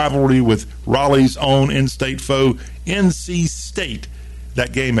then the rivalry with Raleigh's own in-state foe, NC State.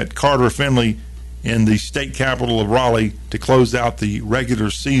 That game at Carter Finley in the state capital of Raleigh to close out the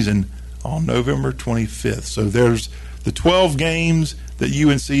regular season on November 25th. So there's the 12 games that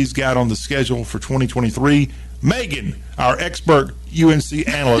UNC's got on the schedule for 2023. Megan, our expert UNC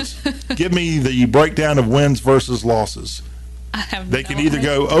analyst, give me the breakdown of wins versus losses. They can either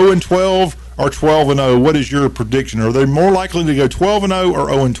go 0-12 or 12-0. What is your prediction? Are they more likely to go 12-0 or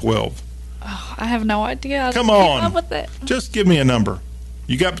 0-12? Oh, I have no idea. Come on. Up with it. Just give me a number.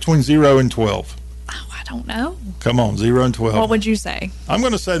 You got between 0 and 12. Oh, I don't know. Come on, 0 and 12. What would you say? I'm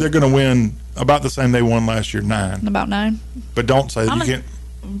going to say they're going to win about the same they won last year, 9. About 9? But don't say you can't.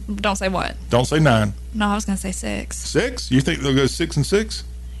 Don't say what? Don't say 9. No, I was going to say 6. 6? You think they'll go 6-6?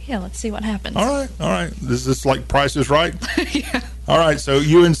 Yeah, let's see what happens. All right. Is this like Price is Right? Yeah. All right, so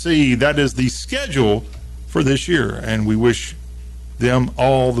UNC, that is the schedule for this year, and we wish them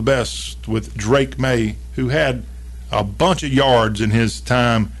all the best with Drake May, who had a bunch of yards in his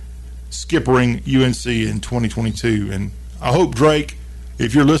time skippering UNC in 2022. And I hope, Drake,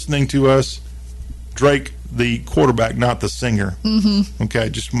 if you're listening to us, Drake, the quarterback, not the singer. Mm-hmm. Okay,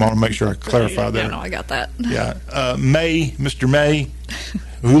 just want to make sure I clarify that. Yeah, no, I got that. Yeah. May, Mr. May,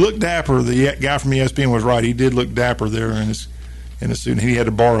 who looked dapper. The guy from ESPN was right. He did look dapper there in his suit. He had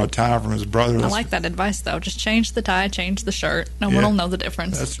to borrow a tie from his brother. I like that advice, though. Just change the tie, change the shirt. No one will know the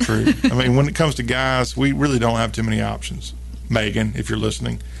difference. That's true. I mean, when it comes to guys, we really don't have too many options. Megan, if you're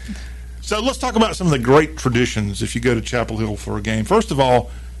listening. So let's talk about some of the great traditions if you go to Chapel Hill for a game. First of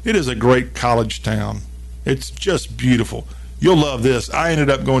all, it is a great college town. It's just beautiful. You'll love this. I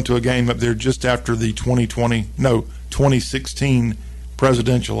ended up going to a game up there just after the 2016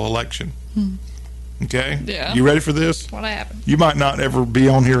 presidential election. Okay? Yeah. You ready for this? What happened? You might not ever be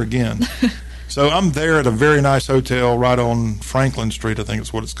on here again. So I'm there at a very nice hotel right on Franklin Street, I think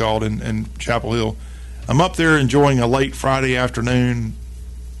it's what it's called, in Chapel Hill. I'm up there enjoying a late Friday afternoon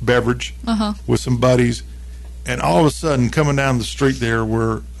beverage with some buddies, and all of a sudden, coming down the street there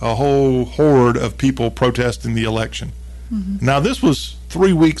were a whole horde of people protesting the election. Now, this was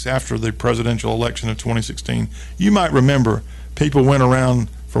 3 weeks after the presidential election of 2016. You might remember people went around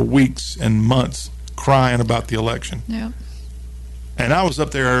for weeks and months crying about the election. Yeah. And I was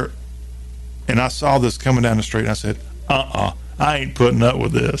up there, and I saw this coming down the street, and I said, I ain't putting up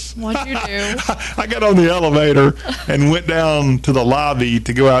with this. What'd you do? I got on the elevator and went down to the lobby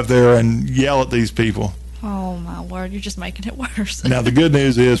to go out there and yell at these people. Oh, my word. You're just making it worse. Now, the good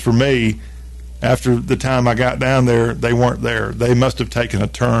news is for me, after the time I got down there, they weren't there. They must have taken a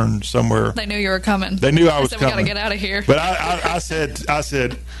turn somewhere. They knew you were coming. They knew I was said, coming. We got to get out of here. But I said, I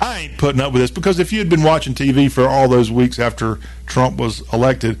ain't putting up with this, because if you had been watching TV for all those weeks after Trump was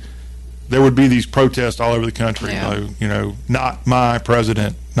elected, there would be these protests all over the country. Yeah. You know, not my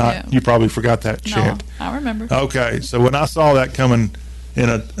president. You probably forgot that chant. No, I remember. Okay, so when I saw that coming in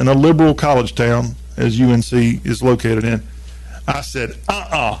a liberal college town, as UNC is located in, I said,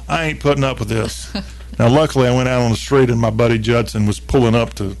 I ain't putting up with this. Now, luckily, I went out on the street, and my buddy Judson was pulling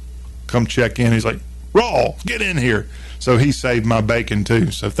up to come check in. He's like, Raw, get in here. So he saved my bacon,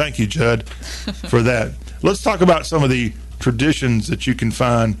 too. So thank you, Judd, for that. Let's talk about some of the traditions that you can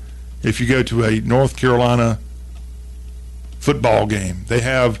find if you go to a North Carolina football game. They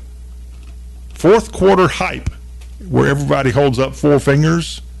have fourth quarter hype, where everybody holds up four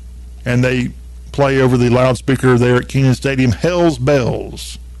fingers, and they play over the loudspeaker there at Kenan Stadium, Hell's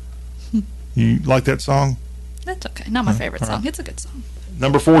Bells. You like that song? That's okay. Not my favorite song. It's a good song.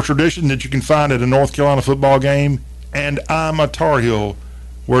 Number 4 tradition that you can find at a North Carolina football game, and I'm a Tar Heel,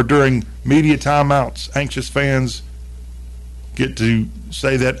 where during media timeouts, anxious fans get to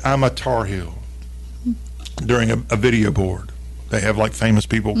say that I'm a Tar Heel during a video board. They have like famous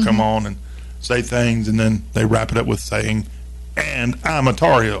people come on and say things, and then they wrap it up with saying, and I'm a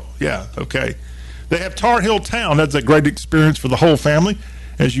Tar Heel. Yeah, okay. They have Tar Heel Town. That's a great experience for the whole family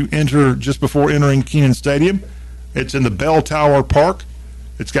as you enter just before entering Kenan Stadium. It's in the Bell Tower Park.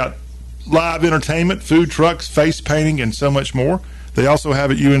 It's got live entertainment, food trucks, face painting, and so much more. They also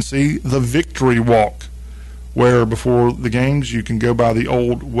have at UNC the Victory Walk, where before the games you can go by the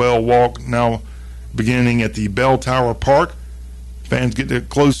old well walk, now beginning at the Bell Tower Park. Fans get a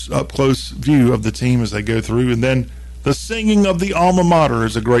close view of the team as they go through. And then the singing of the alma mater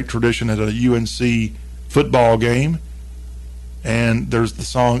is a great tradition at a UNC football game. And there's the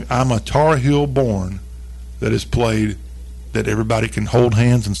song I'm a Tar Heel Born that is played, that everybody can hold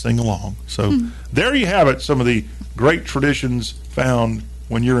hands and sing along. So there you have it, some of the great traditions found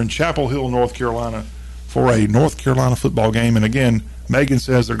when you're in Chapel Hill, North Carolina for a North Carolina football game. And again, Megan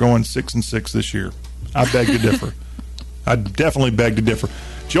says they're going 6-6 this year. I beg to differ. I definitely beg to differ.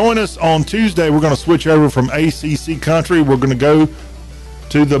 Join us on Tuesday. We're going to switch over from ACC country. We're going to go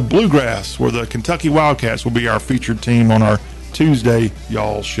to the Bluegrass, where the Kentucky Wildcats will be our featured team on our Tuesday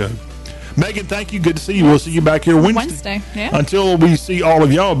Y'all show. Megan, thank you. Good to see you. We'll see you back here Wednesday. Yeah. Until we see all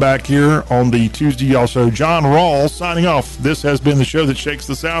of y'all back here on the Tuesday Y'all show, John Rawls signing off. This has been the show that shakes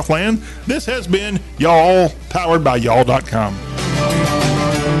the Southland. This has been Y'all, powered by y'all.com.